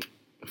too and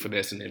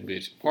finessing that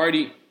bitch.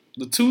 Party,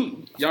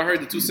 y'all heard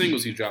the 2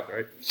 singles he dropped,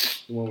 right?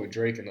 The one with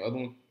Drake and the other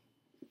one.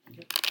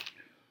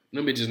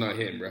 Them bitches not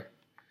hitting, bro.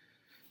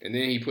 And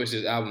then he pushed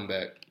his album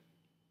back.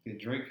 Did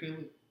Drake feel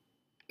it?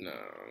 Nah,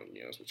 to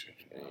be honest with you.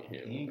 He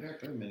ain't got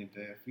that many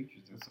bad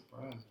features. That's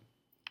surprising.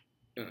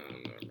 Nah,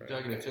 Did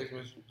I get a text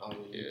message? Oh,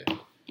 yeah.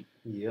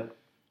 Yep.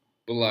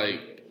 But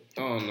like,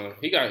 I don't know.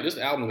 This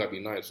album gotta be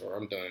nice, or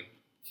I'm done.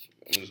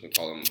 I'm just gonna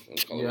call him.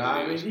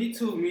 I mean, he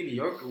too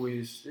mediocre with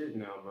his shit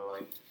now, bro.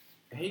 Like,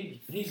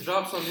 he's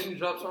dropped something. Didn't he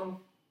drop something?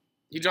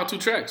 He dropped 2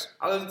 tracks.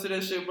 I listened to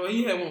that shit, bro.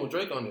 He had one with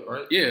Drake on it,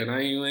 right? Yeah, and I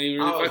ain't really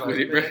I was fuck with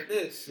like, it, bro. man,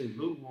 this shit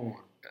lukewarm.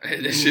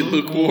 That shit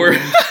lukewarm.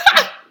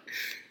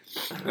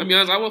 I'll be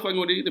honest, I wasn't fucking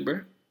with it either,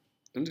 bro.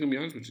 I'm just gonna be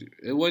honest with you.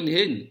 It wasn't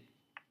hidden.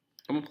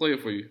 I'm gonna play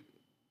it for you.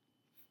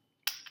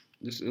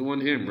 It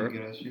wasn't hidden, bro.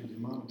 Get that shit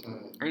demonetized. I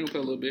ain't gonna play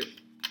a little bit.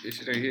 This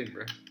shit ain't hidden,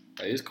 bro.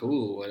 Like, it's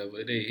cool or whatever.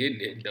 It ain't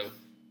hidden though.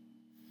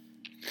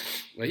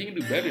 Like, he can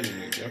do better than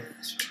me, bro.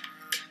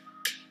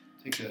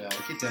 Take that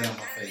out. Get that out of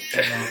my face.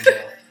 That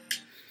out.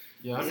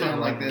 Yeah, That I sound mean,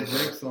 like that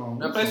Drake song.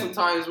 Now play some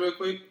tires real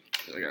quick.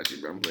 I got you,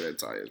 bro. I'm gonna play that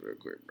tires real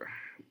quick, bro.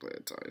 Play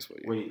that tires for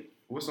you. Wait,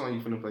 what song you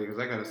finna play? Because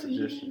I got a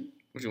suggestion.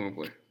 What you wanna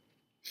play?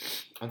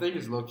 I think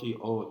it's low key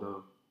old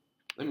though.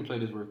 Let me play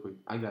this real quick.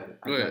 I got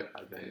it. Go ahead. I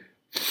got it.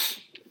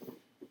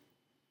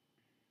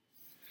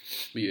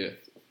 But yeah,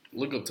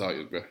 look up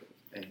tires, bro.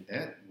 Hey,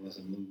 that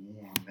wasn't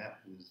lukewarm. That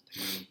was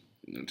terrible.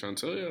 I'm trying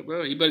to tell you,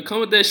 bro. You better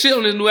come with that shit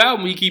on this new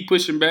album. He keep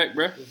pushing back,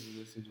 bro.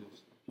 This is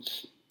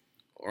just.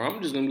 Or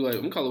I'm just gonna be like,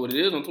 I'm gonna call it what it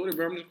is on Twitter,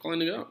 bro. I'm just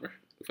calling it out, bro.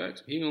 The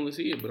facts. He ain't gonna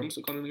see it, but I'm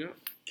still calling it out.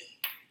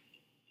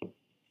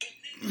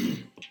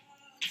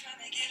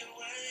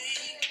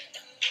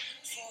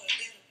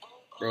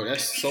 Bro,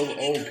 that's so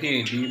old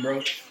P&D,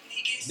 bro.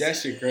 That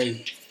shit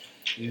crazy.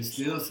 It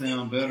still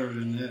sound better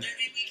than that.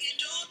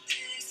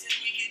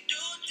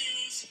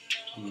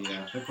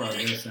 Yeah, that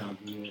probably does sound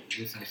good.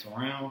 Get some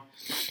surround.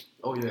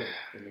 Oh yeah,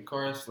 in the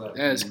car slap.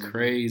 That's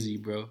crazy,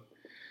 bro.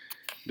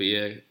 But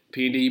yeah,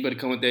 P&D, you better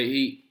come with that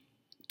heat.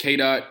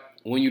 K-Dot,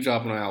 when you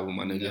dropping an album,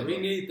 my nigga? Yeah, we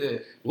need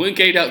that. When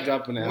K-Dot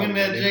dropping an album? When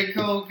that my nigga? J.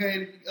 Cole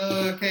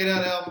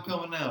K-Dot album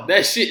coming out?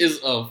 That shit is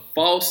a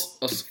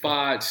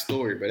falsified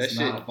story, bro. That It's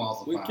shit. not a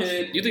falsified We can't-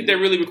 story. You think they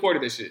really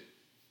recorded that shit?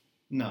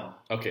 No.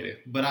 Okay, then.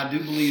 But I do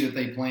believe that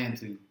they plan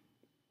to.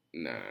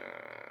 Nah.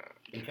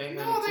 It came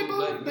No, out they too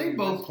both late. they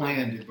both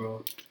planned it,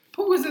 bro.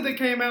 Who was it that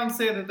came out and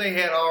said that they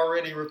had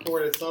already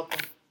recorded something?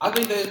 I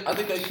think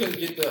they couldn't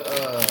get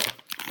the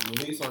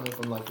release on it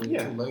from like the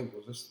Yeah. 2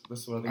 labels.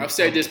 That's what I think. I've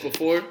said this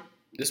before.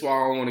 This is why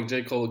I don't want a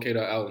J. Cole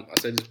K-Dot album. I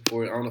said this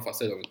before. I don't know if I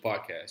said it on this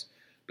podcast.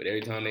 But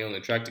every time they on the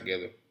track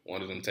together,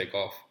 one of them take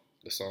off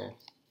the song.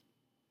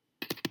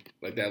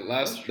 Like that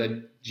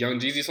Young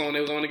Jeezy song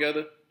they was on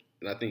together.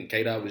 And I think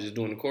K-Dot was just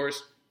doing the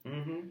chorus.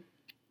 Mm-hmm.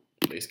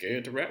 They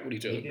scared to rap with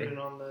each other, He did it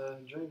bro. on the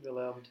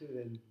Dreamville album too.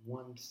 That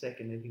 1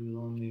 second that he was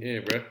on there. Yeah,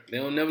 bro. They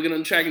don't never get on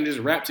the track and just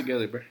rap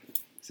together, bro.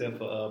 Except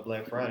for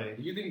Black Friday.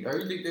 You think they're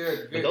a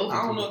good? those are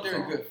I don't two know if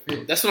they're a good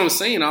fit. That's what I'm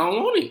saying. I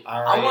don't want it.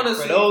 All right. wanna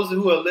For see- those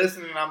who are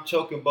listening, I'm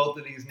choking both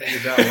of these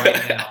niggas out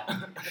right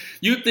now.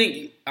 You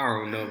think? I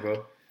don't know,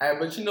 bro. Hey,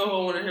 but you know who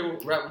I want to hear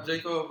rap with J.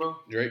 Cole, bro?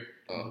 Drake.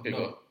 Oh, okay,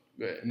 No.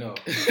 go ahead. No.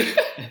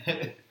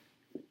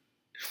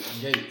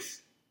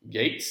 Gates.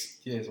 Gates.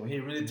 Yes, when he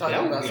really talking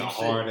That would about be a some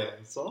hard shit.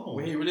 ass song.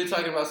 When he really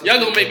talking about some Y'all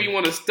shit, gonna make bro. me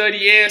want to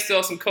study and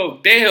sell some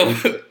coke. Damn.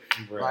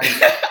 Bro. Like,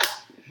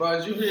 bro,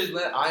 did you hear his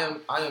I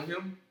am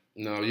him?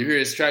 No, you hear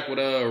his track with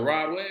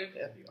Rod Wave?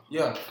 That'd be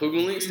a hard. Yeah.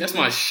 Coogan Links? That's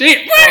my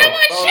shit, bro. Bro,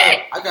 That's bro, my shit.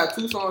 look, I got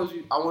 2 songs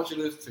I want you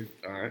to listen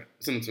to. Alright,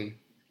 send them to me.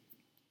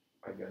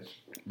 I got you.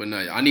 But no,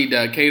 I need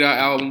that K-Dot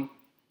album.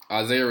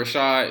 Isaiah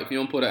Rashad. If you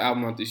don't put an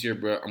album out this year,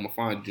 bro, I'm gonna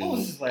find What was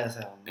you. his last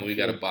album? And we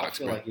got a box, I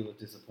feel bro. like you look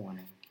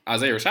disappointed.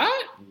 Isaiah Rashad?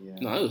 Yeah.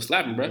 No, it was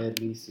slapping, bro. Let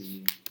me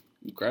see.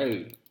 You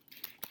crazy.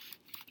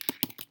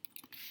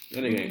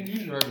 That nigga ain't.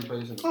 You know every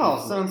place in the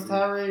Oh, Sons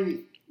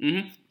Tirade.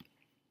 Mm-hmm.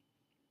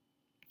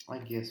 I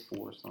guess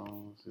 4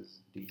 songs is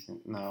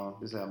decent. No,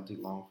 this album too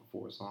long for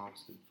 4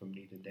 songs for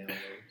me to download.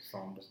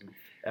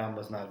 Album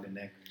must not have been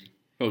that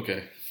good.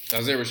 Okay.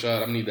 Isaiah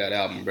Rashad, I need that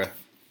album, bro.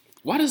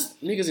 Why does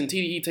niggas in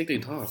TDE take their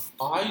time?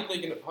 Oh, how you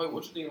thinking?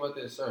 What you think about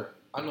that, sir?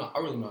 I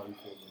really know how you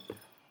feel.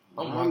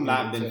 I've rocking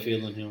not with been that.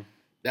 feeling him.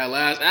 That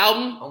last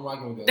album? I'm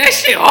rocking with that. That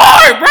shit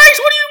hard, Bryce.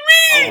 What do you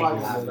I'm mean?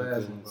 rocking with that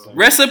last one, bro.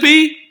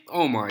 Recipe?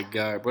 Oh my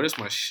god, bro. That's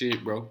my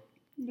shit, bro.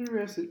 The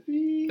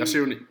recipe.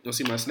 Y'all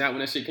see my snap when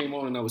that shit came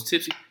on and I was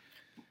tipsy?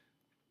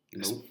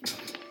 Nope.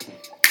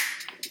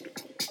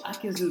 I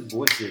guess his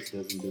voice just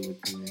doesn't do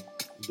it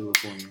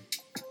for me.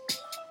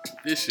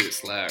 This shit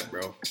slap,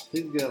 bro.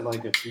 He's got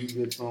like a few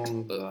good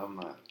songs, but I'm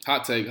not.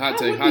 Hot take.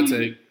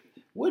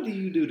 What do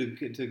you do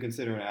to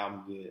consider an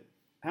album good?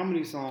 How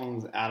many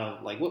songs out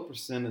of what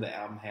percent of the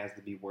album has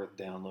to be worth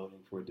downloading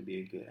for it to be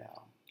a good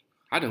album?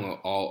 I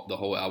download the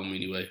whole album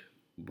anyway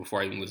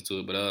before I even listen to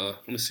it. But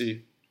let me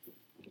see.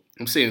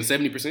 I'm saying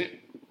 70%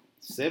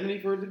 70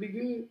 for it to be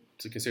good?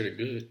 to consider it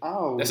good.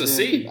 Oh, That's a then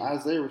C.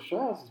 Isaiah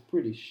Rashad's is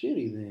pretty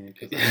shitty then.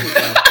 Because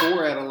I got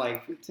 4 out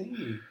of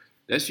 15.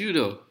 That's you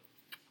though.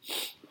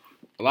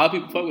 A lot of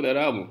people fuck with that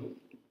album.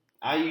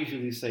 I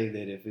usually say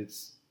that if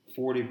it's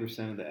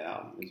 40% of the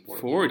album is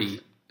worth 40.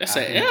 That's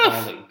I an can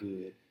F. call it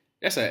good.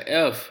 That's an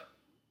F.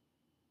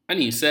 I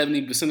need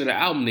 70% of the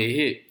album they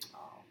hit. Oh,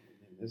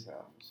 man, this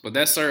album. But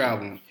that Sir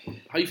album,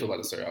 how you feel about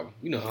the Sir album?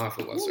 You know how I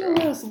feel about Sir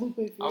album.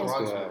 I'm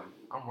watching.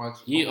 I'm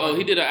watching.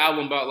 He did an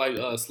album about like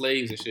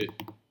slaves and shit.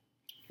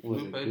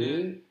 Was it Lupe good?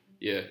 did?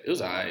 Yeah, it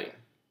was alright.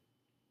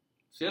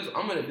 See,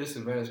 I'm at a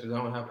disadvantage because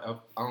I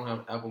don't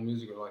have Apple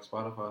Music or like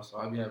Spotify, so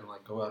I be having to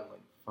like go out and like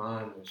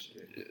find this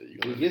shit. Yeah, you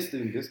It gonna- gets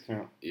the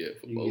discount. yeah,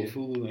 for You both. get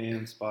Hulu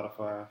and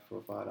Spotify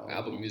for $5.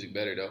 Apple Music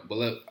better though. But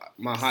look,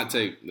 my hot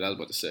take that I was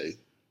about to say,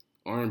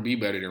 R&B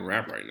better than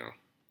rap right now.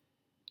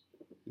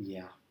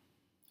 Yeah.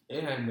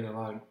 It hadn't been a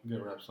lot of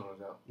good rap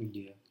songs out.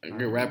 Yeah. Like,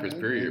 good rappers,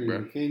 period,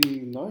 bro. Can't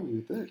even argue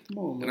with that. Come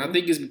on, man. And I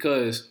think it's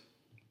because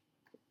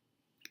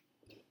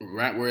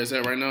rap where it's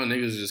at right now,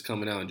 niggas are just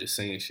coming out and just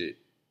saying shit.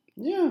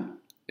 Yeah.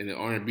 And then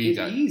R&B It's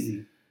got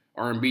easy.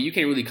 R&B. You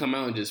can't really come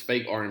out and just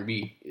fake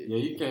R&B. Yeah,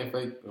 you can't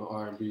fake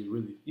R&B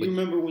really. You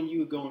remember when you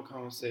would go in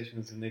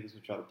conversations and niggas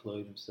would try to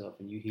plug themselves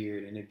and you hear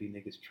it and it'd be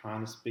niggas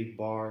trying to speak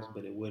bars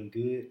but it wasn't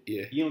good?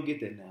 Yeah. You don't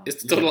get that now.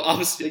 It's the total They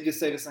opposite,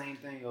 just say the same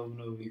thing over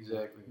and over.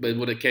 Exactly. but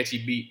with a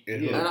catchy beat.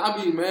 And Yeah. And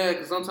I be mad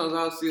because sometimes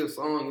I'll see a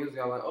song, it's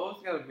got like, oh,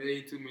 it's got a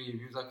million, 2 million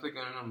views. I click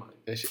on it and I'm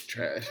like, that shit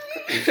trash.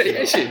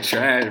 That shit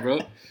trash, bro.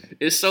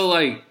 It's so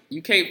like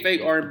you can't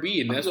fake R&B,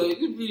 and that's so what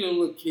you be them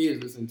little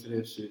kids listen to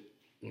that shit.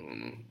 I don't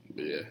know.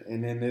 But yeah,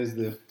 And then there's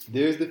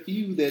the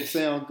few that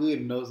sound good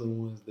and those are the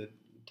ones that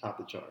top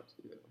the charts.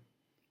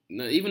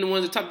 no, even the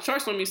ones that top the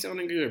charts on me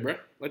sounding good, bro.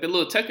 Like that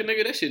little Tekka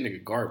nigga, that shit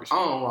nigga garbage. I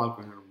don't rock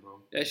with him, bro.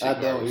 That shit I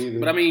don't garbage. either.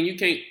 But I mean, you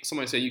can't.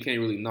 Somebody said you can't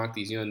really knock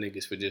these young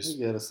niggas for just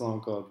He got a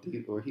song called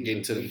Deep or he's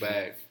getting to the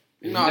bag.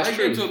 No, That's they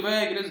true. get into a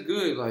bag and it's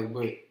good, like,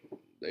 but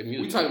They we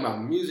music, talking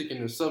about music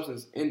and the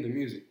substance in the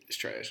music. it's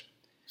trash.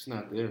 It's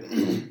not there.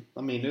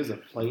 I mean, there's a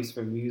place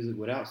for music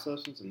without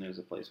substance and there's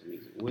a place for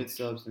music with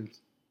substance.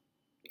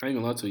 I ain't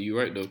gonna lie to you,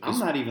 right though.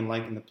 'Cause I'm not even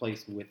liking the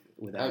place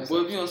without Like, boy,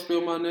 if you don't substance.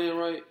 spell my name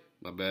right,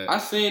 my bad. I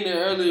seen it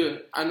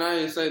earlier and I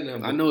ain't say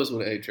nothing. I know it's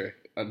with an A track.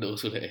 I know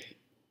it's with an A.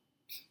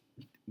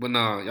 But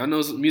nah, y'all know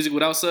it's music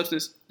without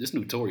substance. This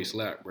new Tory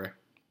slap, bro.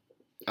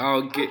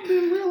 I'll get I've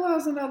been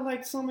realizing I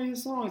like some of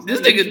his songs. This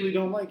I nigga- usually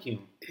don't like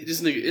him.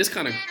 this nigga. It's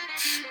kind of.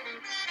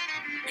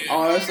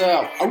 Oh, that's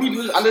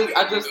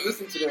I just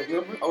listened to that.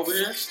 Remember over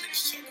here?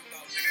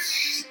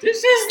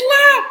 This is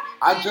slap.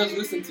 I just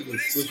listened to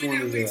this. Which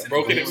one is that?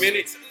 Broken a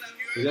minute.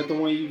 Is that the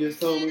one you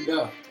just told me?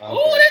 Yeah.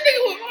 Oh, that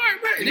nigga was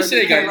hard, bro. This shit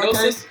ain't got no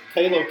sense.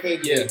 Halo K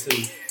Yeah. did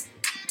too.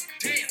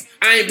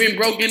 I ain't been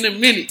broke in a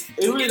minute.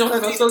 It really don't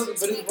have no substance,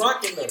 but it's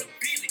rocking though.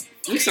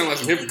 We sound like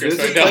some hypocrites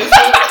There's right a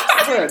now.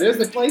 place for, there's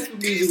a place for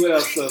music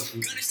without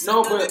substance.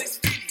 No, but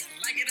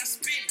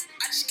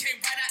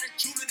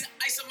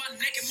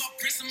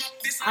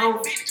I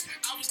don't.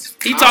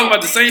 He talking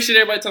about the same shit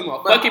everybody talking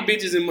about. Fucking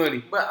bitches and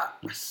money. But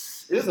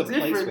It's it's a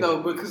place different for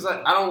though that. because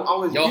I don't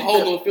always. Your get hoe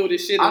that. gonna feel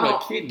this shit in her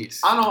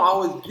kidneys. I don't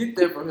always get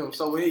that from him.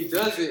 So when he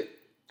does it,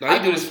 No, I he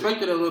can do this.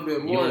 respect it a little bit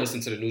You more. don't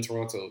listen to the New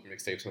Toronto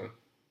mixtapes, huh?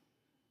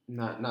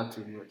 Not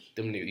too much.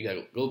 Them niggas, you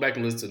gotta go back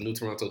and listen to New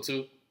Toronto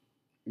too.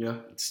 Yeah.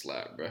 It's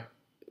slap, bro.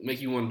 Make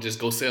you want to just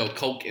go sell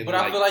coke in But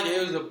like, I feel like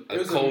it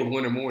was a cold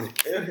winter morning.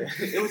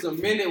 It was a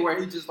minute where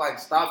he just like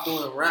stopped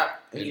doing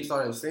rap and he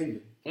started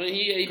singing. Well,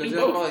 he Because do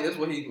I both. feel like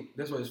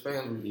that's what his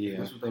fans Yeah.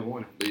 that's what they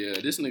wanted. But yeah,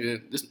 this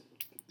nigga,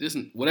 this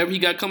whatever he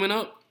got coming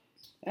up,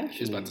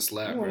 Actually, it's about to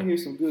slap, you want to bro. hear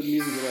some good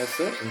music about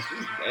substance?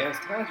 Just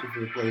ask Tasha for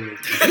the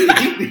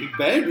playlist. He be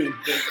banging.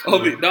 Oh,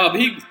 but, no,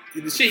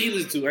 but the shit he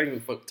listen to, I ain't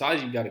even fuck.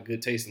 Taji got a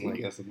good taste in like.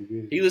 got some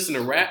good. He listen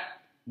to rap,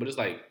 but it's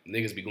like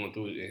niggas be going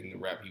through it in the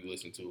rap he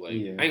listen to. Like,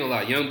 Yeah. I ain't gonna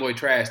lie, young boy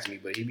trash to me,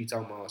 but he be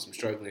talking about some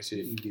struggling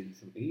shit.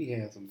 He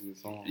had some good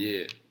songs.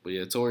 Yeah, but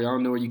yeah, Tori, I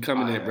don't know where you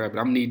coming at, bro. But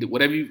I'm need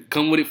whatever you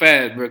come with it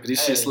fast, bro. Cause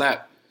this shit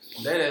slap.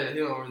 That he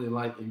don't really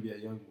like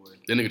NBA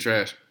YoungBoy. That nigga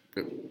trash.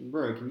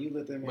 Bro, can you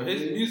let that man But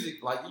his live?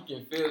 music, like you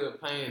can feel the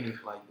pain,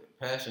 like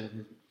the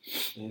passion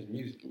in his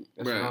music.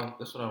 That's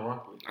what I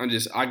rock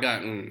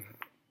with.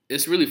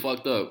 It's really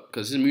fucked up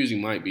because his music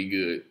might be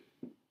good,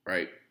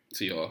 right?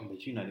 To y'all.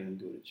 But you're not even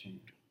good at change.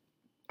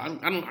 I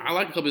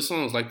like a couple of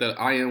songs like that.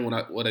 I Am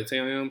What I Say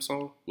I Am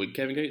song with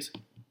Kevin Gates.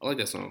 I like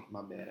that song.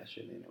 My bad, I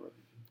shouldn't interrupt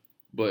you.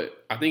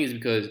 But I think it's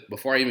because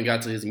before I even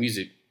got to his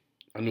music,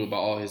 I knew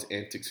about all his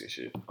antics and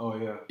shit. Oh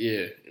yeah.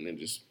 Yeah, and then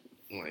just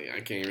like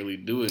I can't really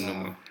do it no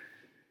more.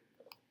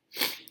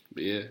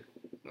 But yeah,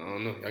 I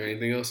don't know. Y'all got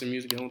anything else in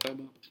music y'all want to talk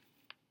about?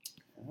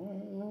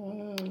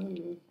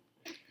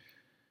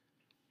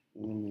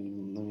 Let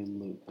me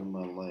look through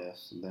my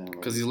last download.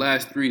 Because these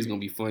last three is gonna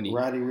be funny.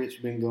 Roddy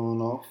Ricch been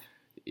going off.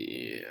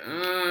 Yeah,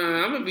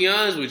 I'm gonna be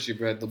honest with you,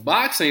 bro. The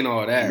box ain't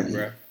all that,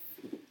 bro.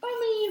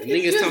 I mean,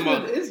 Niggas talking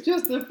about it's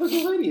just the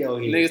fucking radio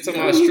here. niggas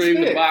talking about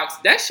stream the box.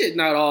 That shit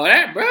not all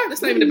that, bro.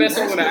 That's not even the best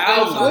song on the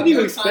album. What do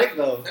you expect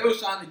though? They was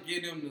trying to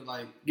get him to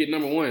like Get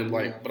number one,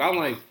 like, Yeah. but I'm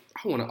like,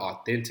 I want an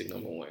authentic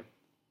number one.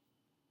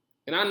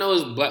 And I know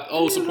it's black.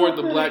 Oh, support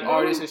the black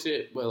artists and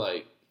shit, but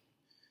like,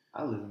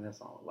 I listen to that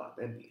song a lot.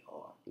 That'd be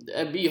hard.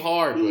 that'd be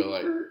hard, but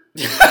like,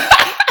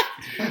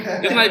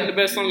 it's not even the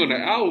best song on the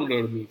album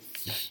though to me.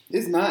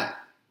 It's not.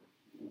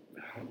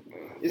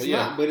 It's But yeah.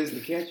 not, but it's the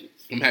catchy.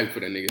 I'm happy for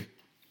that nigga.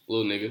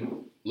 Little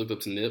nigga. Looked up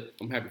to Nip.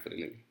 I'm happy for that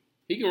nigga.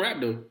 He can rap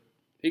though.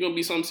 He gonna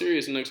be something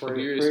serious in the next couple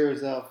years.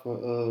 Prayers out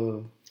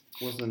for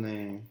what's her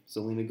name?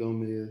 Selena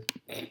Gomez.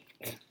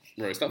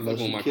 Bro, stop No,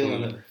 fucking with my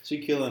queen. She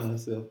killing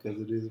herself because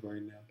it is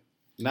right now.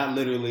 Not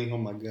literally. Oh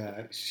my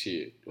god.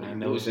 Shit. I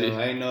know.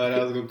 I ain't know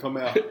that was gonna come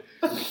out.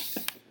 I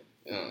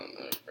don't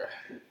know, bro.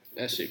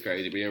 That shit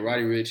crazy. But yeah,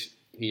 Roddy Ricch,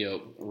 he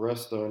up.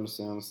 Russ starting to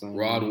sound the same.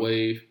 Rod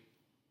Wave.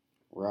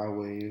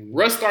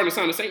 Russ Starting to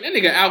sound the same. That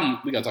nigga album.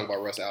 We gotta talk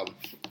about Russ album.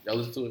 Y'all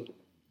listen to it?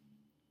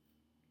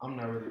 I'm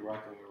not really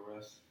rocking with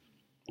Russ.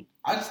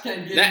 I just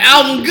can't get That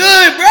album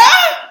good, bro.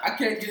 I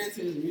can't get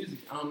into his music.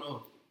 I don't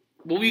know.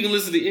 But we can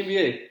listen to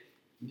NBA.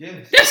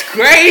 Yes. That's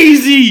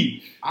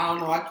crazy. I don't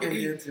know. I can't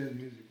get into his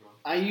music, bro.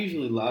 I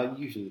usually love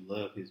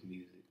his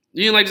music.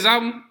 You didn't like this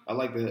album? I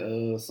like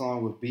the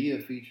song with Bia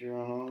feature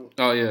on it.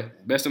 Oh yeah,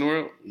 Best in the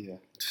World. Yeah,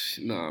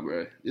 Nah,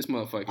 bro. This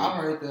motherfucker. I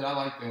heard that. I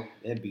like them.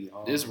 that'd be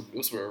hard. This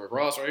for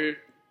Ross right here.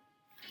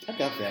 I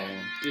got that one.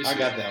 This I shit.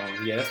 got that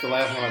one. Yeah, that's the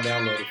last one I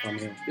downloaded from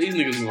him. These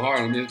niggas went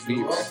hard on this beat.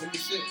 Right? Ross and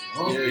shit.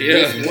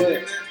 Yeah.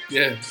 What?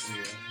 Yeah.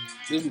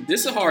 This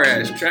is a hard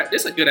ass track.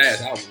 This is a good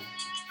ass album.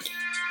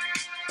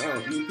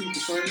 Oh, you repeat the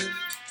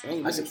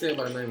song? I can tell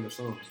by the name of the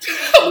song.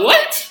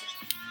 What?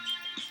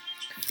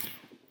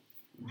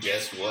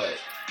 Guess what?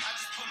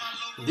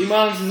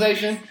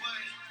 Demonetization.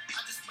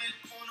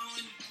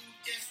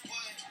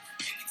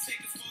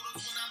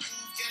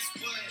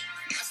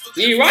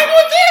 You right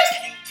with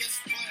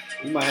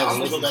this? You might have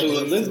to listen to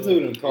it. Listen to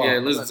it in the car. Yeah,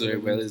 listen to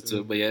it, bro. Listen to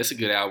it. But yeah, it's a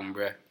good album,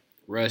 bro.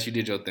 Russ, you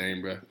did your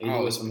thing, bro. I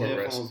always some support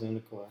Russ. headphones in the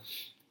car.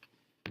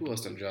 Who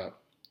else done job?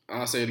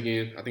 I'll say it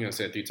again. I think I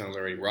said it 3 times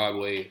already. Rod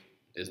Wave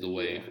is the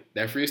wave.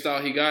 That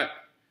freestyle he got,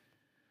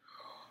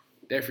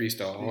 that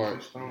freestyle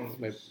hard.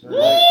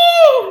 Like,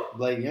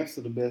 Blake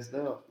Youngster the best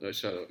out. oh,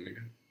 shut up,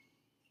 nigga.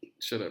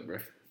 Shut up, bro.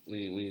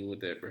 We ain't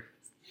with that, bro.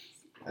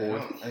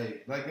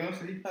 Hey, like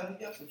Youngster, he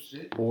got some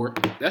shit. Or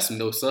that's some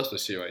no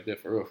substance shit right there,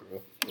 for real, for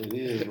real. It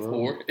is, bro.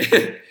 Or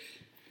that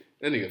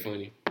nigga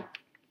funny.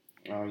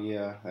 Oh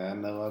yeah, I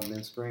know. I've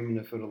been screaming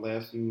it for the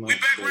last few months.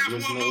 But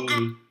listen to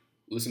Umi.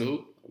 Listen to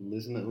who?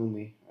 Listen to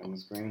Umi. I've been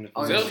screaming it.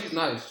 Oh, For yeah, Zell- she's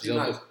nice. She's Zell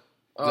nice.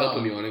 Zell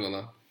put me on, ain't gonna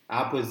lie.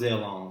 I put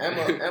Zell on.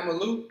 Emma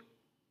Lou,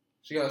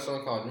 she got a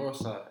song called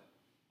Northside.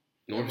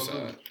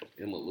 Northside.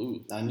 Emma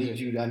Lou. I need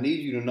you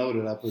to know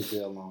that I put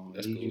Zell on.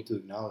 That's I need cool. you to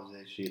acknowledge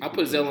that shit. I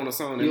put Zell on the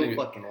song. That You're nigga.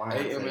 fucking lying.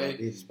 Say I AMA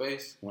didn't.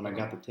 space When I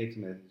got the text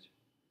message.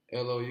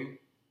 LOU.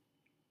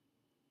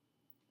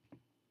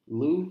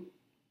 Lou?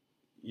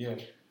 Yeah.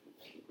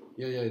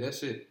 Yeah,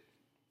 that's it.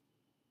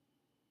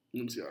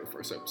 Let me see how the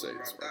first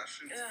episode is.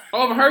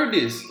 Oh, I've heard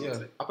this.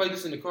 Yeah. I played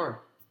this in the car.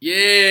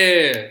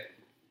 Yeah.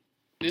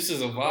 This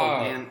is a Oh,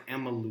 vibe.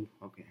 and Emmylou.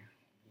 Okay.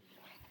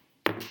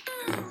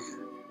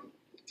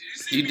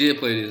 You did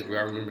play this, bro.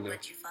 I remember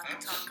that.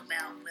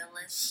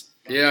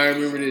 Yeah, I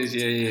remember this.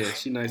 Yeah.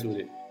 She nice with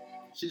it.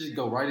 She just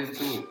go right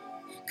into it.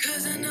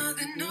 Cause I know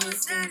the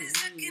north side is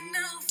looking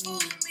out for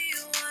me.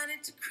 I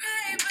wanted to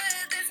cry,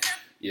 but there's nothing.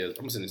 Yeah, I'm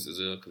gonna send this to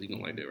Zell because he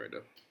gonna like that right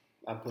there.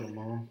 I put them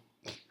on.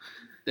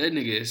 That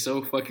nigga is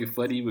so fucking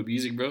funny with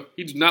music, bro.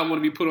 He does not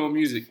want to be put on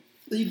music.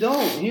 He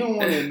don't. He don't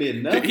want to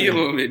admit nothing. He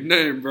don't admit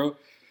nothing, bro.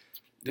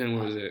 Then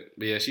what was that?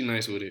 But yeah, she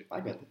nice with it. I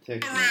got the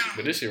text message.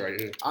 But this shit right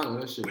here. I know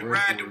that shit. We real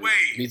ride the cool.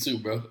 wave. Me too,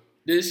 bro.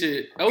 This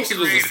shit. I wish it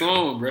was a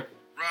song, bro.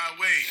 Ride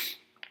wave.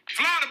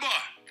 Florida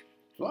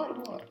boy. Florida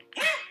boy.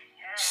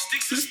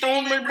 Sticks This and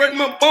stone stones may break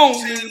my bones,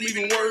 nigga,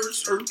 leaving leaving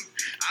words hurt.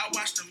 I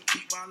watch them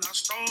eat while I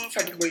starve.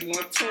 Had to wait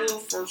my turn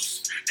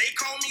first. They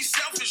call me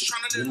selfish,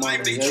 trying to live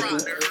life. They trying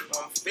to hurt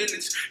my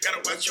feelings. Gotta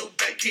watch your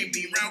back, can't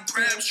be round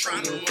crabs,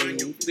 trying to run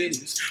your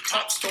business.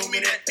 Pops told me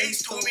that,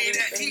 Ace told me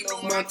that, he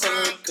know my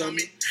time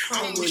coming.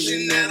 I'm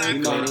wishing that I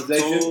could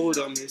have told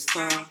him his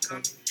time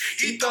coming.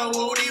 He thought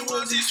Woody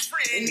was his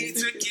friend, he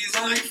took his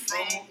life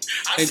from him.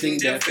 I seen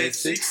death at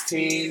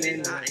 16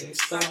 and I ain't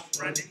stopped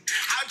running.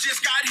 I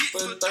just got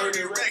hit for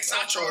 30 racks,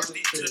 I charged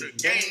it to the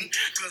game.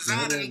 Cause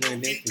I done broke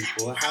in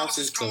people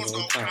houses, caused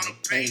all kind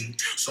of pain.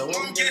 So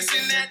I'm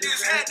guessing that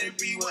this had to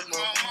be what my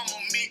mama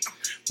meant.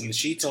 When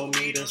she told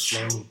me to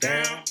slow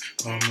down,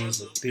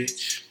 mama's a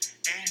bitch.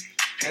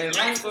 And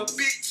life a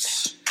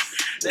bitch.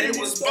 They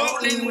was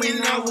ballin'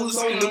 when I was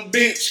on the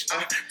bench.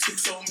 I took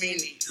so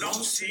many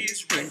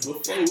losses right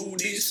before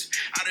this.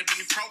 I'd have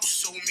been approached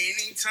so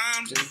many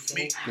times. It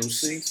make no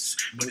sense,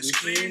 but it's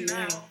clear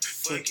now.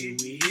 Fuck it,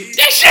 we hit.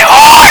 That shit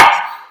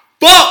hard!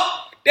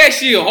 Fuck! That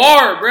shit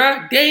hard,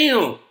 bruh.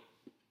 Damn.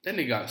 That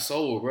nigga got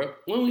soul, bruh.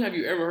 When have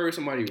you ever heard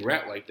somebody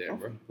rap like that, I'm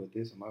bruh? gonna put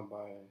this in my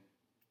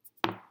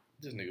bio.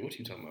 This nigga, what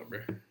you talking about,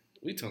 bruh?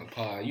 We talking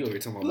pie. You over here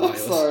talking I'm about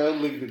bios. sorry,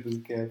 I'm looking at this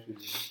caption.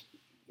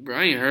 Bro,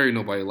 I ain't heard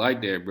nobody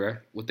like that, bruh.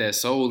 With that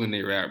soul in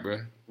their rap,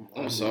 bruh.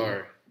 I'm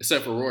sorry.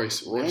 Except for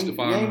Royce. Royce the Young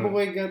Fire.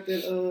 boy got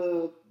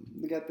that.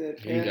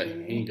 He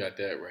ain't got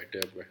that right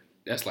there, bruh.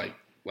 That's like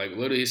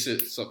literally his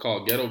shit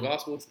called ghetto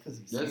gospel. That's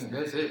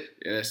it.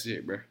 Yeah, that's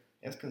it, bruh.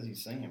 That's because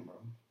he's singing, bro.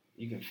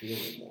 You can feel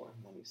it more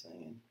when he's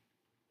singing.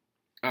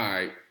 All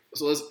right.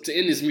 So let's to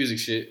end this music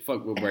shit.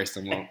 Fuck what Bryce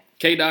talking about.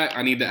 K-Dot,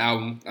 I need the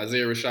album.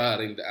 Isaiah Rashad,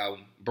 I need the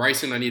album.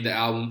 Bryson, I need the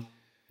album.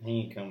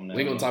 He ain't coming out.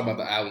 We ain't gonna talk about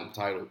the album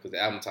title because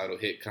the album title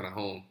hit kind of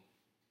home.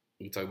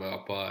 We can talk about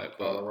our pod.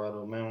 But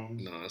Colorado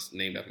Mountains. no, it's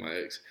named after my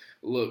ex.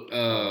 Look,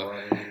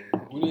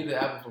 We need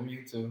the album from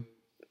you too.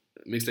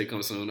 mixtape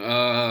coming soon.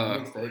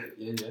 Mixtape.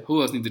 Yeah.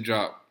 Who else need to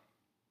drop?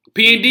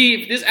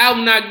 P&D, if this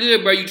album not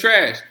good, bro, you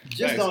trash.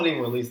 Just don't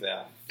even release the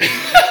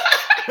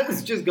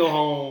album. Just go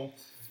home,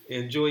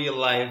 enjoy your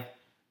life.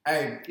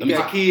 Hey, You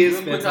got kids,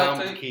 real spend quick, time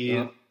with the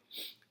kids.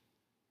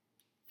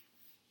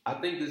 I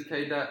think this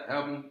K-Dot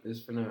album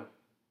is finna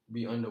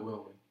be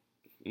underwhelming.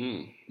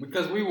 Mm,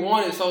 Because we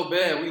want it so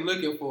bad, we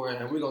looking for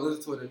it, and we gonna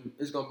listen to it, and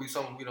it's gonna be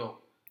something we don't.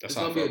 that's It's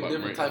how I gonna be felt a about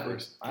different Rank type of.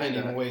 first. I ain't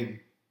even waiting.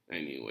 I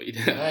ain't even wait.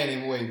 I ain't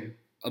even waiting.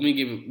 Let me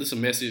give this a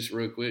message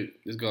real quick.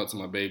 Let's go out to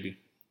my baby.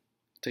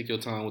 Take your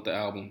time with the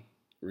album,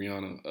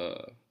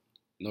 Rihanna.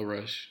 No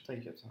rush.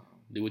 Take your time.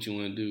 Do what you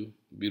want to do.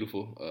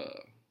 Beautiful.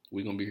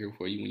 We're gonna be here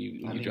for you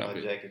when I you need drop my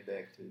it. jacket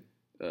back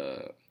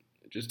too.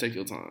 Just take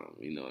your time.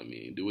 You know what I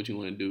mean? Do what you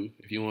want to do.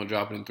 If you want to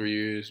drop it in 3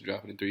 years,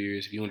 drop it in 3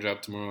 years. If you want to drop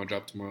it tomorrow,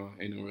 drop it tomorrow.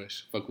 Ain't no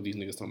rush. Fuck what these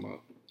niggas talking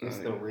about. It's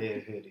the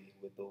red hoodie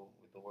with the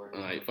word.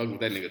 Alright, fuck what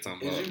that nigga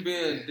talking about. Is you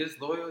being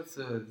disloyal to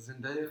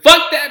Zendaya?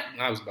 Fuck that!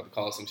 I was about to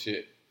call some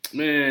shit.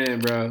 Man,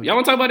 bro. Y'all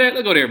want to talk about that?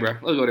 Let's go there, bro.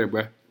 Why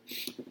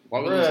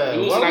we Bruh,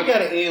 losing why we our-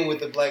 gotta end with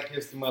the Black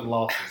History Month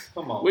losses?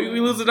 Come on. we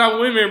losing our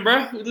women,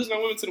 bro. We losing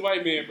our women to the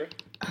white man, bro.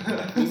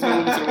 We losing our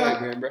women to the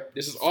white man, bro.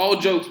 This is all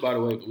jokes, by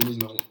the way, but we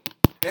losing our women.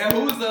 Yeah,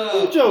 who's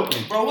Who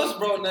joking? bro? What's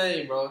bro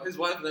name, bro? His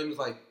wife's name is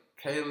like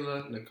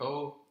Kayla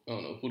Nicole. I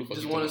don't know. Who the fuck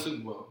Just you won a talking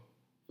Super Bowl.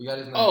 We got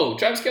his name. about? Oh,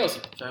 Travis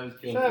Kelce. Travis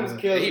Kelce. Travis Yeah.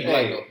 Kelce. He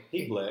black, hey, though.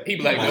 He black. He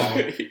black,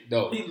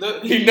 though. No. He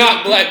look. He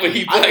not black, but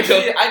he I black, can see though.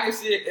 it. I can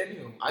see it in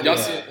him. Y'all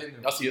see it in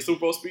him. Y'all see his Super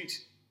Bowl speech?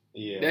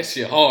 Yeah. That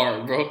shit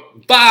hard, bro.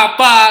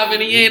 5'5"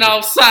 and he ain't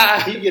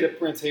offside. He get a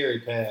Prince Harry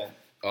pass.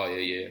 Oh,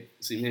 yeah.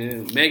 See,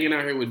 man, Megan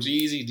out here with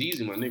Jeezy.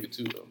 Jeezy my nigga,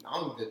 too, though.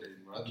 I don't get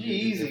that, bro.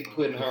 Easy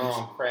putting her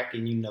on crack,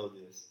 and you know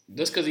this.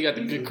 Just because he got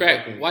the He's good a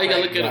crack. fucking Why you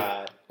gotta look crack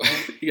at him?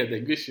 god. He got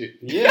that good shit.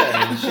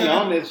 Yeah, she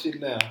on that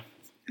shit now.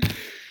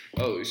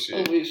 Oh, shit.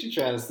 Oh, wait, she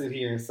trying to sit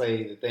here and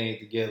say that they ain't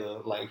together.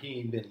 Like he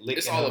ain't been licking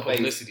It's all her a face.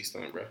 publicity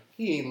stunt, bro.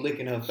 He ain't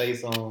licking her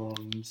face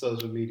on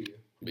social media.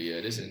 But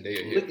yeah, this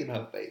Zendaya hit. Licking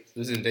her face.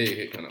 This Zendaya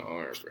hit kind of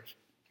hard, bro.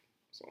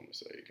 That's all I'm gonna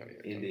say. It kind of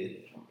It did.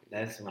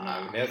 That's when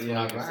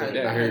Yeah, I can I say had,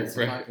 that I hurt, had some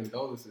bro. my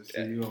condolences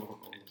to you on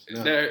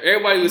Snap.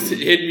 Everybody was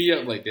hitting me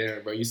up like,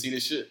 damn, bro, you see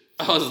this shit?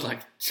 I was like,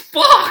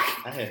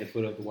 fuck! I had to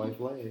put up the white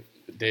flag.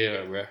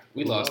 Damn, bro.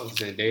 We Who lost knows?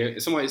 to Zendaya.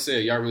 Somebody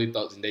said, y'all really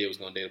thought Zendaya was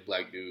gonna date a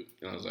black dude.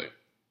 And I was like,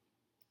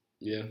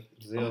 yeah,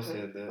 Zell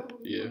said that.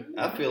 yeah.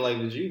 I feel like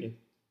Vegeta.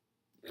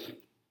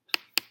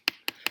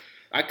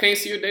 I can't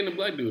see her dating a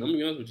black dude. I'm gonna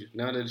be honest with you.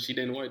 Now that she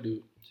dating a white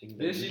dude.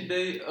 Did she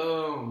date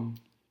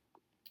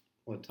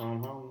What,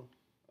 Tom Holland?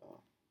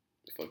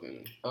 Fuck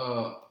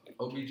that.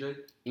 OBJ?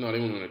 No, they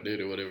went on a date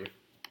or whatever.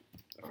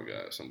 I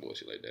forgot some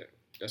bullshit like that.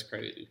 That's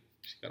crazy.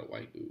 She got a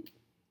white dude.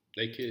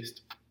 They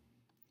kissed.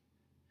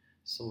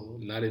 So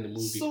Not in the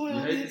movie. You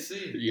hate to see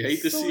it. You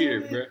hate to see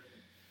it,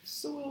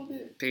 bro.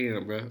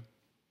 Damn, bro.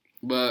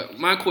 But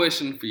my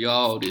question for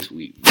y'all this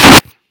week,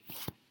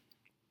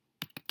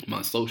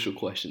 my social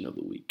question of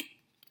the week: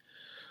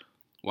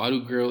 why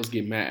do girls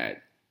get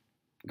mad?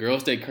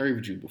 Girls that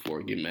curved you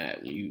before get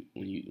mad when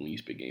you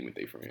spit game with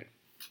their friend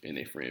and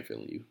their friend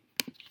feeling you.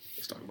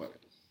 Let's talk about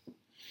it.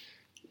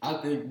 I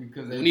think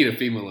because We need a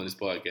female on this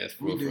podcast.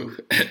 We do.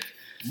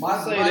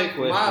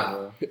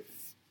 bro.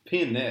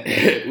 Pin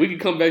that. We can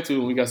come back to it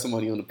when we got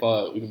somebody on the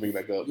pod. We can bring it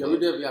back up. Yeah, we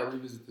definitely got to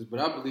revisit this, but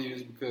I believe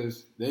it's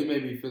because they may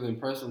be feeling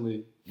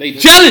personally. They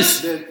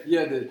jealous.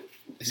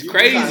 It's you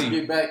crazy. Trying to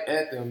get back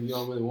at them. You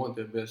don't really want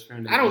their best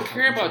friend. I don't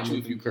care about you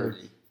if you curve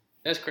me.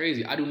 That's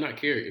crazy. I do not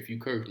care if you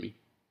curved me.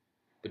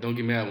 But don't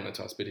get mad when I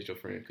talk spit at your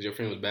friend because your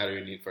friend was better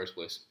than you in the first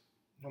place.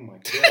 Oh my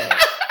god.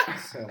 That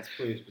sounds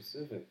pretty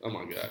specific. Oh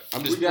my god.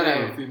 I'm just we gotta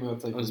playing. have a female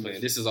take. I'm just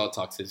playing. This is all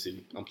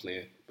toxicity. I'm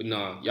playing. But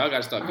nah, y'all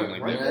gotta stop doing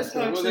like Right, that. that's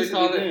What they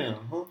call it?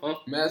 down, huh?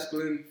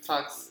 Masculine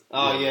toxic.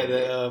 Oh yeah,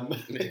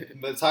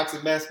 the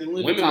toxic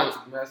masculinity. Women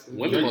Toxic masculine.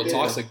 Women more Drink that.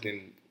 toxic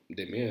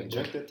than men. Bro.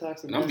 Drink that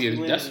toxic And I'm being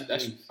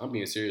masculinity. I'm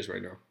being serious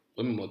right now.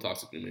 Women more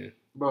toxic than men.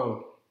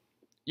 Bro.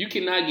 You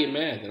cannot get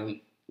mad that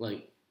I'm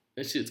like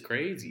that shit's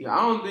crazy. Yeah,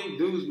 I don't think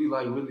dudes be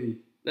like really.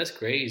 That's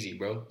crazy,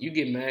 bro. You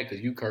get mad because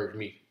you curved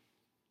me.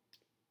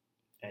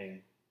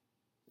 Hey,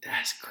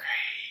 That's crazy.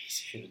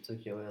 should have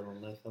took your L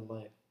and left her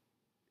life.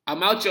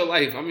 I'm out your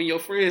life. I'm in your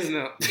friends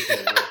now.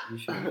 You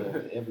should have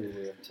left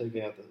everywhere. Took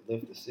out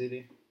left the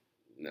city.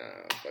 Nah,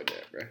 fuck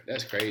that, bro.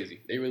 That's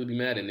crazy. They really be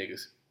mad at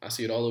niggas. I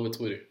see it all over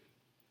Twitter.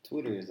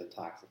 Twitter is a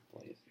toxic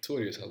place.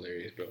 Twitter is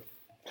hilarious, bro.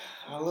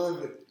 I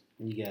love it.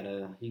 You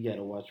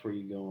gotta watch where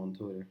you go on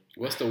Twitter.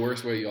 What's the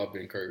worst way y'all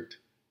been curved?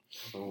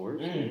 The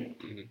worst.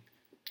 Mm-hmm.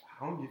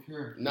 I don't get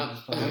her. No.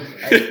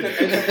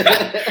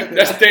 There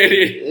That's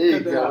steady. you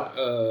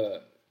go.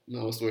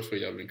 No, what's the worst way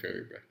y'all been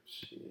curved, bro?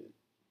 Shit.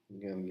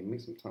 You gotta give me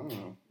some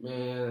time.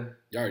 Man.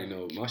 Y'all already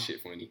know my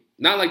shit funny.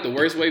 Not like the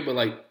worst way, but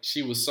like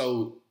she was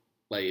so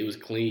like it was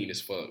clean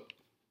as fuck.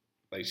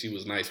 Like she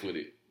was nice with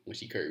it when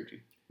she curved you.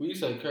 When you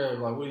say curve,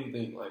 like, what do you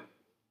think? Like,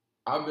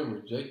 I've been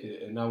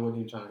rejected, and I wasn't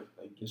even trying to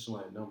like get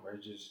somebody's number.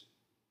 It just.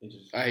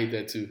 I hate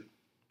that too.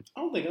 I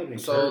don't think I've been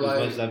So, curved like- as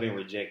much as I've been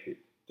rejected.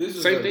 This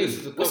is Same a, thing. This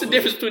is a What's the couple-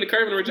 difference between a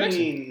curve and a I rejection?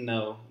 mean,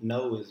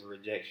 no is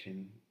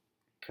rejection.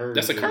 Curve.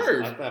 That's a is-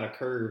 curve. I thought a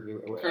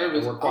curve. Curve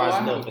is requires I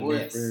have no a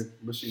finesse. boyfriend,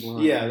 but she's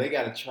lying. Yeah, they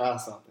gotta try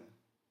something.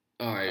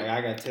 All right. Like,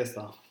 I got to test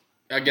off.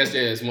 I guess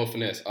yeah, it's more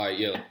finesse. All right,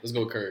 yeah, let's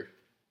go curve.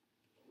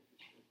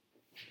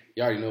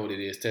 You already know what it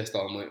is. Test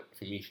all month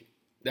for me.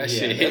 That Yeah,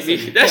 shit hit that's me.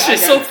 a- That I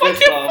shit's got so test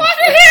fucking all.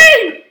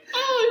 funny.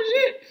 Oh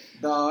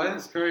shit. Dog,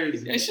 that's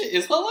crazy. That shit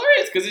is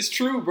hilarious because it's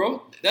true,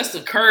 bro. That's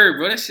the curve,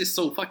 bro. That shit's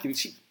so fucking.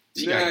 She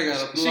Now I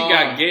gotta she block.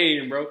 got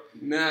game, bro.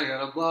 Now I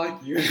gotta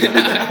block you.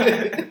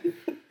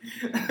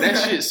 That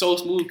shit's so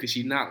smooth because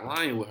she not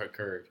lying with her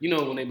curve. You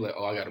know when they be like,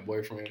 "Oh, I got a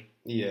boyfriend,"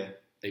 Yeah.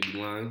 they be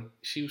lying.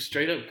 She was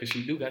straight up because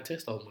she do got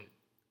test all month.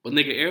 But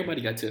nigga,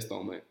 everybody got test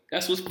all month.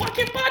 That's what's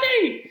fucking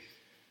funny.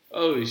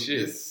 Oh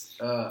shit. This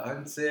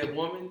unsaid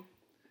woman.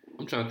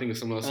 I'm trying to think of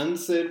something else.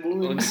 Unsaid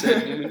woman.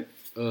 Unsaid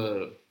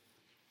women.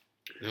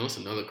 What's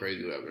another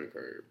crazy way I've been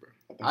curved, bro?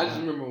 I just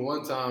remember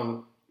one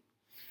time,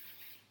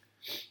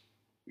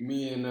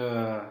 me and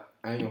I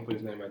ain't gonna put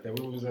his name out there.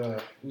 We was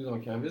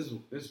on campus.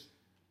 This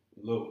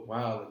a little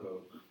while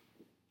ago,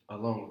 a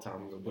long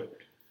time ago. But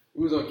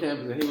we was on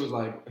campus and he was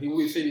like,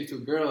 we see these two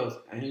girls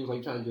and he was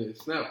like trying to get a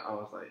snap. I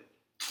was like,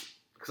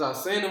 cause I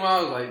was saying him,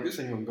 I was like, this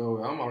ain't gonna go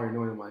well. I'm already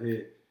knowing in my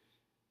head.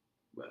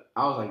 But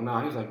I was like, nah.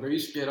 He was like, bro, you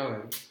scared? I was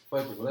like,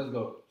 fuck it, but let's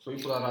go. So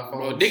we pull out our phone.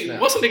 Bro,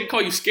 dick, once a nigga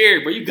call you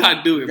scared, bro, you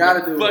gotta do it. You gotta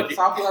bro. do Fuck it.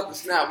 So I pull out the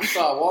snap. We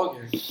started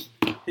walking.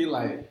 He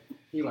like,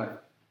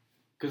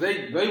 cause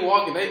they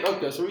walking, they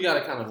up there, so we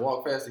gotta kind of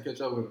walk fast to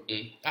catch up with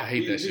him. I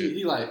hate that shit.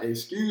 He like,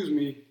 excuse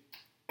me.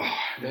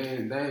 They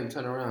ain't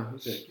turn around. He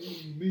said,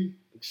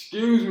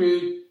 excuse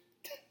me.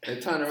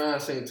 They turn around,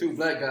 saying two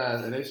black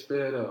guys, and they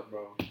sped up,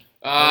 bro.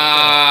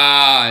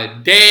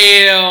 Ah,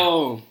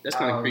 damn. That's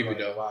kind I of was creepy like,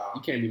 though. wow.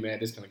 You can't be mad.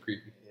 That's kind of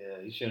creepy. Yeah,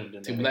 you shouldn't have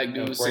done Two that. black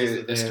dudes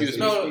Abrasive said, "Excuse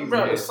me." No,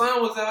 bro, the Yeah.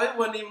 sun was out. It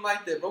wasn't even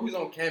like that, bro. We was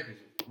on campus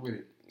with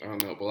it. I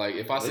don't know, but like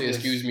if I say They just-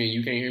 excuse me and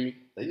you can't hear me,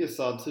 They just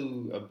saw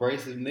two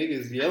abrasive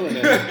niggas yelling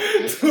at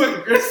them. Two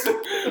aggressive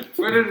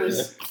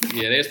predators.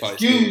 yeah, that's probably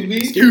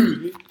Excuse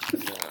scared. me.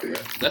 Excuse me. Nah, bro.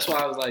 That's why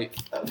I was like,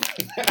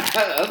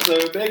 I'm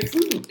so back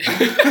too.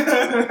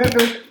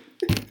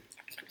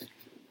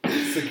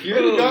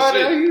 Security Oh, guard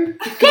shit. out here?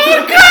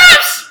 "Call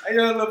cops!" I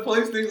got little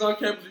police things on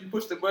campus. You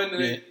push the button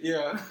and it,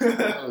 yeah.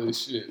 Oh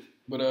shit.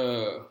 But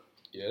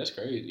yeah, that's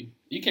crazy.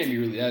 You can't be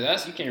really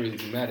you can't really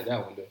be mad at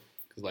that one though,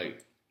 cause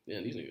like,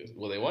 yeah, these niggas,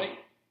 were they white?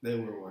 They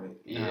were white.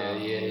 Yeah,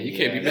 you yeah.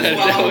 can't be mad That's at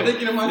why I was that.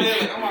 thinking in my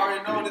head, like, I'm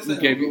already knowing this You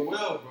ain't can't gonna be- go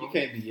well, bro. You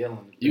can't be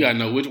yelling. You gotta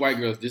know which white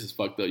girls. This is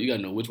fucked up. You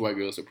gotta know which white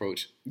girls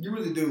approach. You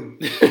really do.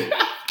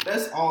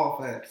 That's all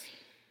facts.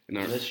 And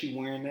our- Unless you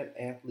wearing that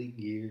athlete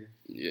gear.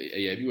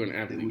 yeah. If you were an Do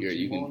athlete what girl,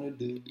 you want can.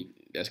 to do.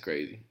 That's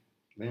crazy.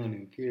 They don't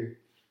even care.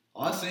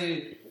 Oh, I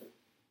said.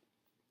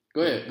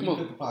 Go ahead. Come You on.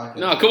 took the podcast.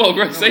 No, come on,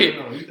 bro. No, Say it.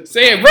 no, you took the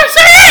Say it, podcast. bro.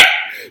 Say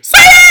it. Say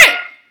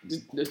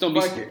it. Just don't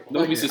be. Fuck it.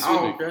 Don't be Fuck it. I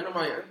specific. don't care.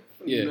 Nobody.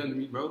 Yeah. Nothing to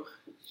me, bro.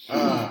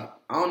 I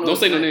don't know. Don't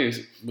say his no name. names.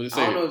 But just I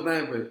say don't it. know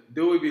his name, but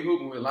dude we be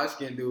hooping with, light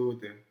skinned dude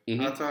with him.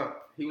 Mhm. I thought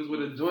he was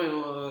with a joint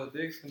on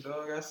Dixon,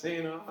 dog. I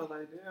seen him. I was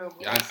like, damn. Bro,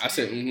 Yeah, I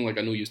said like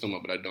I knew you was talking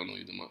about, but I don't know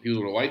you talking about. He was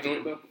with a white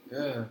joint though.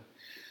 yeah.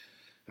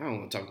 I don't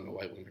want to talk about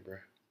white women, bro.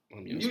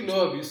 You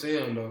know if you see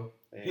him though.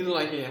 He look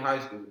like he in high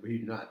school, but he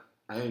not.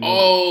 I ain't know.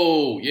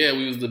 Oh yeah,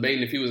 we was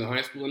debating if he was in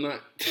high school or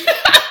not.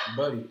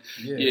 Buddy.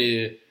 Yeah.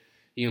 Yeah.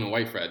 He in a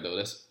white frat though.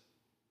 That's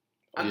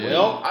I knew,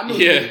 Well, I knew,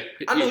 yeah.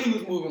 I knew he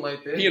was moving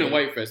like that. He in a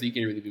white frat, so you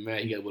can't really be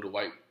mad. He got with a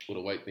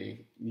white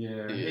thing.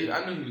 Yeah. Yeah.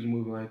 I knew he was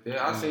moving like that.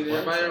 I seen White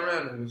everybody side.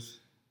 around him was.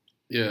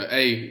 Yeah.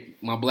 Hey,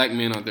 my black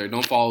men out there,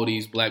 don't follow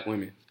these black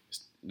women.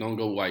 Don't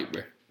go white,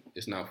 bro.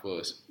 It's not for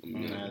us.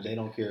 Nah, they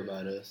don't care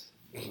about us.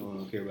 We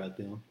don't care about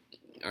them.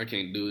 I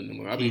can't do it no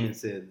more. Ken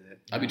said that.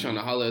 I be trying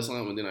to holler at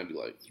someone, and then I be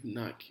like, "You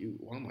not cute.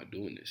 Why am I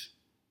doing this?"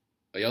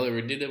 Like, y'all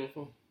ever did that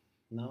before?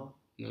 No.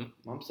 No.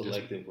 I'm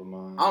selective with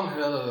mine.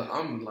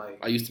 I'm like.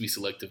 I used to be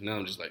selective. Now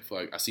I'm just like,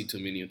 fuck. I see too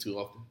many and too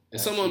often. And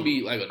someone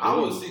be like a I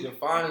will dude. see the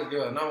finest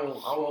girl, and I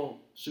won't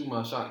shoot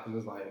my shot because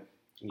it's like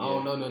I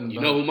don't know nothing. You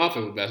about know who my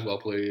favorite basketball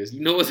player is.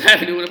 You know what's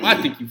happening with him. I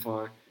think you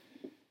fine.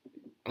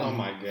 Oh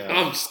my god.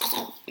 I'm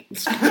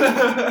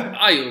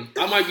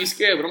I might be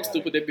scared, but I'm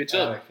still put that bitch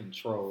Out up. of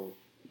control.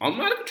 I'm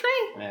not in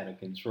control. Out of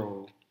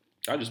control.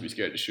 I just be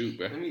scared to shoot,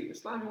 bro. I mean,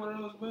 it's not one of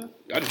those, man.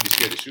 I just be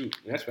scared to shoot.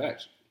 That's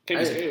facts. Can't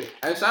be scared.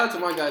 Hey, shout out to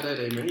my guy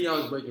DayDay, man. He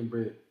always breaking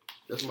bread.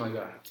 That's my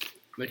guy.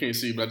 They can't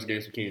see, but I just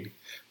gave some candy.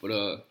 But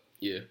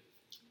yeah.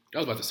 I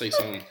was about to say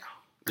something.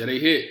 Yeah, they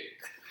hit.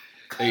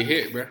 They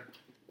hit, bro.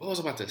 What was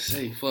I about to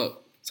say?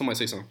 Fuck. Somebody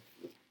say something.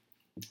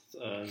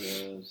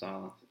 Silence.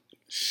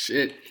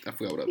 Shit. I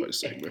forgot what I was about to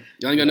say, bro.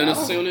 Y'all ain't got nothing else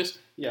to say on this?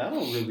 Yeah, I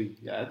don't really.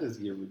 Yeah, I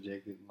just get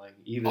rejected. Like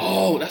either.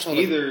 Oh, that's what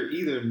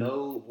either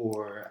no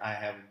or I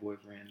have a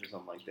boyfriend or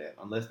something like that.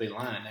 Unless they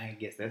lying, I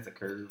guess that's a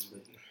curve.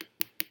 But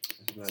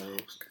that's about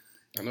it.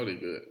 I know they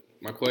good.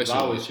 My 'Cause question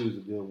I always was, choose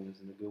the good ones,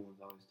 and the good ones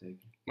always take.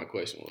 my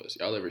question was,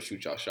 y'all ever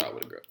shoot y'all shot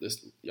with a girl?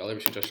 Y'all ever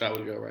shoot y'all shot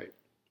with a girl, right?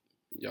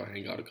 Y'all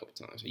hang out a couple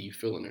times, and you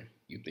feeling her,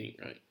 you think,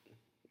 right?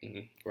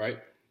 Right?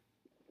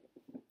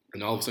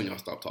 And all of a sudden, y'all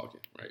stop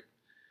talking, right?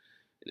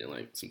 And then,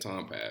 like, some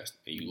time passed,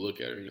 and you look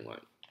at her, and you're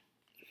like,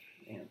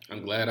 Damn.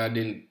 I'm glad I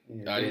didn't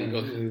go.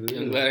 Yeah.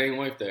 I'm glad I ain't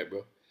wife that,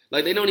 bro.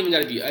 Like, they don't even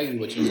got to be ugly,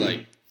 but you was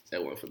like,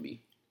 that one for me.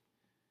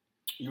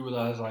 You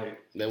realize like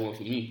That one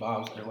for me.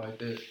 vibes ain't like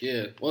that.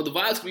 Yeah. Well, the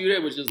vibes for you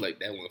there was just like,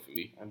 that one for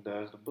me. And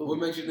dodge the bullet. What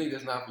makes you think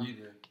that's not for you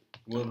then?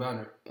 What about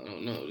her? I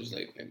don't know. Just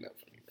like, that not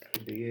for me,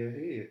 bro.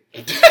 Big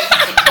head.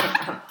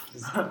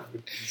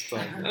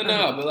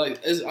 No, but like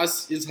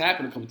it's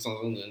happened a couple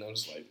times, and I'm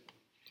just like,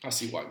 I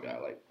see why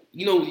God like,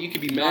 you know, you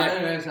could be Nah,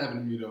 mad, that's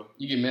happened to me though.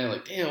 you get mad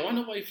like, damn, why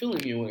nobody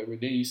feeling me or whatever.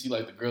 Then you see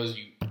like the girls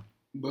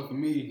But for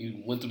me,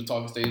 you went through the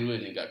talking stage with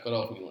and it got cut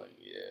off, and you're like,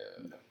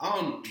 yeah, I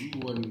don't. You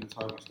wasn't in the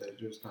talking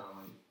stage. It was kind of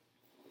like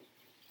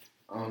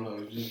I don't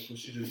know. It's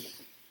just she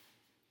just.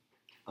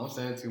 I'm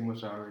saying too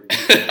much already.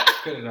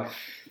 Cut it out.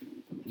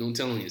 don't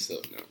tell on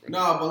yourself now, bro.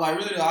 No, but like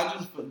really, I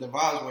just the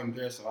vibes wasn't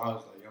there, so I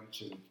was like, I'm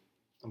chilling.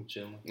 I'm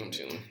chilling. I'm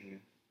chilling.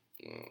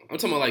 I'm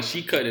talking about like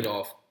she cut it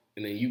off,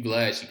 and then you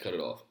glad she cut it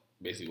off.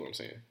 Basically, what I'm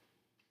saying.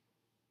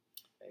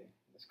 Hey,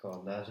 it's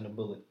called dodging a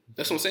bullet.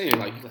 That's what I'm saying.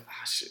 Like, you like,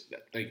 shit,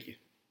 thank you.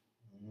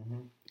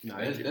 Nah,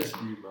 that's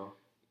you, bro.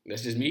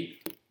 That's just me.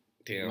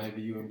 Damn,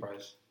 Maybe you and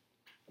Bryce.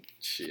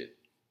 shit.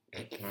 I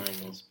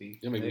ain't gonna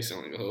speak. That make me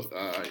sound like a host.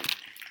 All right.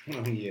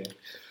 Yeah.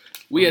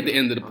 We at the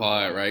end of the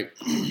pod, right?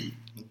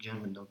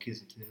 Gentlemen, don't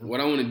kiss and tell.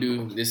 What I want to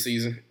do this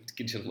season,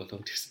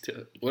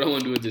 what I want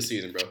to do with this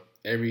season, bro.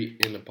 Every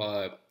in the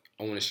pod,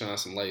 I want to shine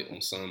some light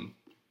on some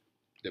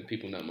that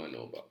people not might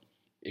know about.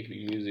 It could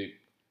be music,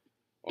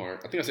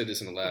 art. I think I said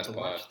this in the last The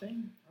pod. watch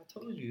thing? I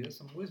told you, there's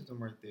some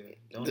wisdom right there.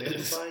 Don't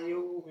ever buy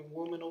your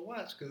woman a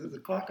watch because there's a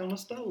clock on the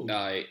stove.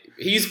 Alright,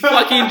 he's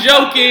fucking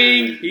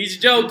joking. He's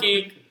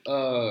joking.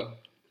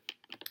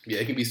 Yeah,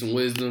 it could be some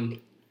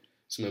wisdom,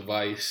 some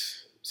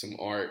advice, some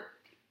art,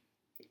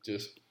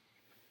 just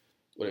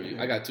whatever.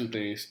 I got two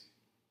things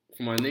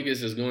for my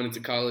niggas that's going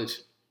into college.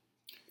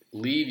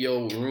 Leave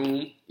your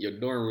room, your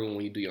dorm room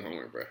when you do your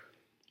homework, bro,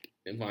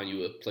 and find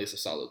you a place of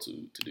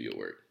solitude to do your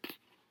work.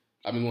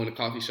 I've been going to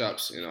coffee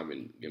shops and I've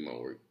been getting my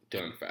work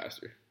done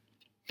faster.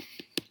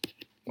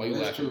 Why you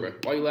That's laughing, true. bro?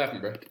 Why you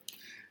laughing, bro?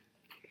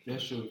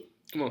 That's true.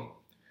 Come on.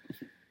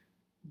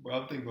 Bro,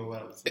 I'm thinking about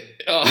what I was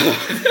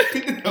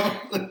saying.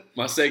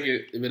 My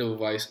second bit of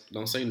advice,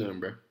 don't say nothing,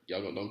 bro.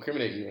 Y'all don't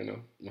incriminate me right now.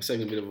 My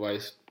second bit of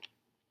advice,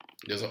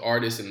 there's an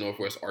artist in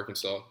Northwest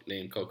Arkansas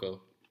named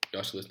Coco.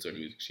 Y'all should listen to her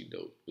music. She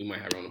dope. We might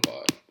have her on the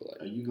pod.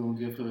 But Are you gonna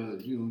give her?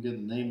 You gonna get the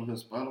name of her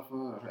Spotify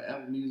or her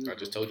Apple Music? I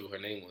just told you what her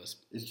name was.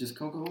 It's just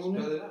Coco on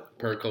Spell there. it out.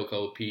 Per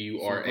Coco, So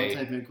if I PURA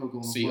type in Coco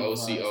on COCO.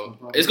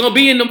 Spotify, It's gonna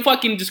be in the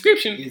fucking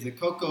description. Is it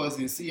Coco as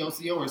in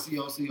COCO or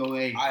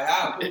COCOA?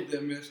 I approved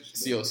that message.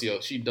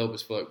 COCO. She dope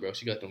as fuck, bro.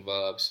 She got them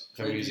vibes.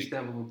 Her music.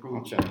 Stamp of I'm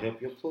approval. trying to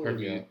help your plug Her out.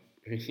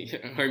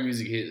 music. Her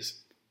music hits.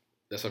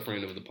 That's her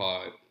friend of the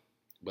pod.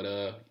 But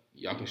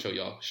y'all can shine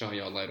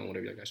y'all light on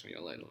whatever y'all got shine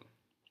y'all light on.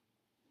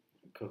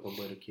 Cocoa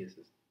Butter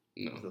Kisses.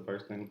 No. It's the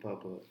first thing to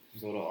pop up.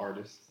 Go to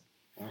artists.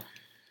 Man,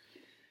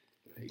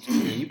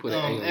 you put an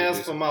A on As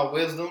this. for my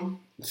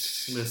wisdom, let's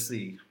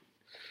see.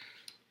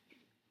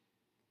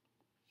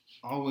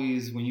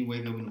 Always, when you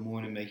wake up in the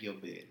morning, make your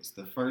bed. It's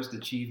the first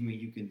achievement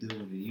you can do,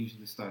 and it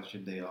usually starts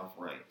your day off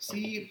right.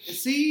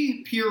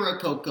 See, Pura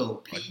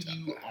Coco,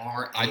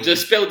 Pura. I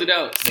just spelled it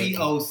out.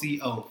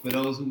 COCO. For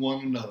those who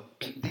want to know,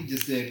 he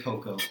just said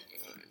Coco.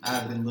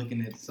 I've been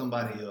looking at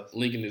somebody else.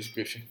 Link in the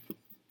description.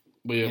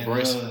 But yeah, And,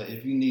 Bryce.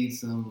 if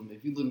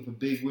you're looking for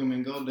big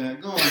women, go on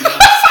down,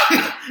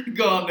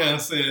 go on down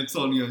San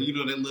Antonio. You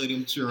know they love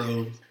them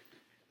churros.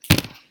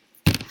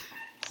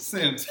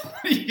 San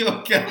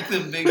Antonio got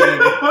them big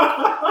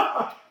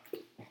women.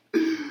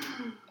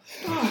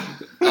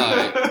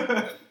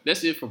 Alright.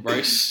 That's it for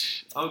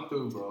Bryce. I'm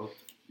through, bro.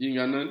 You ain't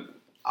got nothing?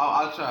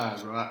 I'll try,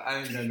 bro. I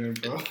ain't got nothing,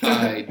 bro.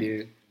 Alright,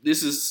 then.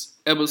 This is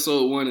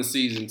episode 1 of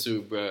season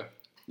 2, bro.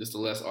 This is the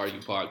Let's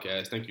Argue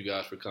podcast. Thank you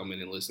guys for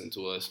coming and listening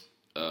to us.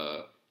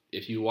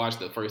 If you watched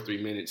the first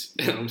 3 minutes,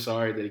 I'm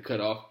sorry that it cut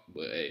off,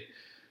 but hey,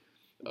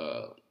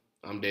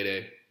 I'm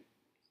DayDay.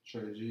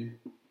 Trey G.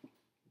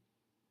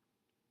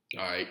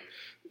 All right,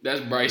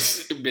 that's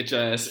Bryce, bitch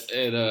ass,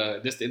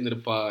 and this the end of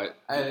the pod.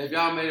 Hey, if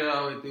y'all made it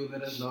all the way through,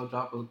 let us know.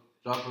 Drop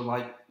a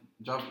like.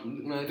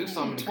 Man, do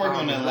something. in the Twerk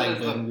on that comments. like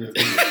button real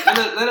quick.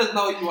 Let us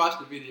know you watched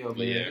the video,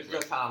 man. Yeah, It's bro.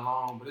 got kind of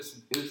long, but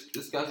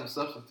it's got some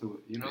substance to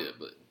it, you know? Yeah,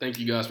 but thank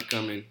you guys for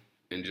coming.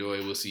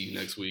 Enjoy. We'll see you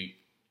next week.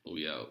 We'll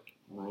be out.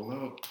 Roll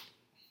out.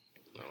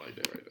 I like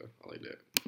that right there. I like that.